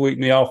better go sweep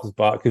me off the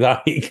spot because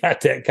I ain't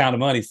got that kind of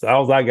money. So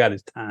all I got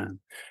is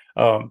time."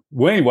 Well,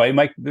 anyway,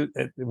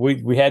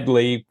 we had to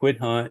leave, quit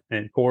hunt,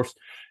 and of course,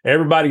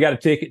 everybody got a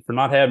ticket for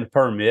not having a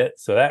permit.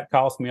 So that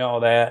cost me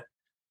all that.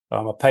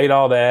 I paid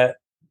all that.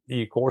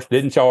 He, of course,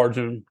 didn't charge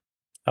them.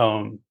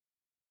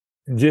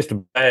 Just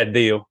a bad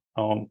deal.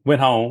 Went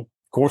home.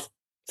 Of course,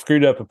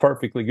 screwed up a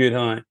perfectly good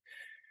hunt.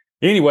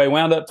 Anyway,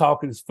 wound up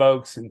talking to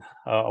folks and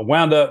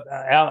wound up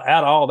out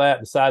of all that,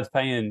 besides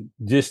paying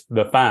just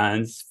the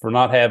fines for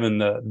not having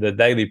the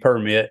daily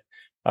permit.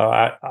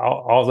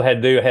 All I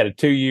had to do, I had a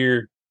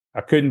 2-year,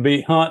 I couldn't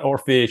hunt or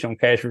fish on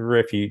Cache River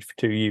Refuge for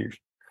 2 years.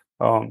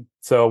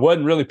 So I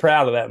wasn't really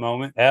proud of that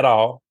moment at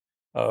all.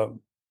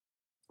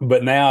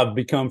 But now I've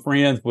become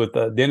friends with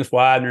Dennis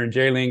Widener and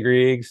Jerry Lynn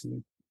Griggs.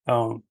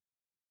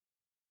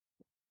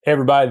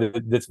 Everybody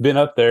that's been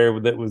up there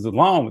that was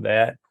along with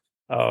that.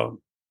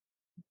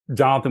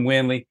 Jonathan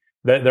Winley,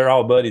 they're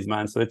all buddies of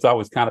mine. So it's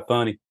always kind of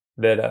funny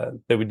that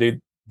we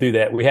do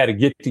that. We had a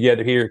get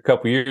together here a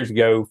couple of years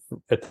ago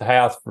at the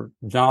house for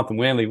Jonathan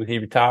Winley when he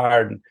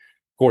retired. And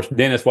of course,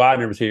 Dennis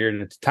Widener was here.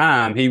 And at the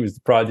time, he was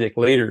the project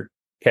leader,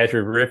 Cache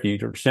River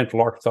Refuge or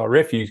Central Arkansas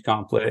Refuge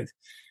Complex.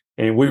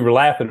 And we were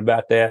laughing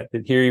about that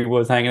here he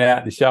was hanging out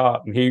in the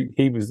shop. And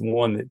he was the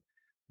one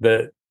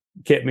that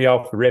kept me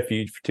off the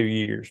refuge for 2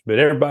 years. But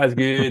everybody's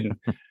good. And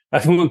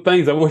that's one of the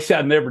things I wish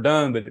I'd never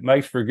done, but it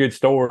makes for a good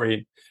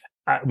story.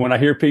 When I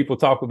hear people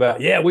talk about,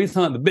 we was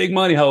hunting the big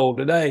money hole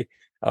today,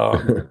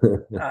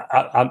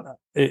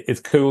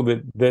 it's cool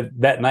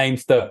that name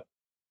stuck.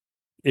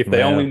 If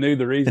they only knew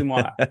the reason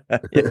why.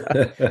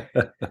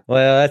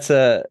 Well, that's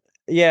I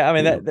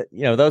mean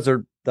those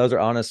are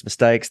honest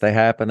mistakes. They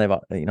happen.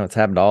 It's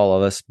happened to all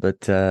of us.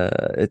 But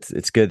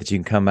it's good that you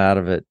can come out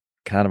of it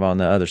kind of on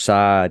the other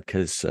side,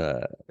 because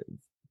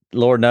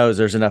Lord knows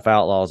there's enough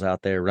outlaws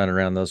out there running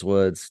around those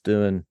woods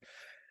doing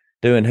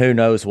who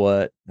knows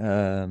what.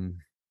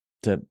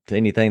 To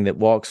anything that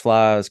walks,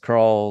 flies,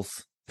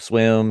 crawls,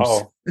 swims,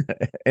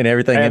 and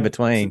everything in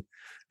between.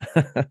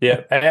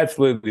 Yeah,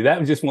 absolutely.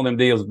 That was just one of them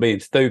deals of being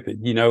stupid.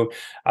 I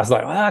was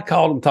like, I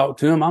called him,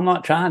 talked to him. I'm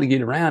not trying to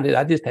get around it.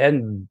 I just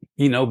hadn't,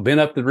 been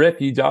up to the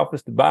refuge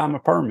office to buy him a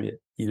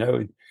permit.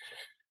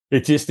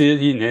 It just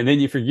is, and then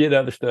you forget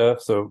other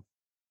stuff. So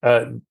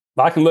I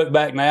can look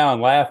back now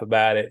and laugh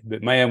about it.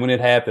 But man, when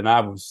it happened, I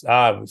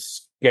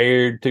was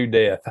scared to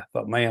death. I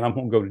thought, man, I'm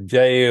going to go to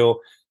jail.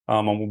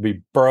 I'm going to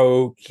be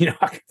broke.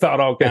 I thought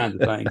all kinds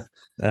of things.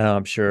 Oh,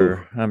 I'm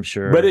sure.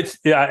 But it's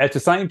at the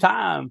same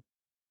time,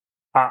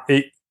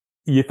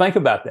 you think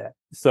about that.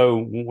 So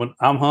when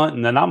I'm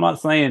hunting, and I'm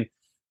not saying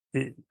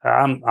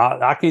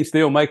I can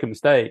still make a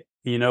mistake,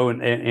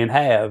 and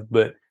have,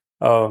 but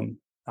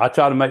I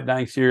try to make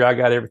dang sure I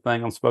got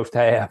everything I'm supposed to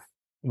have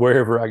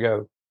wherever I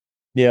go.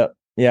 Yeah,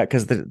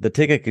 because the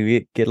ticket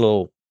could get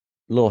a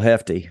little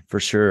hefty for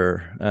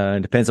sure.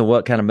 It depends on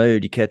what kind of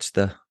mood you catch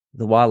the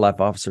wildlife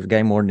officer,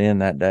 game warden in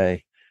that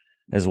day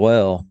as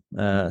well.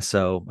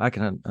 So I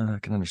can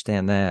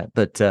understand that.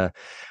 But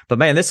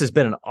man, this has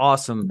been an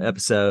awesome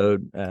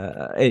episode.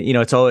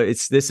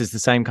 This is the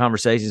same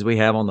conversations we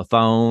have on the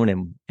phone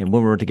and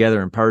when we're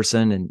together in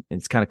person, and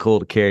it's kind of cool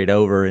to carry it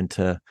over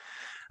into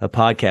a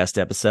podcast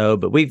episode.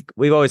 But we've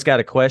always got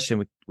a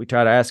question we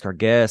try to ask our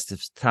guests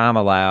if time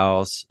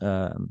allows.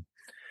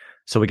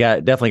 So we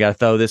definitely got to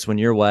throw this one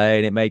your way,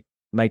 and it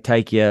may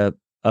take you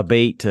a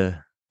beat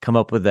to come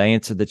up with the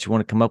answer that you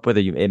want to come up with.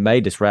 It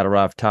may just rattle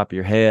right off the top of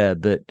your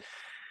head, but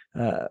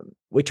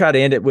we try to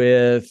end it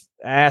with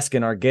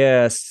asking our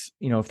guests,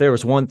 if there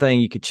was one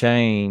thing you could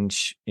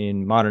change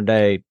in modern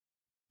day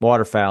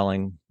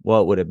waterfowling,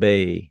 what would it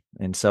be?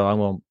 And so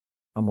I'm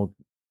gonna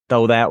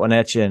throw that one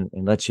at you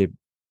and let you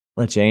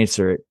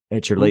answer it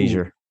at your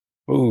leisure.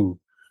 Ooh,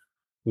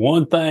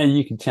 one thing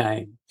you can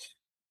change.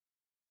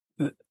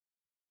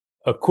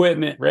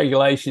 equipment,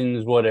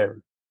 regulations,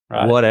 whatever.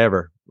 Right?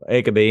 Whatever.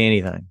 It could be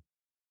anything.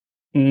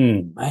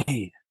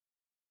 Man.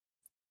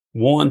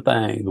 One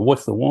thing.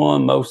 What's the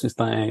one mostest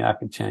thing I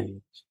could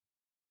change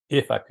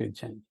if I could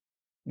change?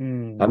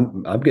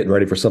 I'm getting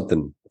ready for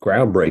something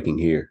groundbreaking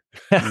here.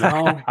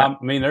 No, I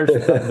mean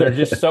there's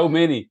just so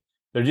many.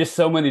 There's just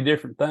so many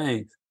different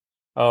things.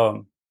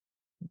 Well,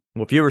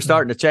 if you were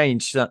starting to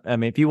change, I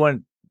mean, if you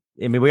want,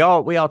 I mean, we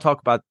all talk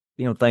about,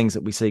 you know, things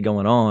that we see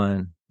going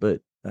on,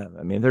 but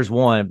I mean, there's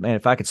one, man,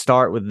 if I could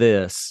start with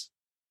this,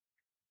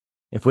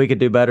 if we could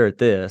do better at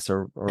this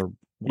or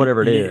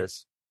whatever it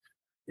is.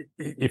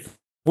 If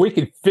we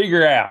could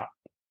figure out,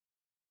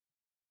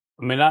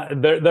 I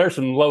mean, there's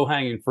some low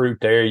hanging fruit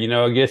there. You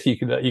know, I guess you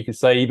could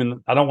say,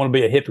 even, I don't want to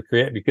be a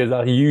hypocrite because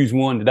I use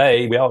one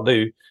today. We all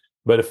do.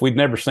 But if we'd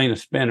never seen a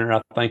spinner,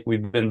 I think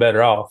we'd been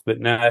better off. But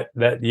now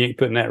that you ain't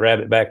putting that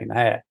rabbit back in the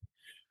hat.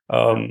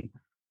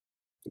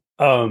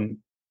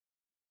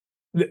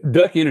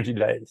 Duck Energy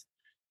Days,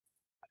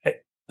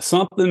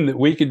 something that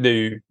we could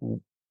do,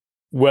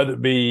 whether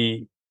it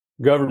be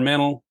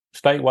governmental,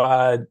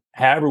 statewide,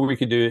 however we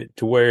could do it,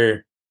 to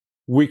where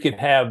we could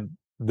have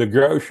the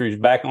groceries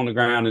back on the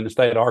ground in the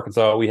state of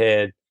Arkansas we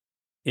had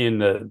in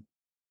the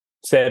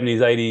 70s,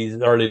 80s,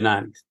 early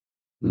 90s.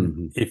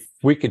 Mm-hmm. If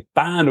we could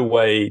find a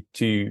way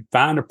to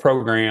find a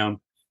program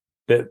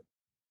that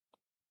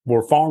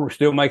where farmers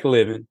still make a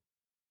living,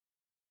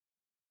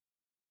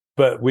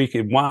 but we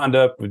could wind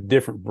up with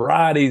different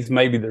varieties.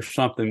 Maybe there's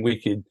something we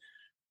could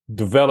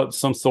develop,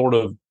 some sort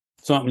of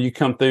something you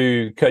come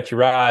through, cut your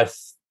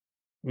rice,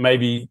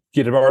 maybe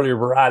get an earlier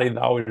variety that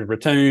always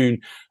retune,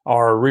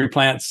 or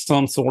replant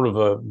some sort of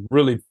a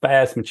really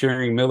fast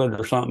maturing millet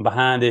or something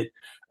behind it.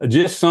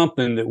 Just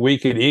something that we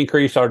could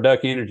increase our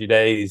duck energy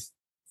days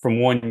from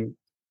one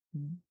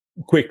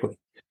quickly.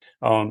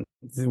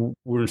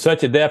 We're in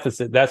such a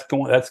deficit that's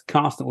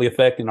constantly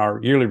affecting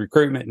our yearly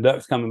recruitment and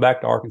ducks coming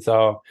back to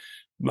Arkansas.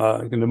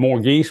 And the more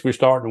geese we're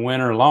starting to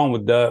winter, along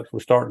with ducks, we're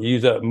starting to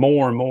use up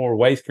more and more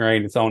waste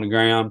grain that's on the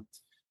ground.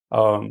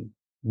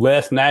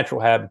 Less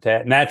natural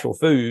habitat, natural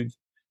foods.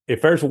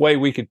 If there's a way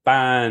we could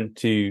find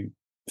to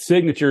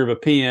signature of a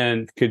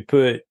pen could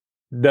put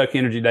duck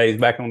energy days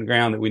back on the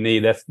ground that we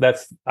need,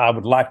 that's I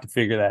would like to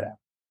figure that out.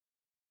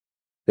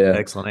 Yeah,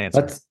 excellent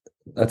answer.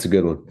 That's a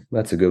good one.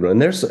 That's a good one.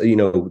 And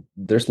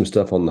there's some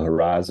stuff on the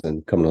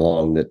horizon coming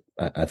along that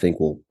I think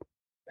will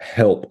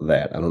help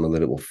that. I don't know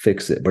that it will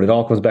fix it, but it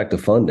all comes back to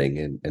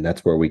funding, and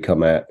that's where we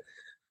come at.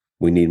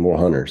 We need more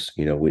hunters.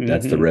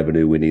 That's the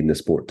revenue we need in the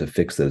sport to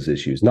fix those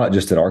issues, not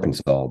just in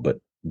Arkansas, but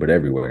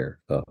everywhere,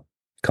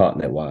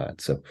 continent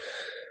wide. So,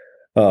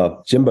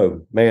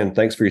 Jimbo, man,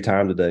 thanks for your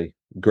time today.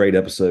 Great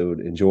episode.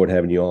 Enjoyed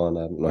having you on.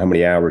 I don't know how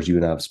many hours you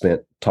and I have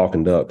spent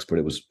talking ducks, but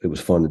it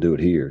was fun to do it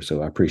here.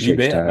 So I appreciate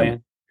your time.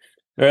 Man.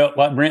 Well,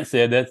 like Brent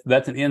said,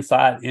 that's an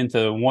insight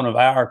into one of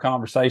our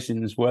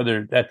conversations,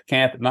 whether at the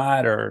camp at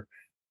night or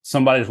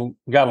somebody's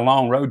got a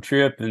long road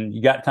trip and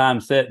you got time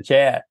to sit and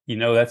chat.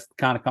 That's the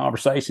kind of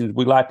conversations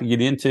we like to get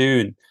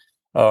into,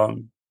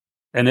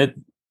 and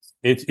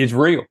it's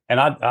real. And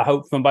I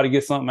hope somebody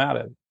gets something out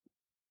of it.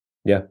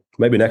 Yeah,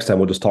 maybe next time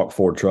we'll just talk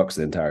Ford trucks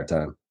the entire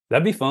time.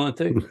 That'd be fun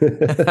too.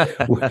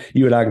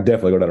 You and I can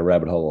definitely go down a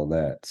rabbit hole on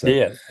that. So.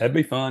 Yeah, that'd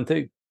be fun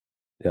too.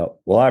 Yeah.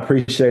 Well, I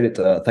appreciate it.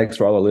 Thanks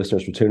for all our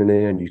listeners for tuning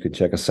in. You can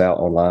check us out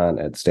online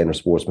at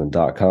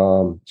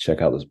standardsportsman.com.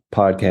 Check out this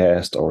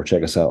podcast or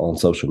check us out on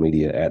social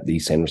media at The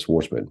Standard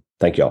Sportsman.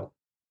 Thank y'all.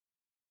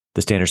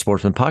 The Standard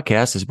Sportsman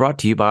podcast is brought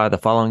to you by the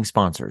following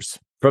sponsors.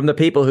 From the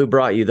people who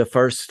brought you the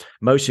first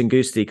motion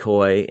goose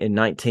decoy in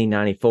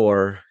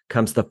 1994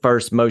 comes the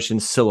first motion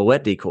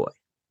silhouette decoy.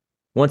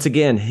 Once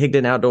again,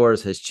 Higdon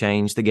Outdoors has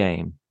changed the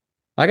game.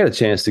 I got a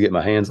chance to get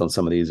my hands on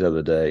some of these the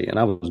other day, and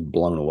I was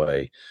blown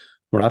away.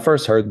 When I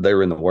first heard they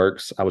were in the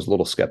works, I was a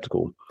little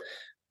skeptical.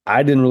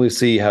 I didn't really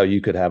see how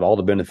you could have all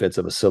the benefits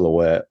of a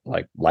silhouette,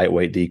 like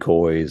lightweight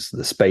decoys,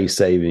 the space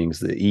savings,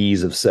 the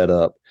ease of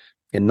setup,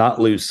 and not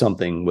lose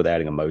something with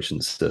adding a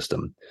motion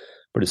system.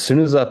 But as soon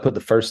as I put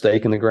the first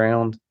stake in the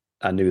ground,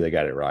 I knew they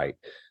got it right.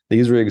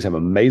 These rigs have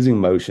amazing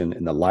motion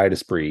in the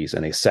lightest breeze,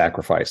 and they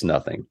sacrifice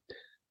nothing.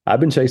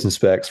 I've been chasing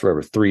specs for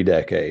over 3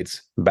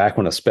 decades, back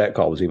when a spec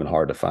call was even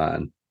hard to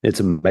find. It's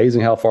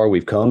amazing how far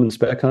we've come in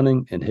spec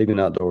hunting, and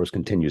Higdon Outdoors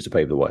continues to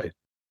pave the way.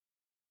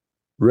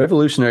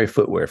 Revolutionary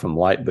footwear from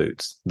Light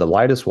Boots, the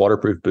lightest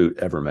waterproof boot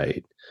ever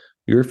made.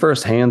 Your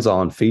first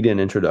hands-on feed-in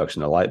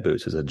introduction to Light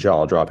Boots is a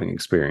jaw-dropping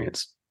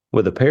experience.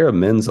 With a pair of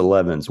men's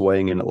 11s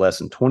weighing in at less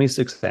than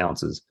 26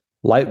 ounces,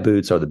 Light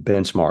Boots are the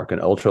benchmark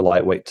in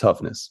ultra-lightweight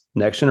toughness,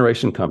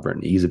 next-generation comfort,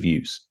 and ease of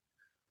use.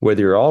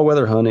 Whether you're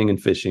all-weather hunting and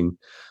fishing,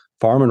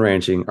 farm and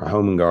ranching, or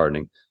home and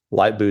gardening,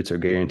 Light Boots are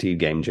guaranteed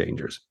game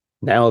changers.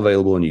 Now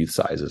available in youth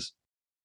sizes.